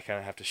right now, I kind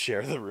of have to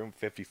share the room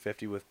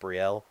 50-50 with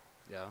Brielle,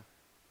 Yeah.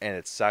 and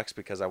it sucks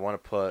because I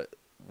want to put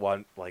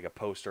one like a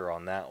poster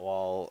on that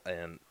wall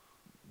and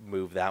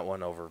move that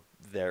one over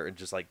there and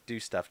just like do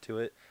stuff to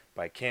it,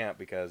 but I can't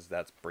because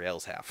that's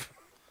Brielle's half.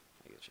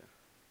 I get you.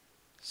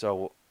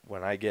 So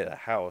when I get a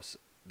house,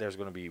 there's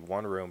going to be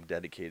one room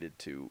dedicated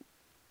to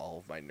all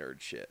of my nerd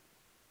shit.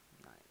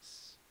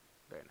 Nice.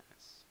 Very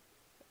nice.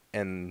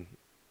 And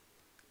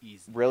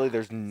Easy. really,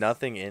 there's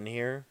nothing in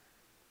here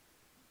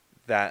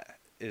that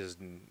is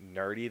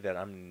nerdy that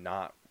I'm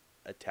not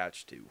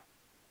attached to.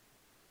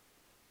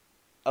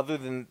 Other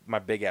than my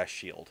big ass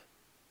shield.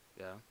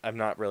 Yeah. I'm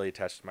not really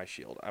attached to my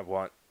shield. I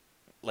want,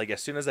 like,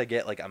 as soon as I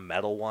get, like, a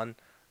metal one,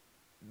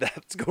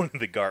 that's going in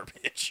the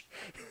garbage.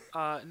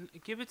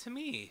 Give it to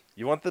me.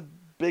 You want the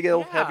big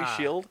old heavy Yeah.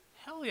 shield?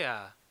 Hell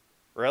yeah.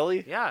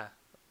 Really? Yeah.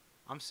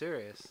 I'm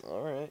serious.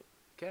 All right.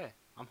 Okay.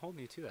 I'm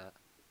holding you to that.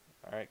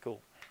 All right,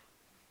 cool.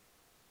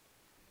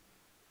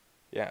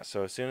 Yeah,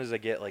 so as soon as I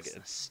get, like, It's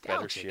a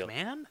better nostalgic, shield.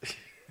 man.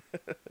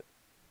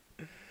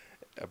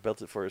 I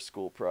built it for a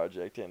school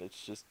project, and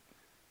it's just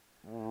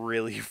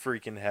really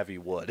freaking heavy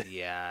wood.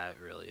 Yeah, it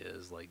really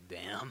is. Like,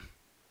 damn.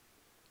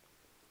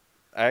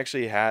 I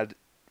actually had.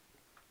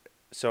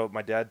 So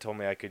my dad told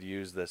me I could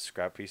use the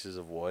scrap pieces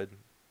of wood,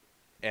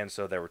 and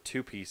so there were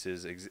two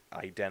pieces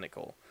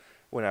identical.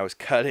 When I was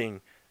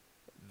cutting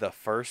the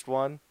first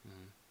one,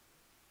 Mhm.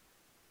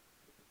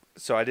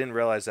 so I didn't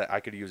realize that I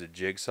could use a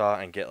jigsaw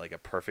and get like a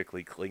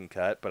perfectly clean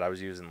cut, but I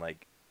was using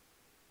like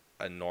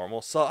a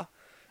normal saw,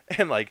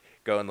 and like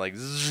going like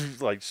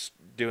like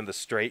doing the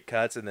straight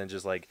cuts and then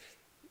just like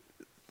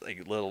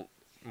little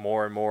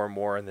more and more and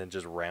more and then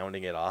just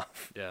rounding it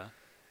off. Yeah.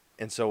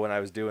 And so when I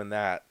was doing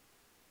that,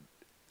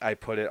 I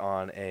put it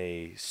on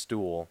a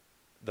stool,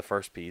 the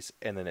first piece,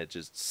 and then it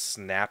just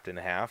snapped in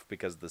half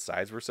because the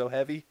sides were so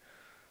heavy.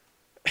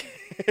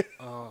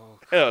 Oh.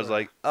 And I was crap.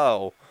 like,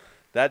 oh,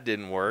 that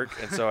didn't work.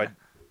 And so I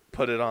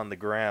put it on the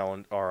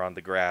ground or on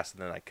the grass,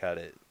 and then I cut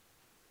it.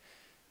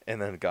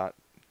 And then got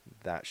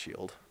that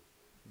shield.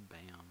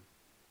 Bam.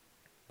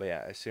 But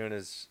yeah, as soon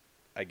as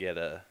I get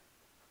a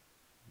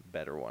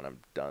better one, I'm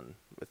done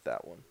with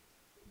that one.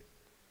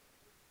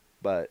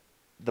 But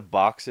the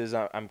boxes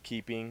I'm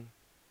keeping,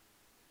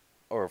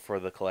 or for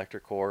the collector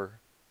core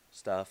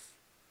stuff,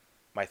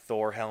 my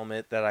Thor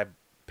helmet that I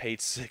paid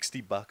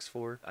 $60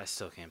 for. I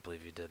still can't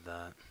believe you did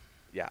that.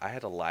 Yeah, I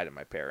had to lie to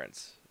my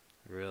parents.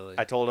 Really?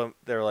 I told them,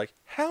 they were like,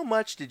 how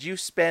much did you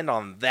spend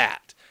on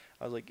that?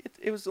 I was like,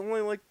 it was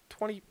only like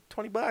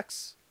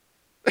 $20.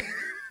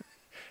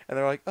 And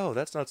they're like, oh,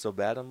 that's not so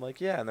bad. I'm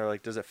like, yeah. And they're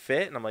like, does it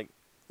fit? And I'm like,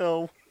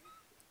 no.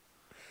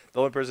 The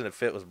only person it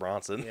fit was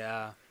Bronson.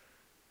 Yeah.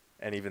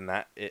 And even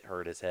that, it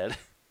hurt his head.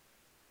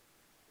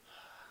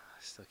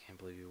 I still can't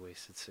believe you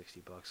wasted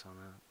 $60 on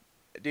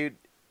that. Dude,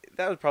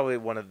 that was probably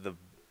one of the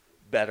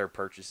better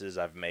purchases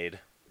I've made.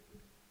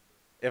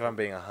 If I'm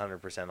being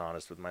 100%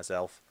 honest with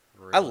myself.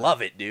 Really? I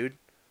love it, dude.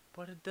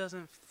 But it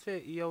doesn't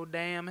fit your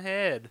damn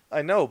head.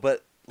 I know,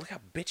 but look how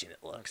bitchin'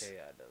 it looks. Okay,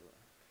 yeah, it doesn't.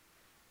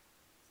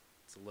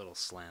 It's a little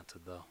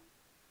slanted, though.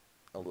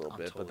 A little I'm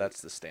bit, totally- but that's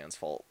the stand's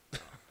fault.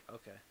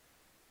 Okay.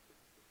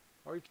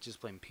 Or you could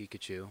just blame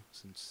Pikachu,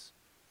 since...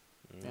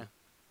 Mm. Yeah,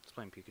 just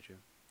blame Pikachu.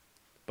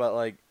 But,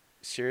 like,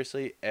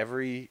 seriously,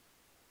 every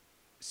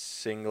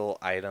single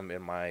item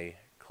in my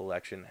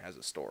collection has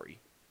a story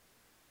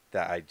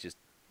that I just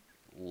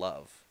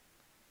love.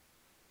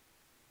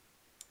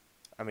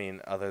 I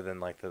mean, other than,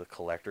 like, the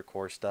collector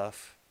core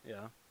stuff,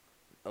 Yeah.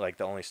 like,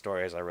 the only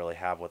stories I really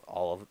have with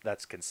all of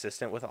that's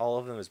consistent with all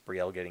of them is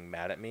Brielle getting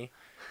mad at me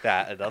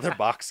that another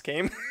box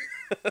came.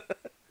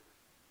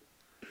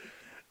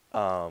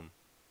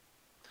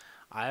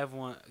 I have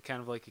one kind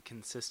of like a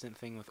consistent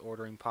thing with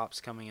ordering pops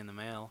coming in the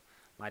mail.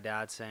 My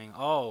dad saying,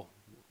 "Oh,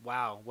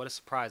 wow, what a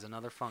surprise!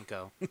 Another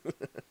Funko."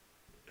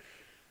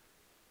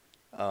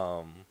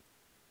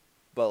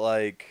 But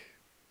like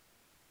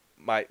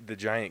the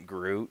giant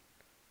Groot,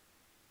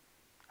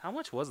 How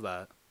much was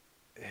that?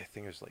 I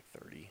think it was like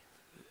 30.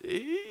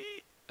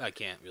 I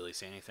can't really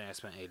say anything. I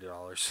spent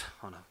 $80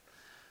 on a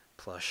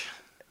plush.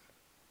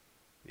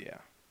 Yeah.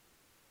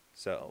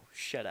 So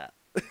shut up.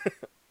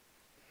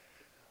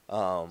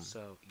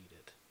 So eat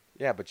it.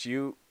 Yeah, but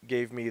you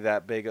gave me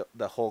that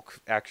the Hulk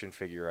action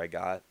figure I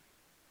got.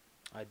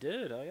 I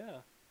did. Oh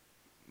yeah.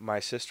 My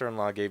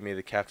sister-in-law gave me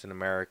the Captain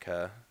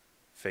America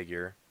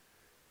figure.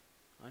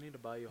 I need to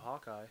buy you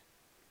Hawkeye.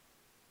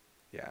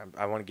 Yeah,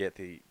 I want to get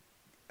the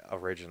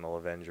original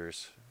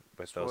Avengers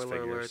with those Spoiler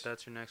figures. alert!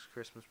 That's your next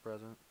Christmas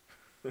present.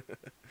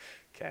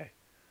 Okay.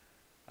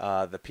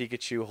 The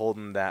Pikachu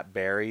holding that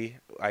berry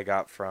I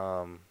got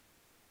from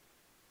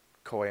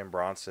Coy and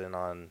Bronson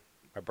on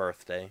my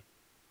birthday.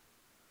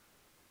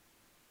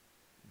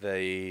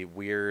 The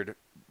weird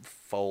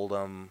fold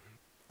 'em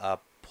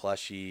up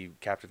plushy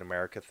Captain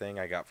America thing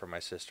I got from my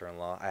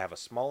sister-in-law. I have a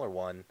smaller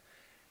one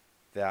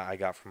that I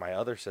got from my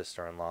other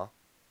sister-in-law.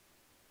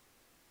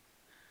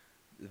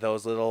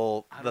 Those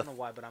little... I don't know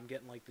why, but I'm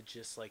getting like the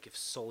gist. Like if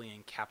Sully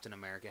and Captain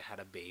America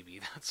had a baby,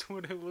 that's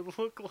what it would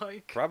look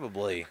like.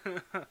 Probably.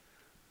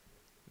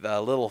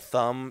 The little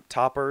thumb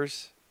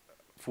toppers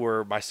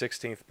for my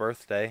 16th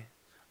birthday.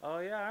 Oh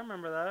yeah, I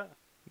remember that.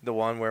 The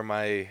one where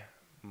my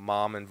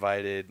mom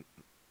invited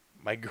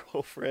my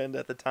girlfriend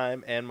at the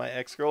time and my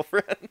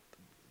ex-girlfriend.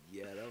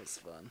 Yeah, that was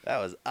fun. That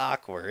was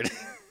awkward.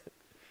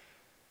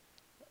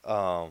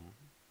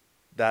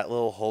 That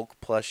little Hulk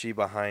plushie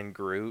behind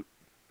Groot.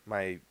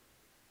 I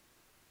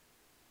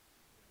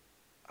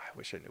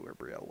wish I knew where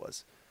Brielle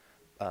was.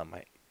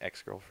 My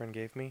ex-girlfriend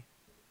gave me,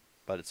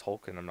 but it's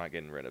Hulk and I'm not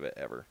getting rid of it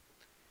ever.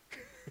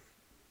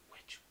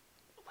 Which,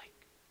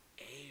 like,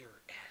 A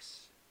or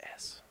S?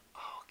 S.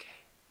 Oh,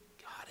 okay,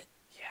 got it.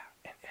 Yeah,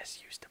 and S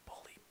used to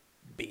bully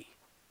B.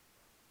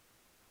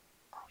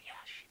 Oh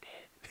yeah, she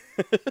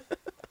did.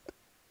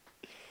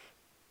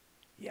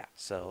 Yeah,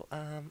 so,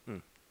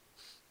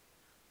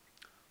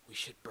 We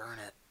should burn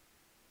it.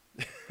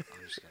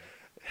 I'm just kidding.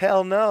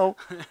 hell no.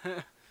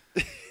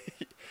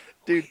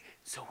 Dude, Wait,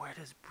 so where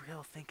does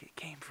Brielle think it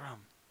came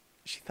from?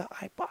 she thought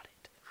I bought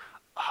it.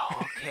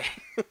 Oh,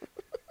 okay.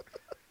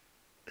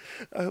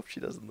 I hope she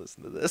doesn't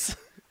listen to this.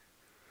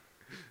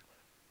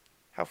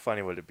 How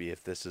funny would it be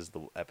if this is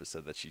the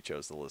episode that she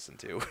chose to listen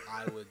to?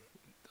 I would.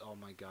 Oh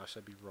my gosh,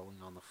 I'd be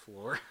rolling on the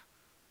floor.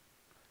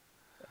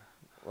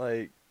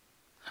 Like,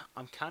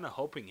 I'm kind of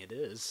hoping it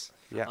is.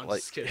 yeah, I'm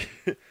like, just kidding.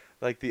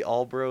 like the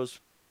Allbros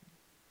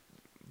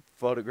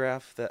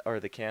photograph or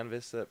the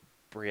canvas that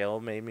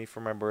Brielle made me for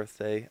my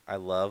birthday. I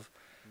love.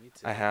 Me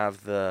too. I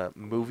have the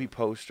movie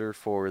poster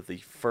for the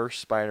first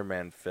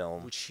Spider-Man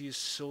film. Which he is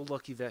so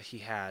lucky that he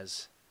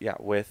has. Yeah,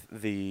 with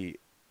the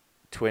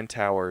twin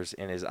towers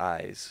in his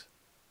eyes,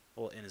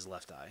 Well, in his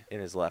left eye. in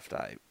his left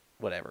eye,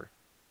 whatever.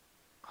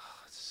 Oh,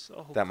 it's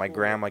so That my cool.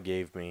 grandma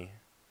gave me.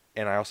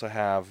 And I also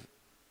have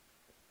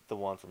the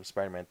one from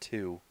Spider-Man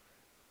 2,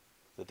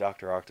 the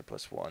Dr.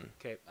 Octopus one.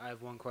 Okay, I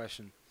have one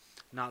question.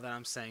 Not that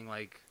I'm saying,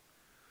 like,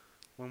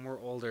 when we're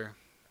older,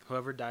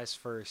 whoever dies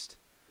first,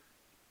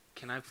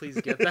 can I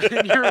please get that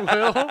in your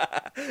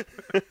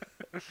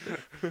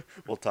will?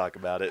 We'll talk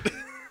about it.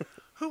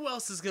 Who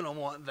else is gonna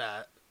want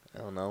that? I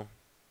don't know.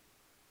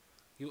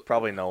 You,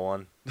 Probably no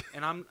one.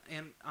 And I'm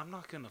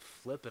not gonna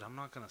flip it. I'm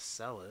not gonna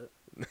sell it.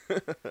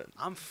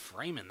 I'm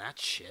framing that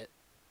shit.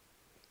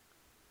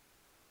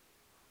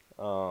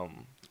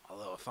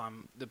 Although if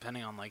I'm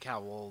depending on like how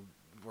old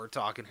we're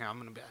talking here, I'm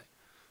gonna be like,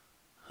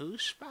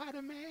 who's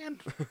Spider-Man?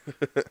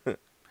 Apparently,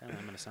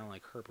 I'm gonna sound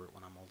like Herbert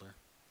when I'm older.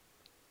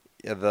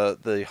 Yeah,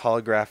 the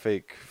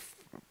holographic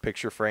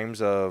picture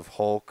frames of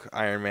Hulk,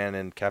 Iron Man,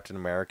 and Captain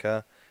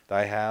America that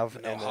I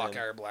have. No and Hawkeye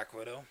then, or Black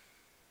Widow.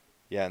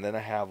 yeah, and then I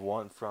have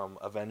one from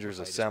Avengers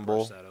I just Assemble.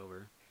 brushed that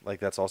over. Like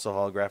that's also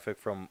holographic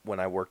from when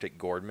I worked at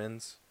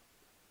Gordman's.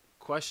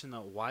 Question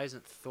though, why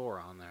isn't Thor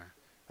on there?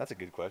 That's a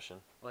good question.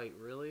 Like,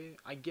 really?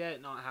 I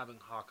get not having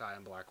Hawkeye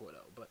and Black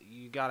Widow, but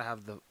you gotta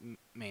have the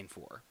main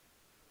four.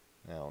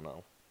 I don't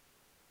know.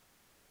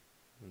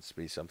 It's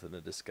be something to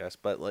discuss,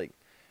 but like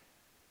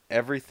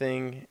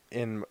everything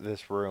in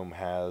this room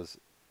has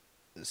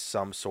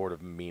some sort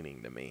of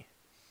meaning to me.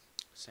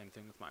 Same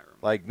thing with my room.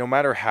 Like no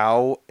matter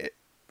how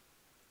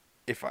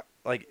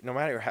no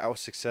matter how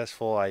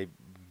successful I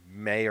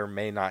may or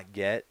may not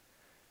get,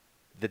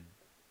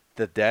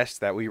 the desk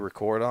that we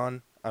record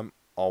on, I'm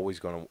always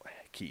going to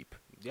keep.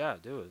 Yeah,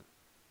 do it.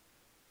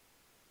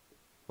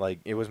 Like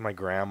it was my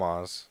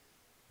grandma's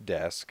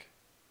desk,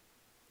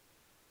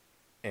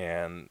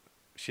 and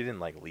she didn't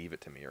like leave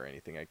it to me or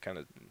anything. I kind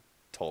of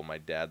told my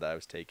dad that I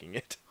was taking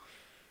it.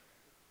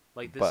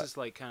 Like, this But- is,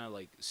 like, kind of,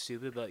 like,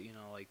 stupid, but, you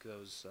know, like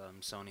those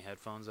Sony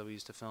headphones that we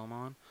used to film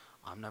on,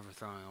 I'm never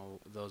throwing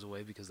those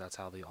away because that's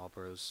how the All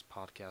Bros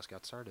podcast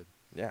got started.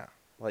 Yeah,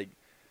 like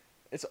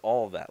it's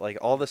all of that. Like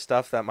all the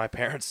stuff that my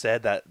parents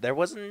said that there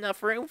wasn't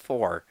enough room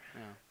for.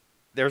 Yeah.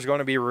 There's going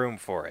to be room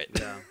for it.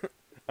 Yeah.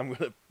 I'm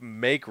going to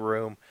make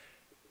room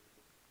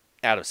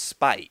out of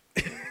spite.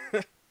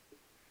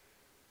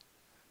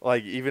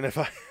 Like even if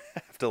I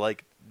have to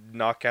like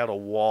knock out a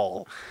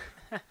wall,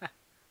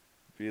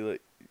 be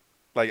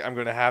like I'm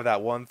going to have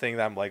that one thing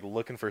that I'm like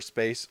looking for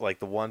space, like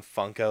the one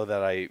Funko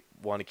that I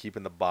want to keep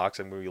in the box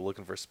I'm going to be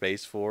looking for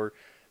space for.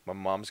 My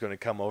mom's going to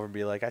come over and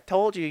be like, "I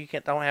told you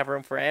don't have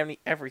room for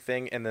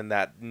everything." And then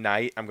that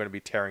night I'm going to be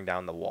tearing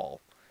down the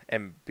wall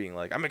and being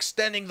like, "I'm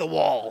extending the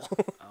wall."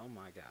 Oh,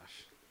 my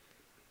gosh.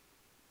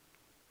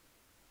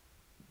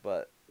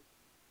 But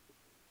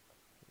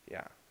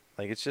yeah,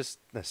 like it's just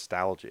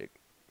nostalgic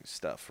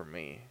stuff for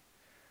me.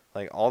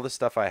 Like all the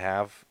stuff I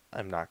have,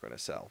 I'm not going to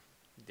sell.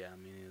 Yeah,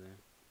 me neither.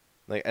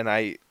 Like, and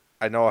I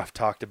know I've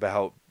talked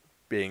about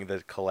being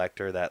the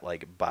collector that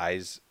like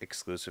buys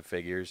exclusive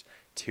figures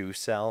to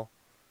sell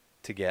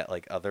to get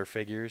like other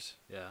figures,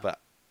 Yeah. but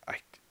I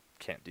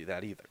can't do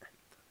that either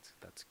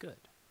That's good.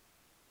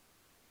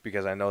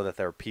 because I know that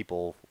there are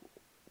people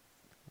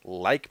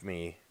like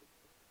me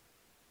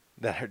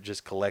that are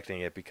just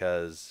collecting it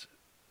because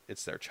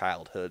it's their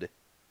childhood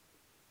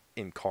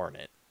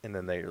incarnate, and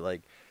then they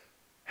like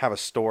have a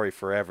story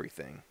for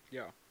everything.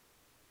 Yeah.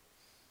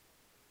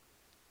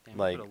 Damn,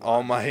 Like you put a all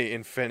lot my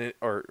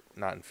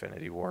not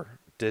Infinity War,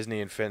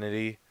 Disney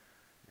Infinity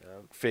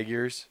Yep.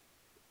 figures.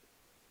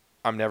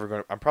 I'm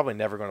probably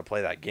never gonna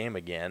play that game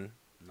again,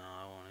 No,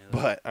 I won't either.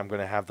 but I'm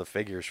gonna have the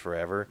figures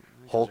forever.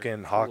 Those Hulk are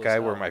and cool as Hawkeye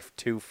were hell. my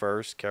two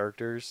first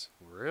characters.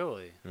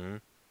 Really? hmm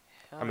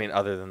I Hell mean, yeah.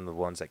 other than the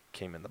ones that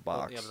came in the Well,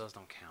 box. yeah, but those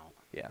don't count.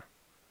 Yeah.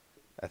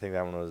 I think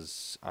that one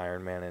was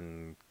Iron Man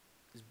and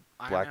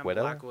Iron Black Man,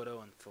 Widow? Black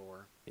Widow, and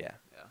Thor. yeah.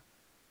 Yeah.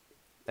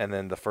 And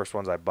then the first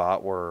ones I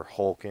bought were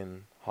Hulk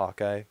and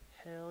Hawkeye.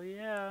 Hell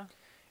yeah.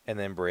 And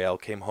then Brielle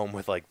came home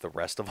with like the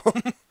rest of them.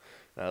 And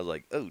I was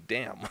like, oh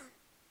damn.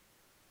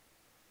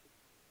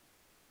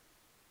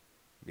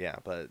 Yeah,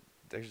 but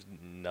there's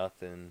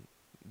nothing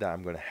that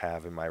I'm gonna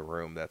have in my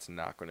room that's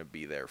not gonna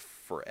be there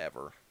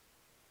forever.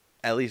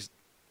 At least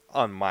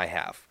on my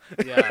half.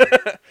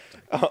 Yeah.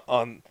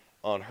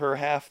 on her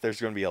half, there's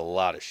gonna be a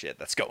lot of shit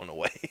that's going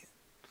away.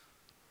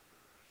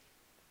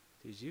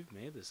 Dude, you've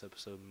made this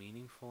episode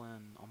meaningful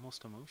and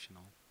almost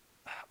emotional.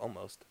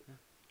 Almost. Yeah.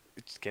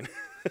 Just kidding.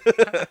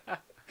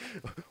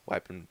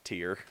 Wiping a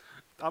tear.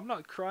 I'm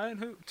not crying.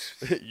 Who?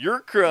 You're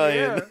crying.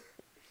 Yeah.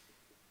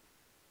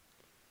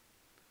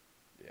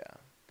 Yeah,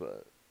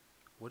 but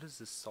What is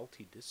this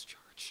salty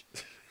discharge?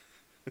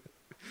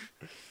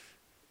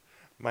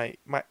 my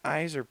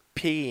eyes are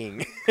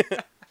peeing.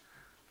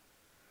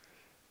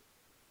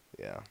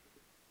 Yeah.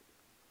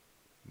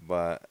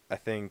 But I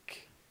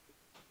think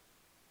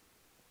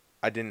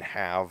I didn't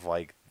have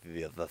like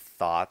the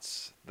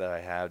thoughts that I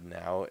have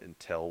now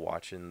until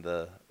watching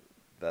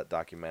that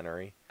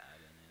documentary. I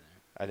didn't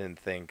either. I didn't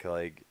think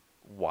like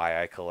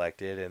why I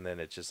collected, and then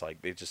it just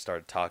like they just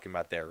started talking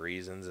about their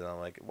reasons, and I'm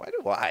like, why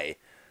do I?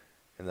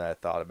 And then I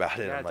thought about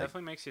it. And Yeah, I'm it like,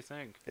 definitely makes you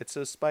think. it's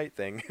a spite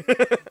thing.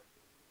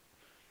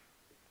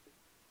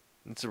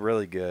 It's a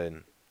really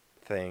good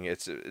thing.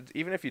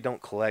 Even if you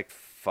don't collect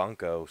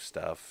Funko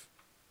stuff,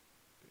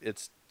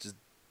 it's just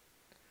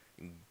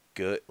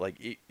good. Like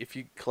if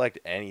you collect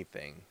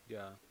anything,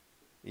 Yeah.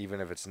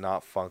 even if it's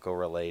not Funko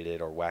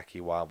related or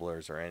Wacky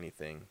Wobblers or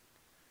anything.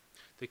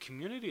 The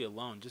community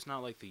alone, just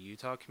not like the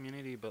Utah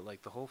community, but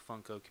like the whole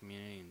Funko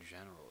community in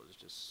general is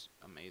just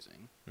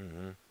amazing.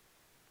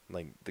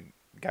 Like the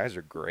guys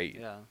are great.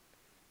 Yeah.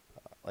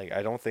 Like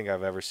I don't think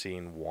I've ever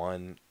seen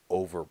one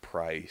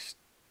overpriced.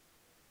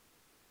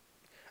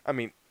 I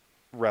mean,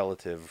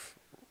 relative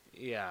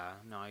Yeah.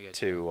 No, I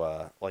get you.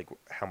 to like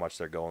how much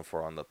they're going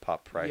for on the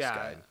pop price Yeah.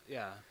 guide.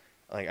 Yeah.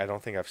 Like I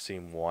don't think I've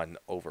seen one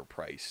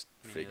overpriced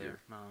Me figure.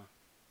 neither.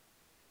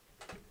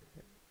 No.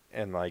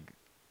 And like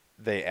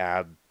they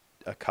add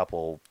a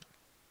couple.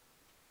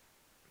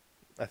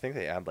 I think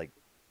they add like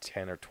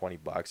 $10 or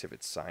 $20 if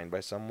it's signed by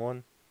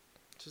someone.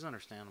 Which is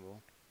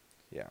understandable.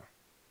 Yeah.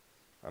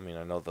 I mean,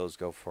 I know those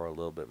go for a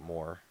little bit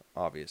more,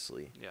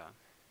 obviously. Yeah.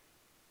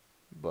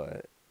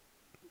 But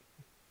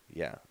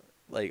yeah,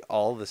 like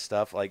all the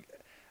stuff, like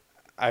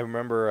I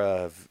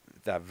remember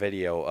that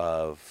video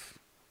of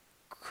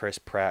Chris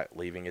Pratt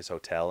leaving his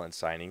hotel and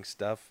signing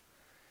stuff,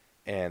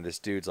 and this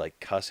dude's like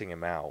cussing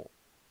him out,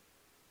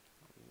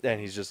 and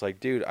he's just like,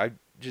 dude, I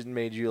just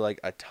made you like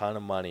a ton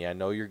of money. I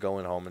know you're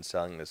going home and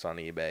selling this on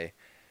eBay.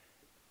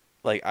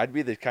 Like I'd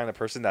be the kind of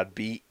person that'd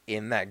be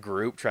in that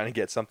group trying to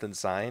get something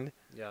signed,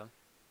 Yeah.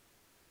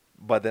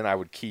 but then I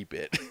would keep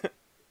it.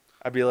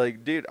 I'd be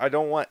like, dude, I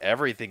don't want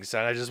everything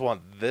signed. I just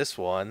want this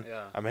one.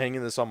 Yeah. I'm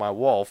hanging this on my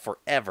wall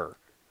forever.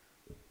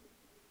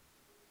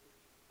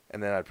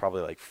 And then I'd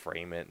probably like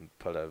frame it and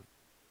put a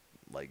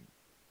like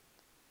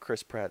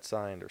Chris Pratt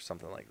signed or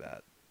something like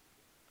that.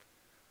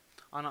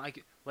 I don't know,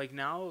 like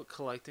now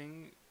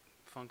collecting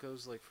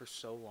Funkos like for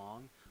so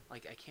long,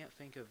 like I can't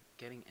think of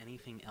getting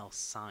anything else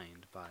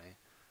signed by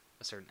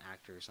a certain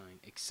actor or something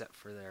except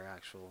for their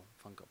actual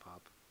Funko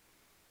Pop.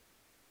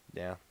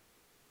 Yeah.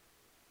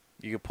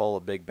 You could pull a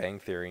Big Bang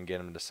Theory and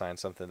get him to sign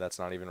something that's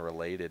not even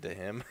related to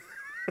him.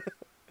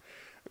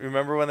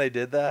 Remember when they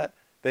did that?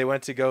 They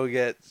went to go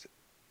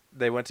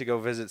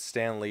visit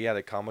Stan Lee at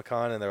a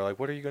Comic-Con, and they're like,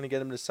 what are you going to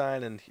get him to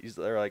sign? And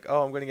they're like,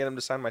 oh, I'm going to get him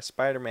to sign my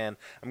Spider-Man.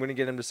 I'm going to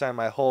get him to sign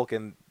my Hulk.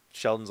 And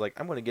Sheldon's like,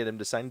 I'm going to get him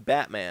to sign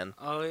Batman.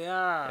 Oh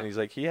yeah. And he's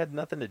like, he had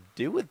nothing to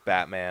do with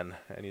Batman.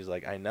 And he's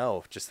like, I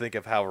know. Just think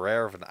of how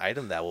rare of an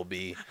item that will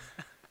be.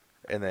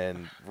 And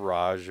then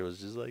Raj was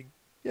just like,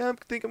 yeah, I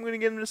think I'm going to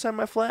get him to sign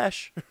my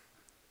Flash.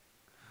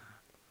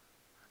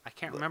 I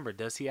can't remember.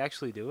 Does he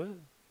actually do it?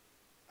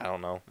 I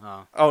don't know.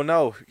 Oh. Oh,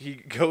 no. He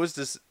goes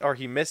to, or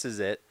he misses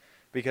it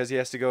because he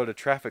has to go to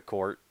traffic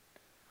court.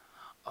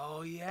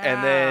 Oh yeah.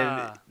 And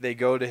then they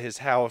go to his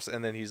house,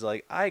 and then he's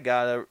like, I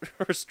got a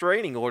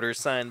restraining order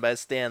signed by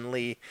Stan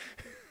Lee.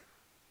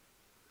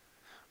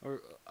 Or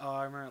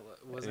I remember.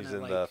 Wasn't He's it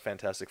in like the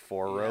Fantastic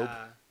Four robe.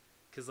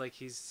 Because like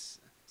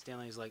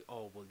Stanley's like,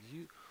 oh well,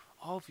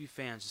 all of you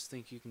fans just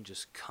think you can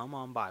just come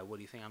on by. What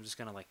do you think? I'm just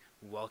gonna like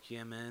welcome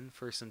him in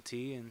for some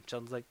tea, and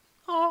Sheldon's like,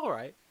 oh, all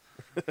right.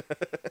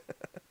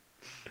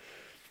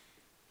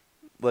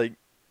 Like,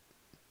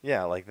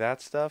 yeah, like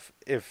that stuff.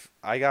 If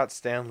I got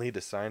Stan Lee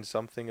to sign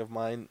something of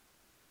mine,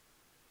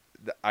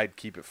 I'd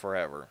keep it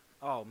forever.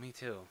 Oh, me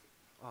too.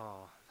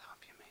 Oh, that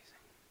would be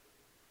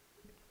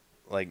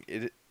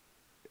amazing. Like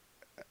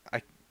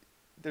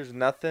there's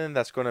nothing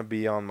that's going to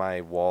be on my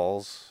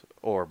walls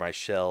or my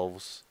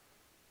shelves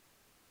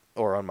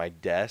or on my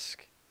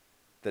desk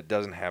that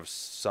doesn't have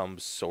some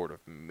sort of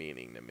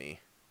meaning to me.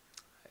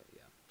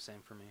 Yeah, same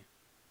for me.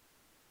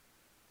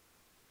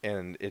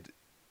 And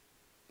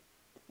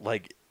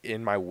like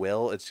in my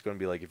will, it's going to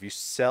be like, if you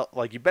sell,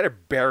 like, you better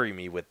bury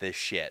me with this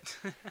shit.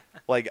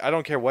 Like, I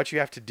don't care what you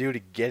have to do to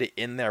get it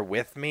in there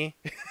with me.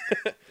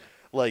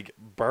 Like,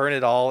 burn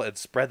it all and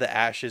spread the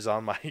ashes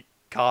on my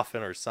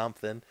coffin or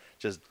something.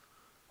 Just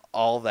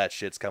all that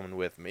shit's coming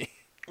with me.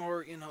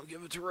 Or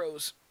give it to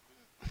Rose.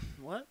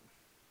 What?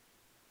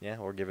 Yeah,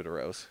 or give it to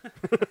Rose.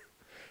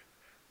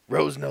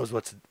 Rose knows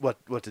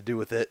what to do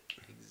with it.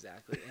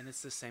 Exactly, and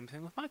it's the same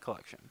thing with my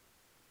collection.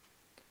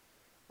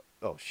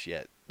 Oh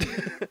shit.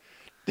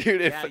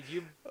 Dude, if Yeah,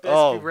 you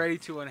best be ready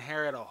to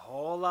inherit a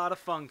whole lot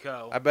of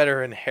Funko. I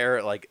better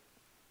inherit like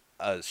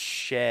a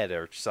shed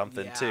or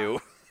something Yeah.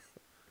 too.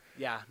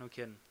 Yeah, no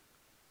kidding.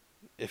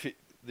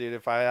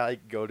 If I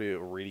like go to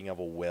a reading of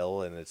a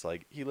will and it's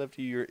like he left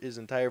you his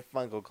entire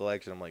Funko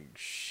collection, I'm like,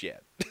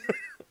 shit.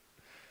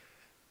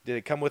 Did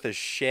it come with a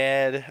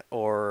shed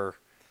or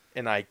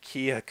an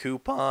IKEA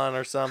coupon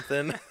or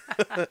something?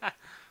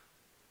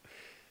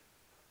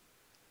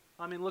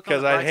 I mean, look on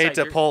Because the I'd bright hate side.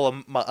 to You're-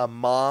 pull a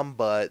mom,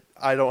 but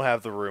I don't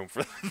have the room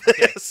for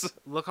this.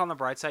 Look on the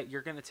bright side.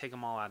 You're gonna take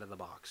them all out of the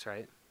box,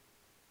 right?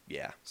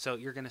 Yeah, So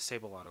you're gonna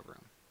save a lot of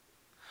room.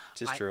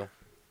 it's true.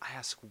 I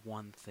ask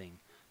one thing.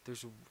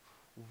 There's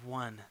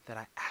one that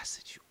I ask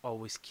that you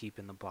always keep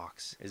in the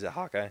box. Is it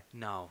Hawkeye?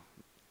 No,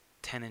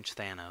 10-inch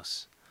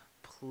Thanos.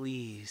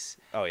 Please,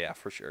 Oh yeah,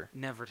 for sure.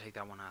 never take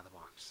that one out of the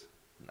box.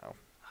 No,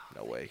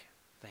 no way.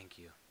 Thank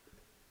you.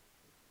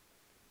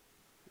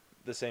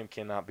 The same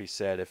cannot be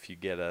said if you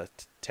get a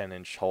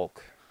 10-inch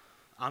Hulk.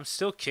 I'm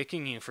still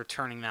kicking you for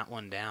turning that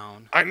one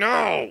down. I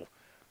know,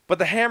 but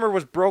the hammer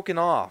was broken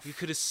off. You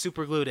could have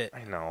super glued it.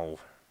 I know.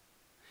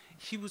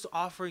 He was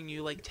offering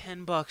you like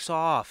 $10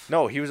 off.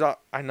 No, he was.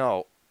 I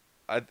know.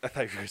 I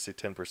thought you were gonna say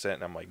 10%,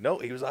 and I'm like, no,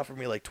 he was offering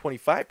me like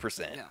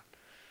 25%. Yeah.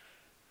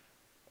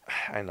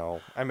 I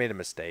know. I made a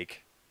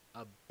mistake.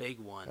 A big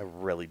one. A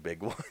really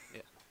big one.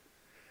 Yeah.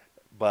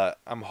 But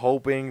I'm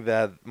hoping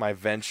that my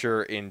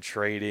venture in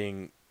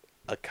trading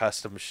a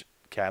custom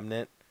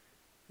cabinet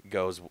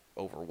goes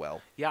over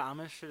well. Yeah, I'm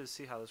interested to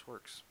see how this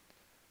works.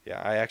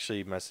 Yeah, I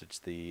actually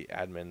messaged the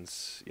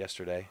admins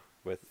yesterday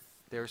with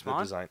They the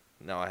respond? design.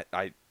 No,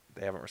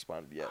 they haven't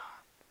responded yet.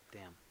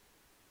 Damn.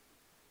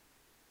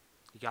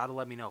 You gotta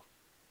let me know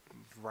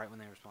right when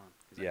they respond.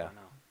 'Cause I Yeah. don't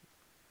know.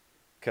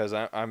 Because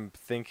I'm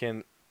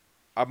thinking,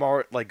 I'm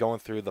already like going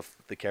through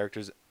the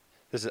characters.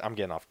 I'm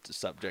getting off the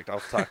subject. I'll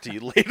talk to you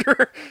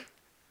later.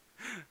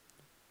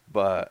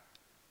 But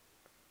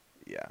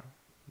yeah,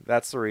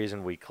 that's the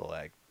reason we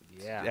collect.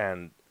 Yeah.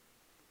 And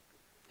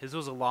His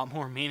was a lot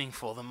more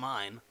meaningful than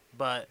mine,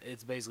 but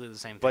it's basically the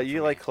same thing. but for you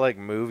me. like collect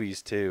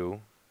movies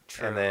too.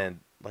 True. And then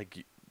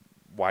like,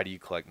 why do you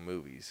collect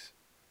movies?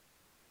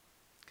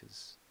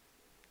 Because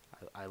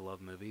I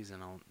love movies,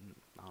 and I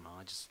don't know.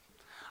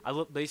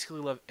 I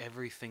basically love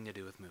everything to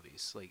do with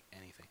movies, like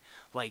anything.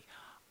 Like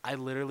I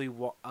literally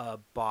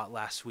bought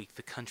last week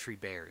The Country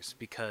Bears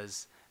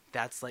because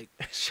that's like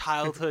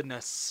childhood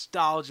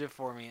nostalgia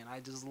for me, and I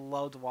just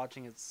loved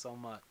watching it so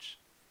much.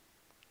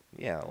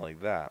 Yeah,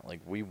 like that.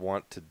 Like we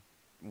want to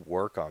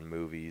work on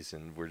movies,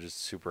 and we're just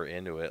super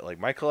into it. Like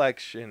my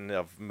collection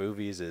of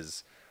movies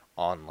is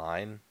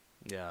online,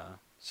 Yeah.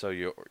 so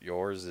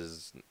yours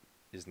is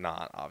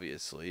not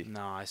obviously.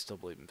 No, I still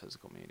believe in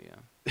physical media.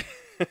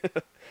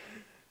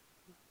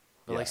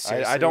 But Yeah, like I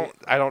seriously,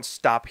 I don't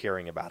stop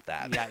hearing about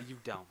that. Yeah, you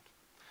don't.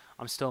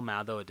 I'm still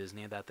mad though at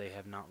Disney that they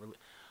have not really.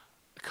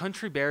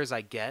 Country Bears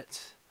I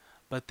get,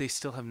 but they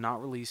still have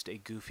not released a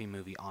Goofy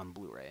movie on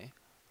Blu-ray.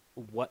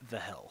 What the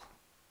hell?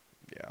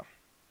 Yeah.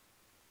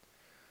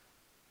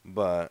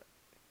 But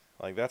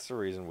like that's the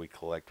reason we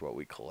collect what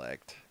we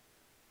collect,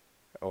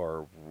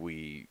 or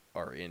we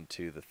are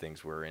into the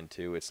things we're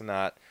into. It's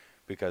not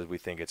because we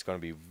think it's going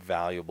to be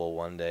valuable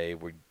one day.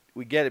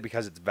 We get it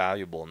because it's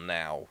valuable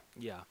now,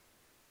 Yeah.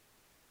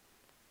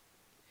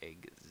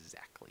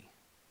 Exactly.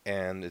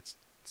 and it's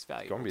It's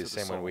valuable. going to be the to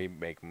same when soul. we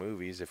make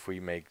movies. If we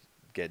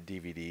get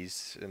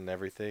DVDs and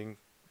everything,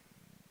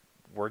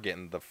 we're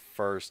getting the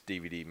first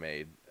DVD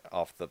made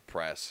off the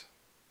press.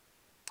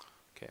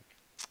 Okay.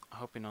 I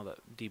hope you know that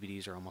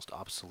DVDs are almost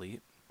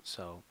obsolete.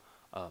 So,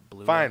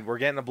 Blu-ray. Fine, we're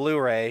getting a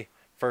Blu-ray,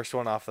 first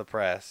one off the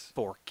press.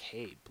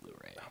 4K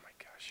Blu-ray. Oh my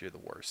gosh, you're the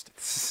worst.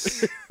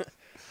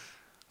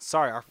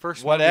 Sorry, our first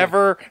movie-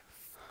 Whatever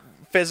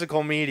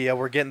physical media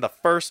we're getting the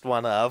first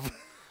one of.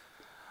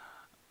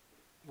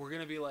 We're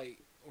gonna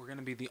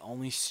be the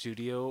only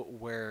studio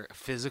where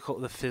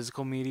the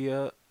physical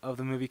media of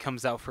the movie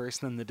comes out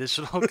first, and then the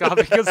digital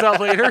copy comes out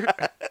later.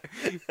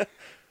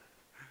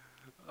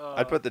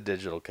 I'd put the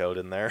digital code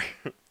in there.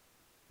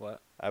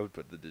 What? I would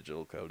put the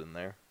digital code in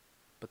there.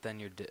 But then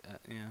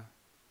yeah.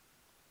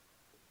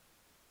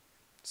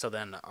 So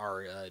then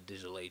our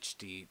digital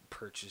HD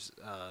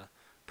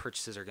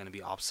purchases are gonna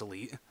be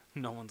obsolete.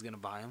 No one's gonna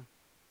buy them.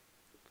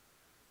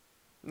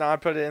 No,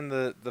 I'd put it in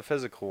the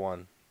physical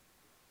one.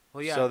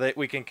 Well, yeah. So that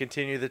we can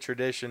continue the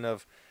tradition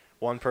of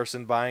one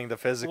person buying the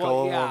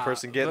physical and one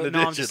person getting but the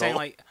no, digital.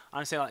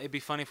 I'm just saying it'd be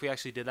funny if we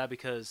actually did that,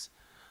 because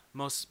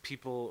most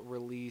people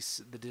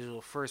release the digital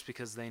first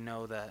because they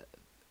know that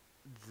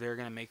they're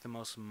going to make the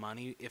most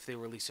money if they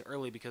release it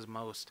early, because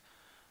most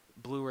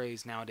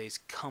Blu-rays nowadays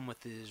come with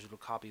the digital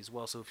copy as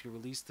well. So if you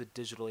release the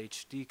digital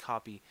HD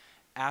copy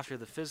after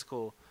the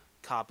physical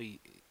copy,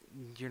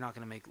 you're not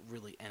going to make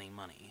really any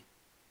money.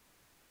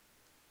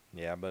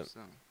 Yeah, but So,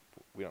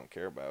 we don't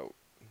care about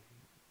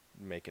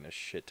making a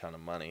shit ton of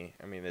money.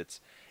 I mean,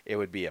 it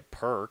would be a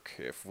perk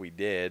if we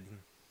did.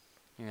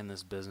 you're in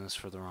this business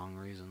for the wrong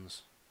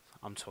reasons.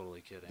 I'm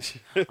totally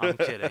kidding. I'm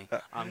kidding.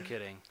 I'm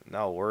kidding.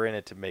 No, we're in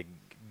it to make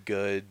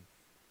good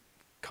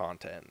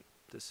content.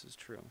 This is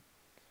true.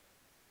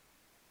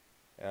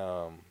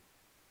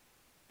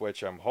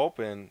 Which I'm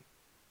hoping.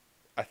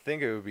 I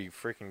think it would be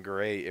freaking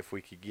great if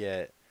we could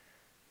get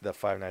the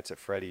Five Nights at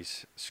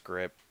Freddy's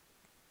script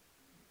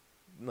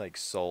like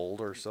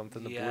sold or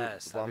something.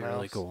 Yes, to that'd be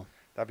really Blumhouse. cool.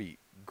 That'd be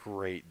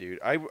great, dude.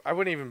 I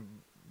wouldn't even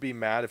be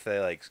mad if they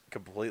like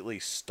completely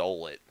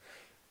stole it.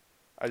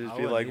 I'd just I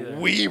be wouldn't like, either.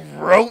 we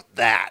wrote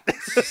that.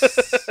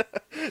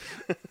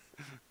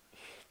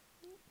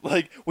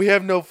 Like, we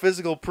have no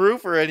physical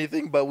proof or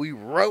anything, but we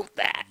wrote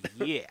that.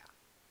 Yeah.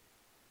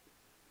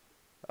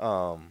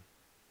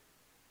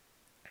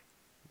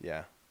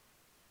 Yeah.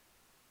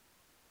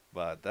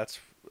 But that's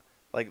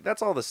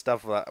all the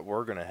stuff that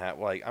we're gonna have.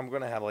 Like, I'm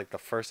gonna have like the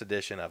first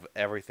edition of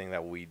everything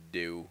that we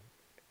do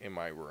in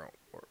my room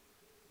or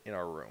in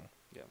our room.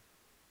 Yeah.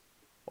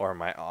 Or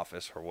my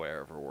office or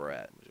wherever we're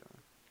at.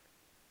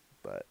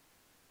 But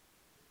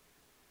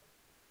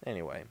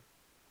anyway,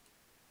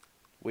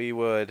 we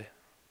would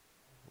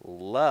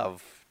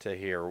love to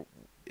hear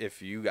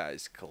if you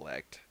guys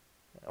collect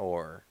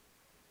or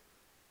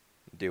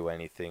do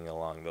anything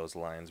along those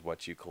lines,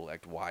 what you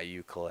collect, why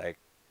you collect,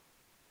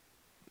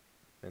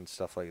 and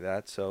stuff like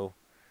that. So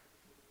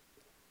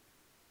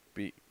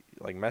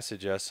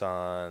message us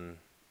on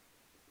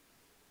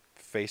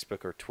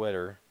Facebook or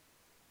Twitter,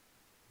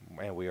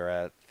 and we are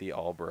at the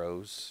All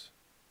Bros,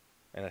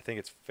 and I think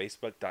it's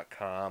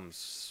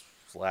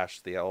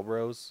facebook.com/the All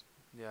Bros.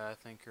 Yeah, I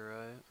think you're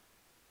right.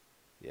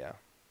 Yeah.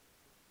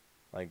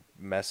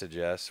 Message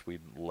us.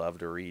 We'd love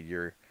to read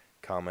your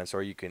comments,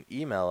 or you can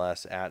email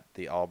us at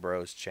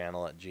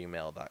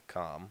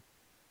theallbroschannel@gmail.com.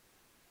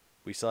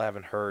 We still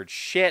haven't heard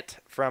shit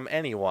from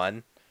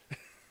anyone.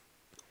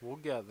 We'll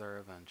get there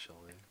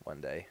eventually.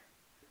 One day.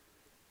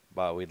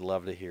 But we'd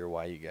love to hear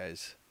why you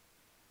guys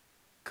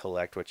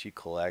collect what you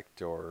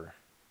collect, or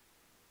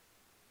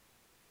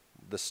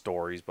the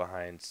stories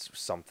behind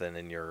something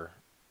in your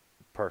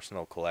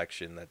personal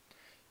collection that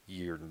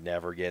you're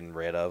never getting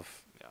rid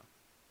of. Yeah.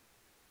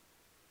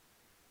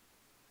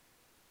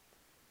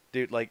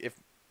 Dude,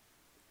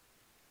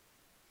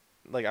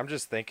 I'm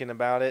just thinking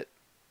about it.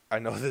 I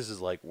know this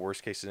is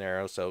worst case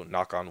scenario, so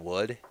knock on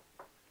wood.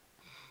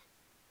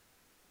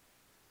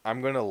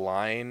 I'm going to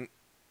line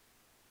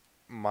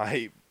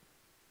my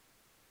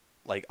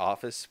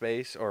office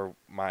space or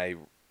my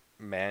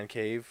man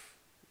cave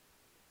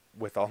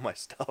with all my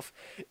stuff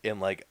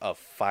in a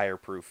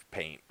fireproof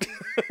paint.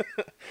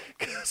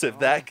 Cuz if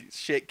that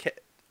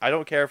shit I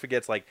don't care if it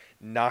gets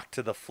knocked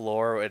to the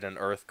floor in an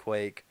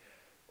earthquake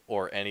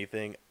or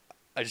anything.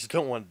 I just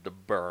don't want it to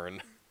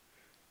burn.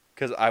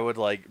 Cuz I would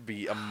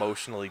be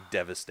emotionally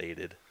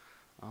devastated.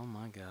 Oh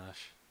my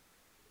gosh.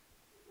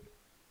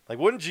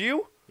 Wouldn't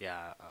you?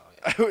 Yeah.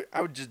 Oh yeah.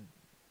 I would just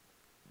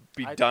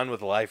be done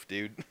with life,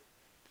 dude.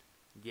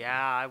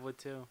 Yeah, I would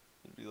too.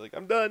 I'd be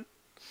I'm done.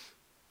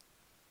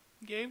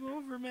 Game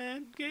over,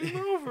 man. Game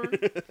over.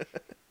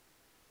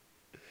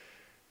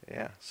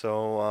 Yeah.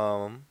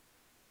 So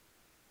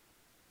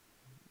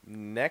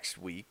next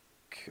week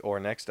or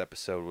next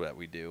episode that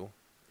we do,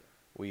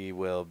 we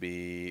will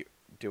be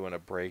doing a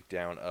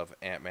breakdown of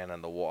Ant-Man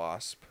and the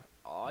Wasp.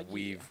 Oh, yeah.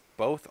 We've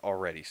both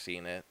already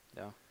seen it.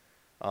 Yeah.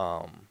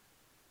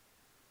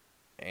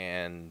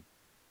 And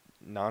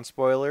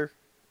non-spoiler,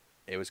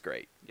 it was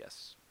great.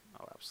 Yes.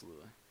 Oh,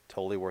 absolutely.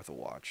 Totally worth a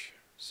watch.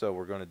 So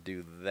we're going to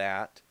do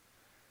that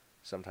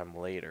sometime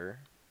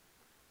later.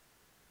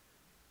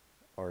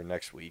 Or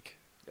next week.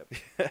 Yep.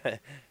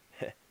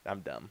 I'm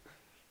dumb.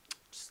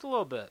 Just a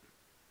little bit.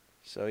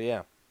 So,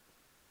 yeah.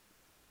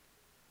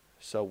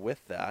 So,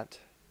 with that,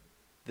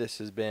 this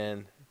has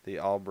been the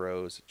All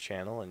Bros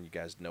channel, and you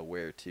guys know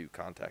where to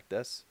contact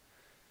us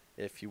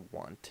if you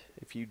want.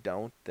 If you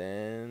don't,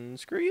 then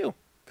screw you.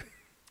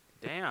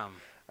 Damn.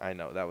 I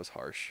know, that was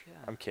harsh.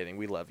 Yeah. I'm kidding.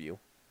 We love you.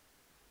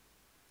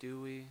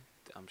 Do we?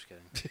 I'm just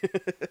kidding.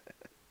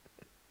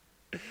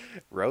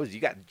 Rose, you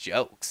got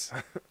jokes.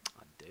 I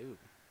do.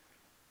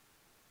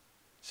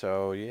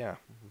 So, yeah.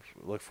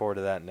 Look forward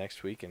to that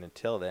next week. And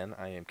until then,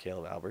 I am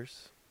Caleb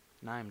Albers.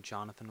 And I'm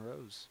Jonathan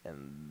Rose.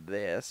 And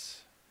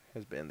this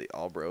has been the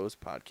All Bros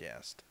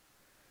Podcast.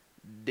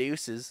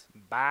 Deuces.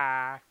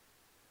 Bye.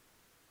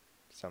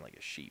 Sound like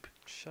a sheep.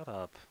 Shut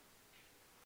up.